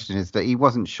 another question is that he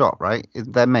wasn't shot, right?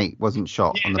 Their mate wasn't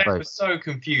shot on the boat. Yeah, that was so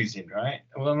confusing, right?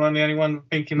 Well, am I the only one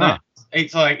thinking that?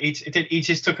 It's like he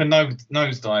just took a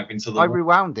nosedive into the water. I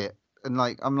rewound it and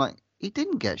I'm like, he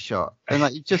didn't get shot, and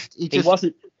like he just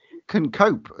couldn't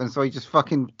cope, and so he just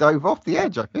fucking dove off the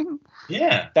edge, I think.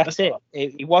 Yeah, that's it.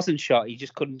 He wasn't shot. He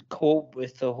just couldn't cope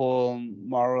with the whole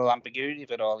moral ambiguity of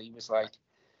it all. He was like,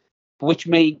 which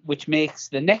makes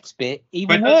the next bit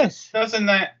even worse.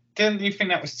 Don't you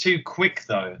think that was too quick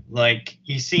though? Like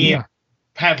you see him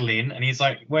paddling, and he's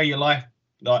like, "Where your life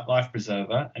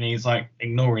preserver?" And he's like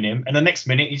ignoring him, and the next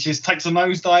minute he just takes a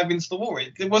nosedive into the water.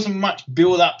 There wasn't much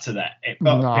build up to that.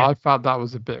 I felt that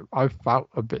was I felt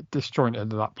a bit disjointed at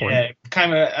that point. Yeah, it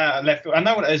came out left. I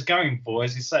know what it was going for,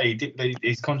 as you say.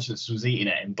 His conscience was eating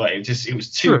at him, but it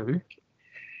was too. True.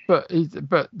 But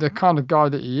the kind of guy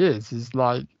that he is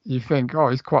like, you think, oh,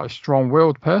 he's quite a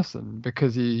strong-willed person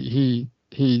because he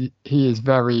is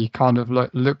very kind of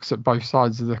looks at both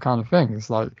sides of the kind of thing. It's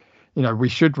like, we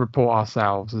should report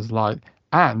ourselves as like,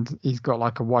 and he's got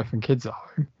like a wife and kids at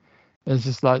home. It's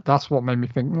just like, that's what made me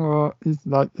think, well,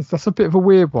 that's a bit of a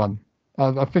weird one.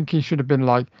 I think he should have been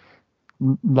like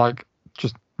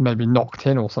just maybe knocked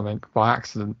in or something by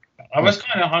accident. I was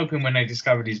kind of hoping when they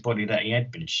discovered his body that he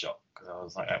had been shot, because I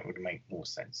was like, that would make more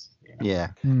sense.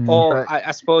 Yeah. Or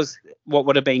I suppose what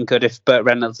would have been good if Burt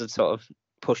Reynolds had sort of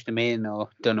pushed him in or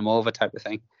done him over type of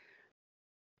thing,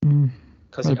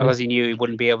 because he knew he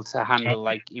wouldn't be able to handle,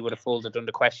 like he would have folded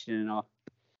under questioning. Or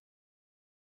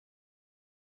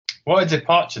what a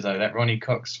departure though, that Ronnie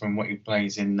Cox from what he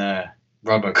plays in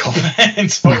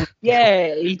RoboCop.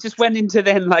 Yeah, he just went into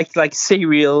then like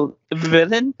serial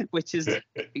villain, which is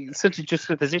such a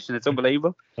juxtaposition. It's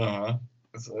unbelievable. I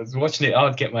was watching it,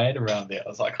 I'd get my head around it. I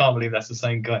was like, I can't believe that's the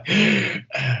same guy.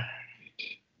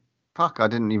 Fuck, I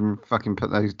didn't even fucking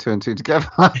put those two and two together.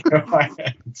 Fuck.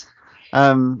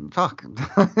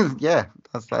 Yeah,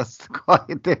 that's quite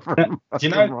a different.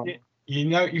 Do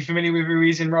you familiar with who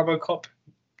he's in RoboCop?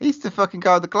 He's the fucking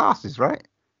guy with the glasses, right?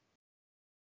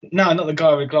 No, not the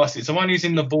guy with glasses. It's the one who's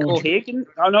in the ball. Hagen?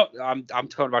 Oh no, I'm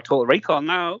talking about Total Recall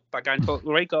now. That guy in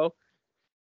Total Recall.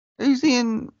 Who's he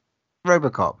in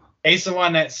RoboCop? He's the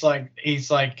one that's like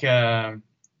the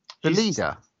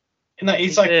leader. No,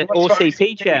 he's like the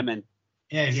OCP chairman.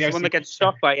 Yeah, he's the one that gets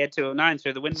shot by Ed 209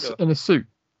 through the window in a suit.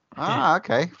 Ah,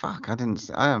 okay. Fuck, I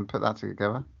haven't put that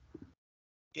together.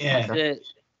 Yeah, okay.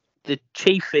 The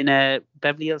chief in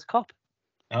Beverly Hills Cop.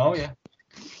 Oh yeah.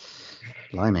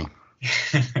 Blimey.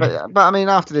 but I mean,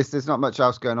 after this, there's not much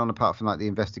else going on apart from like the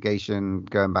investigation,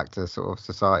 going back to sort of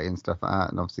society and stuff like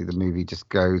that. And obviously, the movie just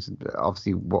goes.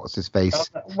 Obviously, what's his face?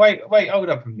 Wait, hold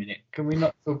up a minute. Can we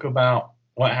not talk about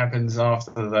what happens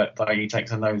after that? Like he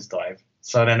takes a nosedive.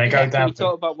 So then they go down. Can we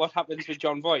talk about what happens with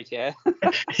John Voight? Yeah.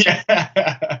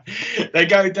 Yeah. They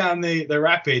go down the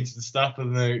rapids and stuff,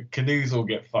 and the canoes all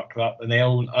get fucked up, and they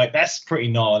all like that's pretty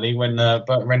gnarly. When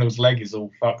Burt Reynolds' leg is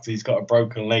all fucked, he's got a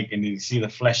broken leg, and you see the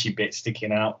fleshy bit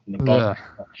sticking out from the bottom.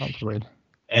 Yeah, that's weird.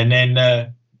 And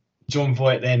then John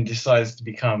Voight then decides to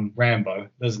become Rambo,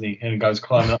 doesn't he? And goes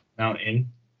climbing up the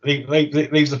mountain.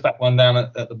 Leaves the fat one down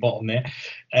at the bottom there,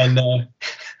 and.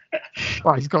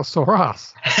 Well, he's got a sore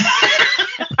ass.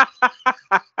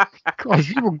 God,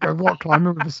 you wouldn't go rock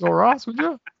climbing with a sore ass, would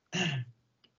you?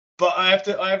 But I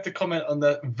have to comment on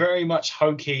the very much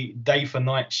hokey day for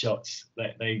night shots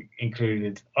that they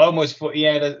included. I almost thought he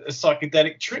had a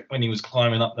psychedelic trip when he was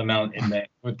climbing up the mountain there.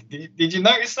 Did you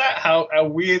notice that? How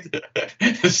weird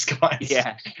the skies?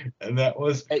 Yeah. And that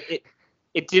was.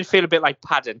 It did feel a bit like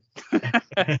padding.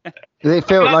 It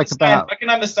felt like about. I can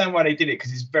understand why they did it,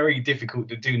 because it's very difficult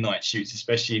to do night shoots,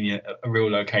 especially in a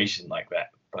real location like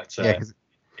that. But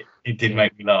it did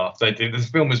make me laugh. So the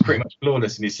film was pretty much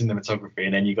flawless in its cinematography,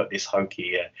 and then you got this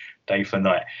hokey day for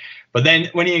night. But then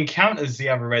when he encounters the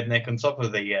other redneck on top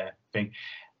of the thing,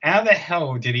 how the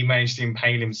hell did he manage to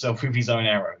impale himself with his own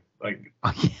arrow? Like.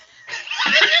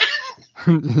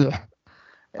 Yeah.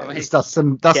 That's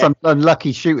some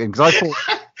unlucky shooting, because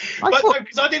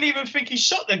Because I didn't even think he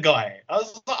shot the guy. I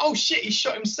was like, oh shit, he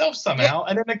shot himself somehow.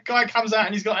 And then the guy comes out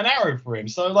and he's got an arrow for him.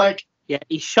 So like, yeah,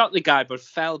 he shot the guy but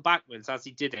fell backwards as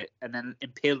he did it, and then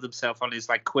impaled himself on his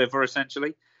like quiver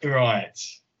essentially. Right.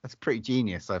 That's pretty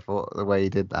genius, I thought, the way he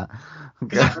did that.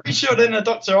 Because I'm pretty sure then the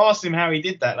doctor asked him how he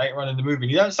did that later on in the movie,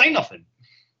 and he don't say nothing.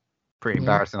 Pretty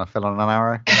embarrassing. I fell on an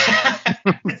arrow.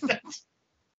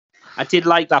 I did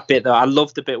like that bit though. I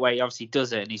loved the bit where he obviously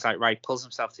does it and he's like, right, pulls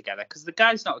himself together, because the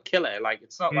guy's not a killer. Like,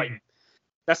 it's not like,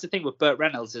 that's the thing with Burt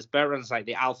Reynolds, is Burt Reynolds like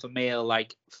the alpha male,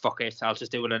 like, fuck it, I'll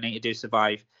just do what I need to do to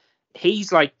survive.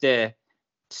 He's like the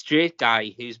straight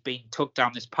guy who's been took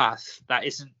down this path that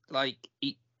isn't like,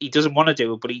 he doesn't want to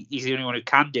do it, but he's the only one who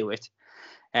can do it.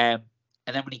 And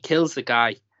then when he kills the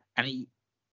guy, and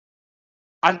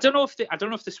I don't know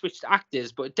if they switched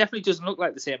actors, but it definitely doesn't look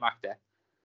like the same actor.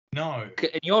 No.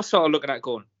 And you're sort of looking at it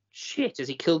going, shit, has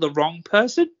he killed the wrong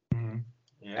person?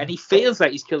 Yeah. And he feels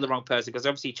like he's killed the wrong person because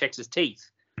obviously he checks his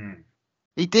teeth.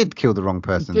 He did kill the wrong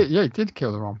person. He did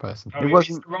kill the wrong person. It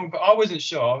wasn't wrong, but I wasn't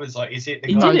sure. I was like, is it the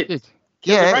He guy? did it.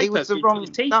 Yeah, right it was person, the he took wrong. his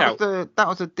teeth That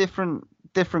was a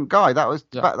different guy. That was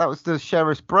the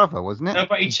sheriff's brother, wasn't it? No,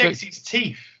 but he checks his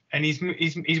teeth, and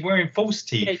he's wearing false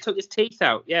teeth. Yeah, he took his teeth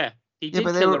out. Yeah, he did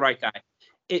but kill the right guy.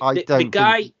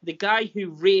 The guy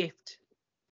who raped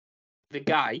the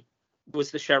guy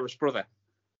was the sheriff's brother.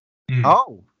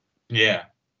 Oh. Yeah.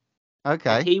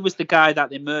 Okay. He was the guy that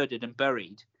they murdered and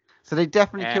buried. So they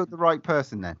definitely killed the right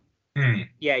person then.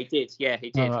 Yeah, he did. Yeah,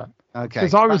 he did. Right. Okay.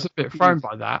 Because I was a bit thrown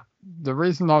by that. The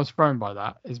reason I was thrown by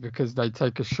that is because they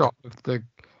take a shot of the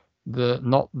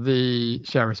not the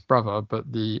sheriff's brother,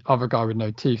 but the other guy with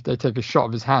no teeth. They take a shot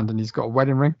of his hand and he's got a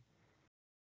wedding ring,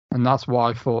 and that's why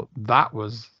I thought that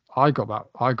was. I got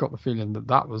the feeling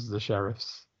that was the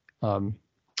sheriff's. No.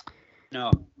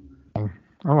 Oh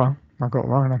well, I got it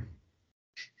wrong then.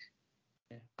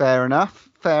 Fair enough.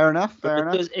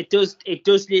 It does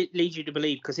lead you to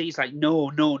believe, because he's like,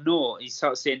 no. He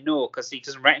starts saying no because he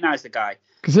doesn't recognize the guy.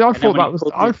 Because I thought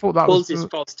that pulls was his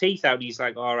false teeth out and he's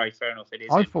like, all right, fair enough, it is.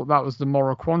 I thought that was the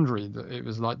moral quandary, that it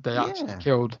was like they actually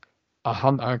killed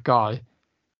a guy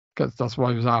because that's why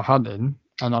he was out hunting,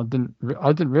 and I didn't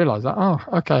realize that. Oh,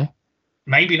 okay.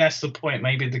 Maybe that's the point.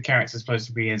 Maybe the character's supposed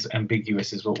to be as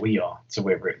ambiguous as what we are, so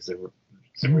whether it's a or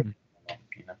not,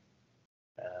 you know.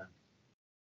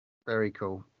 Very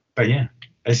cool. But yeah,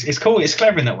 it's cool. It's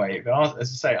clever in that way. As I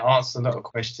say, it asks a lot of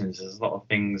questions. There's a lot of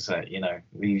things that, you know,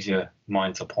 leaves your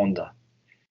mind to ponder.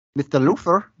 Mr.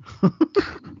 Luther.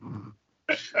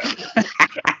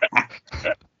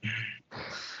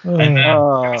 And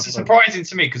it's surprising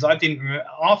to me because I didn't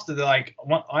after I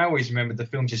always remember the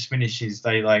film just finishes,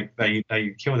 they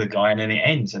kill the guy and then it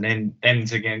ends, and then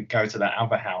to go to that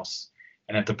other house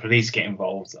and have the police get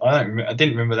involved. I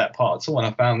didn't remember that part at all, and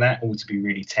I found that all to be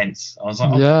really tense. I was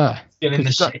like, still in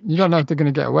the shit. You don't know if they're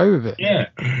going to get away with it. Yeah.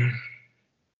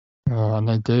 Oh, and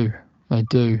they do.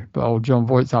 But old John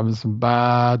Voight's having some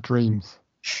bad dreams.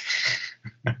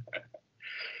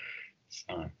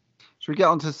 Should we get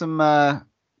on to some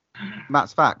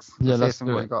Matt's facts? Yeah, let's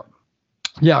do it. Got.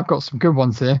 Yeah, I've got some good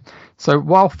ones here. So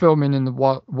while filming in the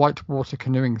whitewater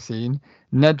canoeing scene,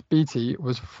 Ned Beatty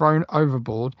was thrown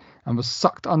overboard and was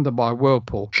sucked under by a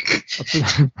whirlpool.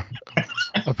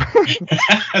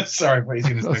 Sorry, but he's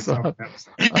going to say something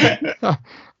else.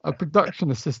 A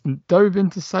production assistant dove in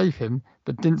to save him,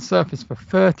 but didn't surface for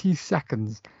 30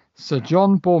 seconds. Sir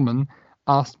John Borman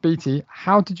asked Beatty,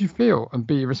 "How did you feel?" And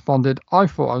Beatty responded, "I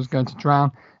thought I was going to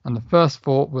drown, and the first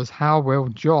thought was, how will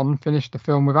John finish the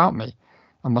film without me?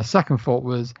 And my second thought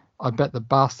was, I bet the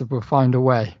bastard will find a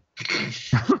way."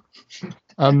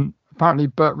 Apparently,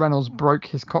 Burt Reynolds broke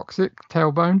his coccyx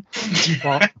tailbone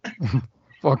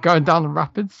while going down the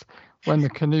rapids when the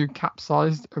canoe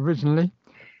capsized originally.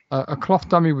 A cloth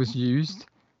dummy was used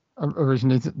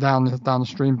originally down the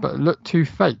stream, but it looked too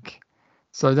fake.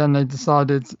 So then they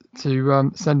decided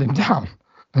to send him down,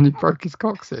 and he broke his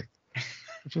coccyx,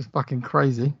 which is fucking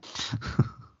crazy.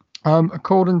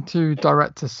 According to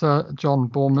director Sir John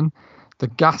Borman, the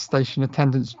gas station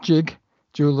attendant's jig,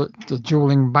 the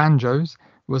dueling banjos,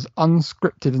 was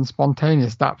unscripted and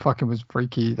spontaneous. That fucking was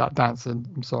freaky, that dancing.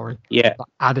 I'm sorry. Yeah. That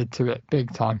added to it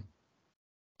big time.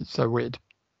 It's so weird.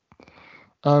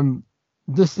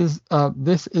 This is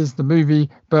the movie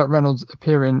Burt Reynolds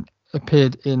appeared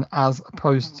in, as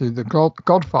opposed to The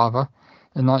Godfather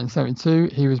in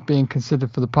 1972. He was being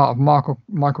considered for the part of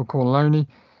Michael Corleone.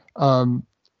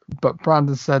 But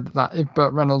Brandon said that if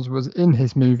Burt Reynolds was in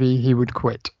his movie, he would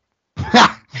quit.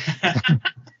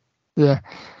 Yeah.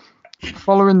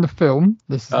 Following the film,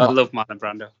 I love Marlon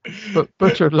Brando. But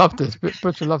Butcher loved this.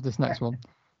 Butcher loved this next one.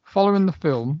 Following the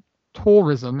film,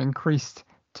 tourism increased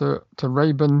to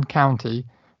Rabun County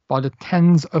by the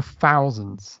tens of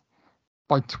thousands.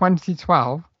 By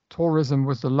 2012, tourism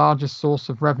was the largest source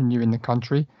of revenue in the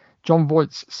country. Jon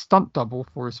Voight's stunt double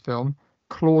for his film,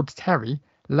 Claude Terry,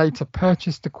 later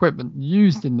purchased equipment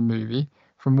used in the movie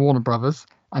from Warner Brothers,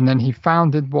 and then he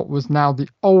founded what was now the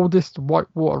oldest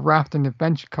whitewater rafting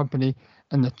adventure company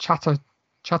in the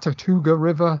Chattahoochee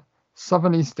River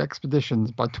Southern East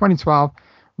Expeditions. By 2012,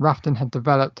 rafting had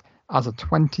developed as a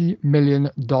 $20 million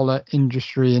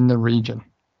industry in the region.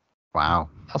 Wow.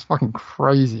 That's fucking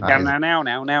crazy. Now. I will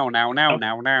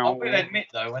admit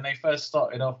though, when they first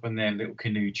started off on their little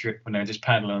canoe trip, when they were just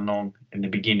paddling along in the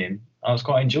beginning, I was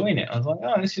quite enjoying it. I was like,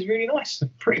 oh, this is really nice.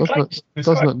 Pretty place. It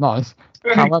does look nice.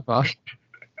 However,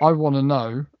 I want to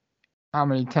know how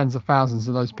many tens of thousands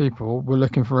of those people were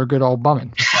looking for a good old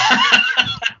bumming.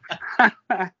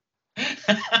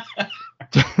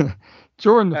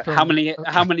 During the film,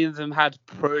 how many of them had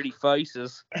pretty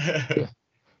faces? Yeah.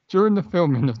 During the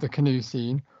filming of the canoe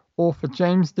scene, author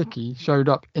James Dickey showed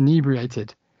up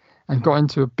inebriated and got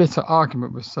into a bitter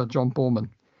argument with Sir John Boorman,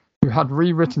 who had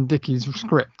rewritten Dickey's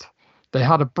script. They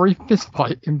had a brief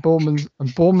fistfight and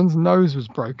Boorman's nose was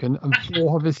broken and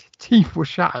 4 of his teeth were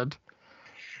shattered.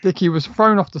 Dickey was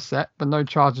thrown off the set, but no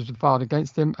charges were filed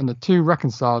against him, and the two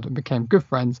reconciled and became good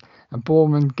friends, and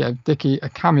Boorman gave Dickey a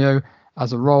cameo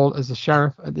as a role as the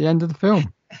sheriff at the end of the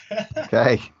film.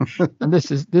 Okay. And this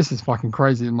is fucking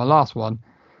crazy. My last one.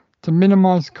 To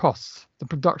minimize costs, the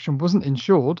production wasn't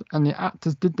insured and the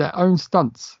actors did their own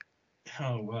stunts.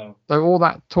 Oh wow. So all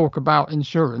that talk about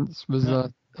insurance was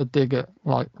a dig at,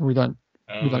 like, we don't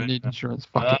need insurance.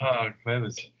 Fuck it. Clever.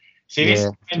 See, this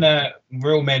is when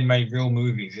real men made real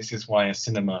movies. This is why a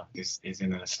cinema is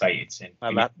in a state it's in.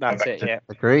 Well, that's it, yeah.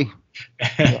 Agree.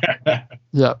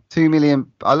 Yeah. 2 million.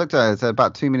 I looked at it. It's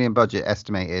about 2 million budget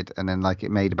estimated, and then like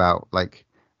it made about like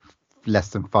less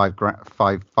than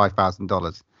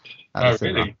 $5,000. Oh,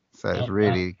 really? So it's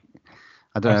really.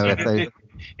 I don't know if they.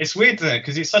 It's weird though,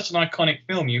 because it's such an iconic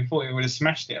film. You thought it would have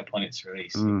smashed it upon its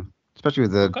release. Especially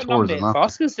with the got tourism. For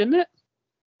Oscars, didn't it?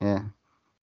 Yeah.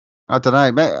 I don't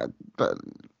know, mate, but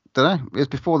don't know. It was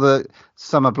before the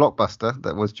summer blockbuster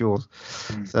that was Jaws,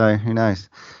 so who knows?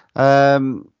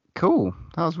 Cool.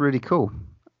 That was really cool.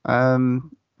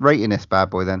 Rating this bad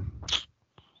boy then.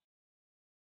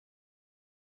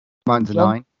 Mine's a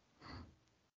 9.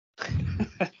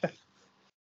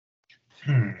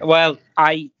 Well,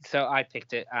 I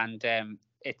picked it, and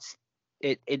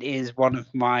it is one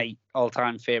of my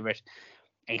all-time favorite.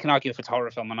 You can argue if it's a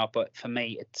horror film or not, but for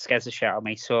me, it scares the shit out of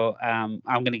me. So I'm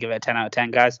going to give it a 10 out of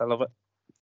 10, guys. I love it.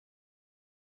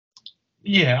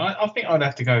 Yeah, I think I'd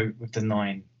have to go with the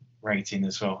 9 rating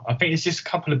as well. I think it's just a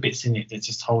couple of bits in it that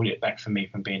just hold it back for me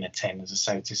from being a 10. As I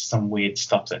say, just some weird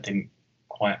stuff that didn't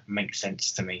quite make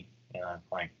sense to me. You know,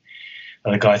 like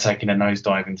the guy taking a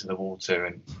nosedive into the water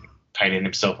and painting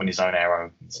himself on his own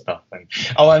arrow and stuff. And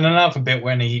another bit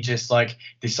when he just like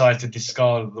decides to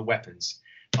discard the weapons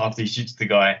after he shoots the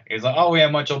guy. He's like, oh yeah,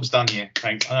 my job's done here,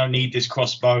 thanks. I don't need this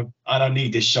crossbow, I don't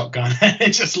need this shotgun.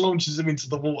 It just launches him into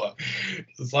the water.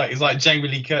 It's like Jamie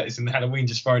Lee Curtis in Halloween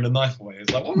just throwing a knife away.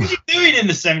 It's like, what were you doing in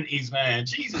the 70s, man?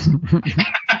 Jesus.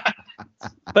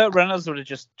 Burt Reynolds would have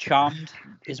just charmed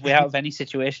his way out of any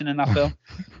situation in that film.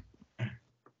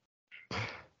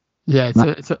 Yeah,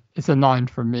 it's a 9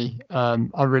 from me.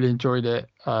 I really enjoyed it.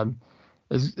 I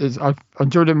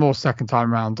enjoyed it more second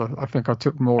time round. I think I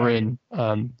took more in.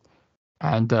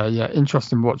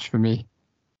 Interesting watch for me.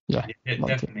 Yeah,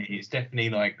 definitely. It's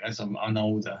definitely like, as an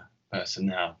older person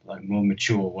now, like more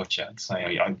mature watcher, I'd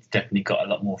say I definitely got a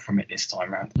lot more from it this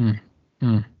time round.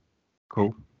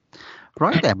 Cool.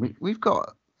 Right then, we've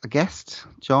got a guest,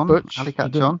 John.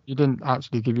 Alleycat Jon. You didn't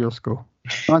actually give your score.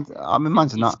 Mine's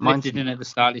a nut. Slipped it in at the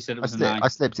start. He said it was a 9. I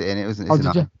slipped it in. It wasn't.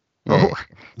 Did you? Yeah. Oh,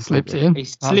 slipped it in. He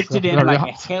slipped it in like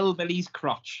a hillbilly's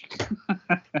crotch.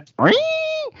 Right.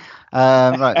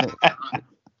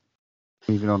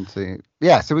 Moving on to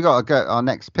so we got our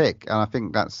next pick, and I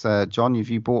think that's John. Have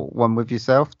you bought one with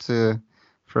yourself for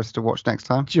us to watch next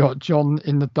time? John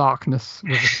in the darkness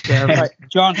with a scare. Right,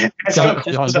 John.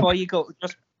 Before you go,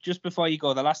 just before you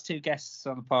go, the last 2 guests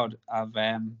on the pod have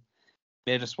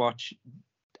made us watch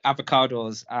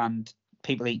avocados and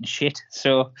people eating shit.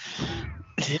 So.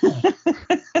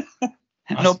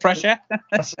 No pressure.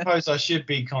 I suppose I should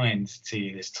be kind to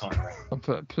you this time.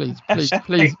 Please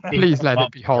let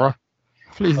it be horror.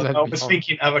 Please let it be horror. I was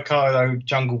thinking Avocado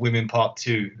Jungle Women Part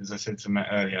 2, as I said to Matt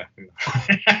earlier.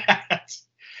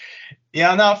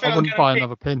 Yeah, no, I wouldn't buy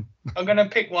another pin. I'm going to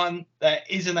pick one that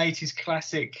is an 80s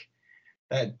classic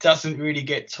that doesn't really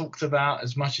get talked about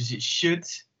as much as it should.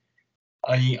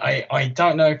 I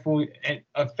don't know if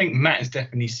I think Matt has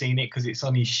definitely seen it because it's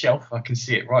on his shelf. I can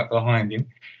see it right behind him.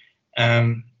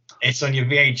 It's on your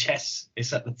VHS.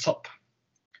 It's at the top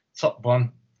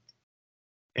one.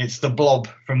 It's The Blob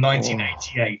from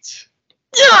 1988.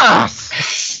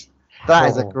 Yes! That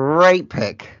is a great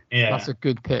pick. Yeah. That's a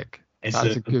good pick.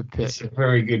 That's a good pick. It's a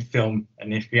very good film.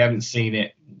 And if you haven't seen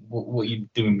it, what are you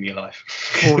doing with your life?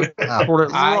 Pull it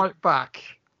right back.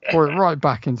 Pull it right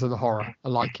back into the horror. I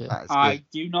like it. I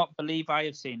do not believe I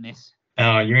have seen this.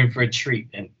 Oh, you're in for a treat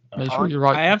then. Make sure you're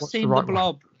right. I have seen The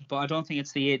Blob, but I don't think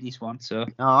it's the 80s one. So.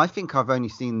 No, I think I've only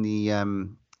seen the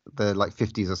like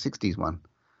 50s or 60s one.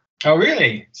 Oh,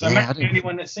 really? So yeah, Matt's the only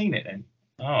one that's seen it then?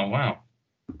 Oh, wow.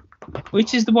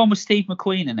 Which is the one with Steve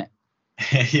McQueen in it?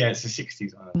 Yeah, it's the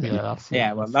 60s one. Yeah,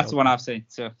 that's the one I've seen.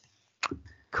 So.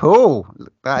 Cool.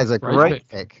 That is a great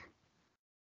pick.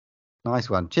 Nice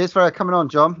one. Cheers for coming on,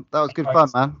 John. That was good fun,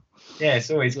 man. Yeah,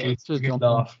 it's always good. It's a good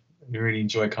laugh. I really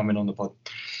enjoy coming on the pod.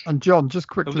 And John, just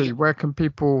quickly, where can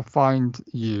people find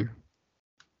you?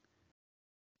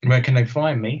 Where can they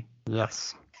find me?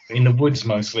 Yes. In the woods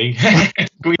mostly.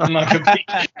 Squeezing like a pig.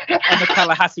 On the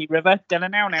Tallahassee River.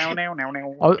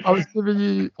 I was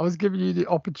giving you the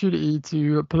opportunity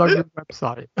to plug your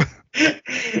website.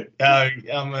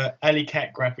 I'm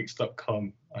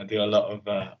alleycatgraphics.com. I do a lot of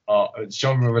art,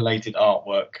 genre-related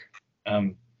artwork.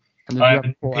 I have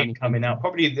a pick coming out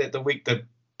probably the week the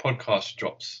podcast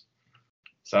drops.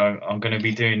 So I'm going to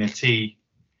be doing a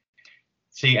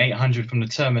T-800 from the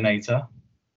Terminator.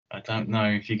 I don't know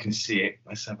if you can see it.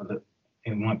 Let's have a look.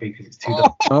 It might be because it's too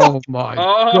dark. Oh my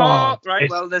god! Right.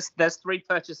 Well, there's 3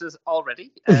 purchases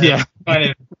already. Yeah, kind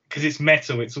of because it's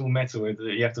metal. It's all metal.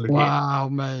 You have to look. Wow,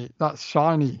 mate, that's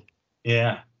shiny.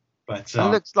 Yeah, but it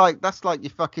looks like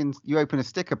you open a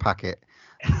sticker packet.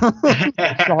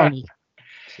 Shiny.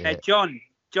 John,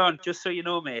 just so you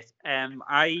know, mate.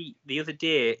 The other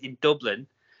day in Dublin,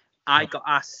 I got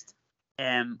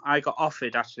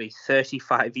offered actually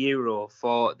 €35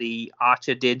 for the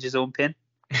Archer Danger Zone pin.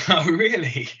 Oh,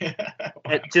 really?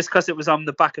 Just because it was on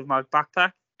the back of my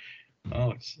backpack.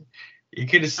 Oh, you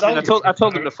could have sold it. I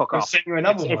told them to fuck off. Send you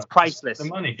another one. It's priceless. The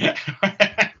money.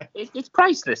 It's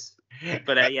priceless.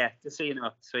 But yeah, just so you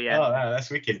know. So yeah. Oh, no, that's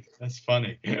wicked. That's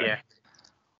funny. Yeah.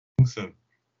 Awesome.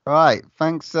 All right.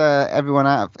 Thanks,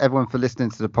 everyone for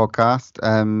listening to the podcast.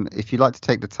 If you'd like to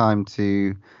take the time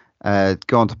to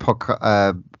go on to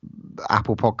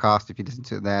Apple Podcast, if you listen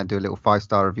to it there, and do a little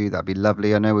 5-star review, that'd be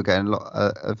lovely. I know we're getting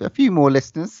a few more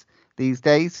listeners these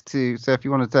days so if you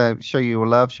wanted to show your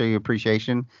love, show your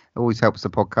appreciation, it always helps the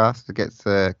podcast to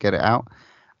get it out.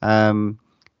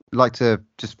 Like to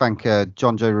just thank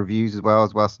John Joe Reviews as well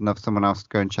someone else to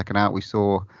go and check it out. We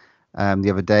saw the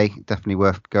other day, definitely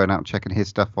worth going out and checking his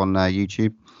stuff on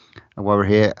YouTube while we're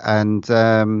here. And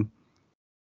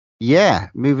yeah,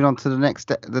 moving on to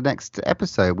the next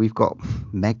episode, we've got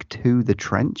Meg 2, The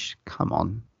Trench. Come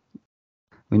on.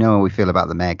 We know how we feel about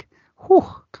the Meg. Whew,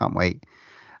 can't wait.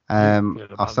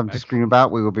 Something to scream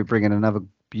about. We will be bringing another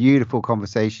beautiful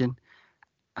conversation.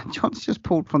 And John's just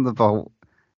pulled from the vault. I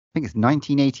think it's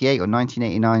 1988 or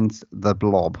 1989's The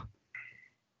Blob.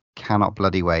 Cannot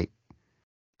bloody wait.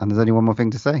 And there's only one more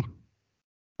thing to say.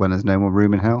 When there's no more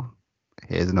room in hell,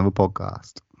 here's another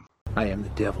podcast. I am the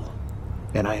devil.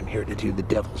 And I am here to do the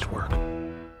devil's work.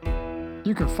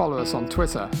 You can follow us on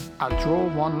Twitter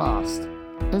 @DrawOneLast,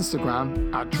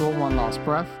 Instagram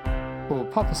 @DrawOneLastBreath, or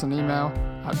pop us an email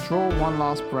at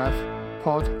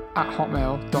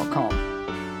drawnelastbreathpod@hotmail.com.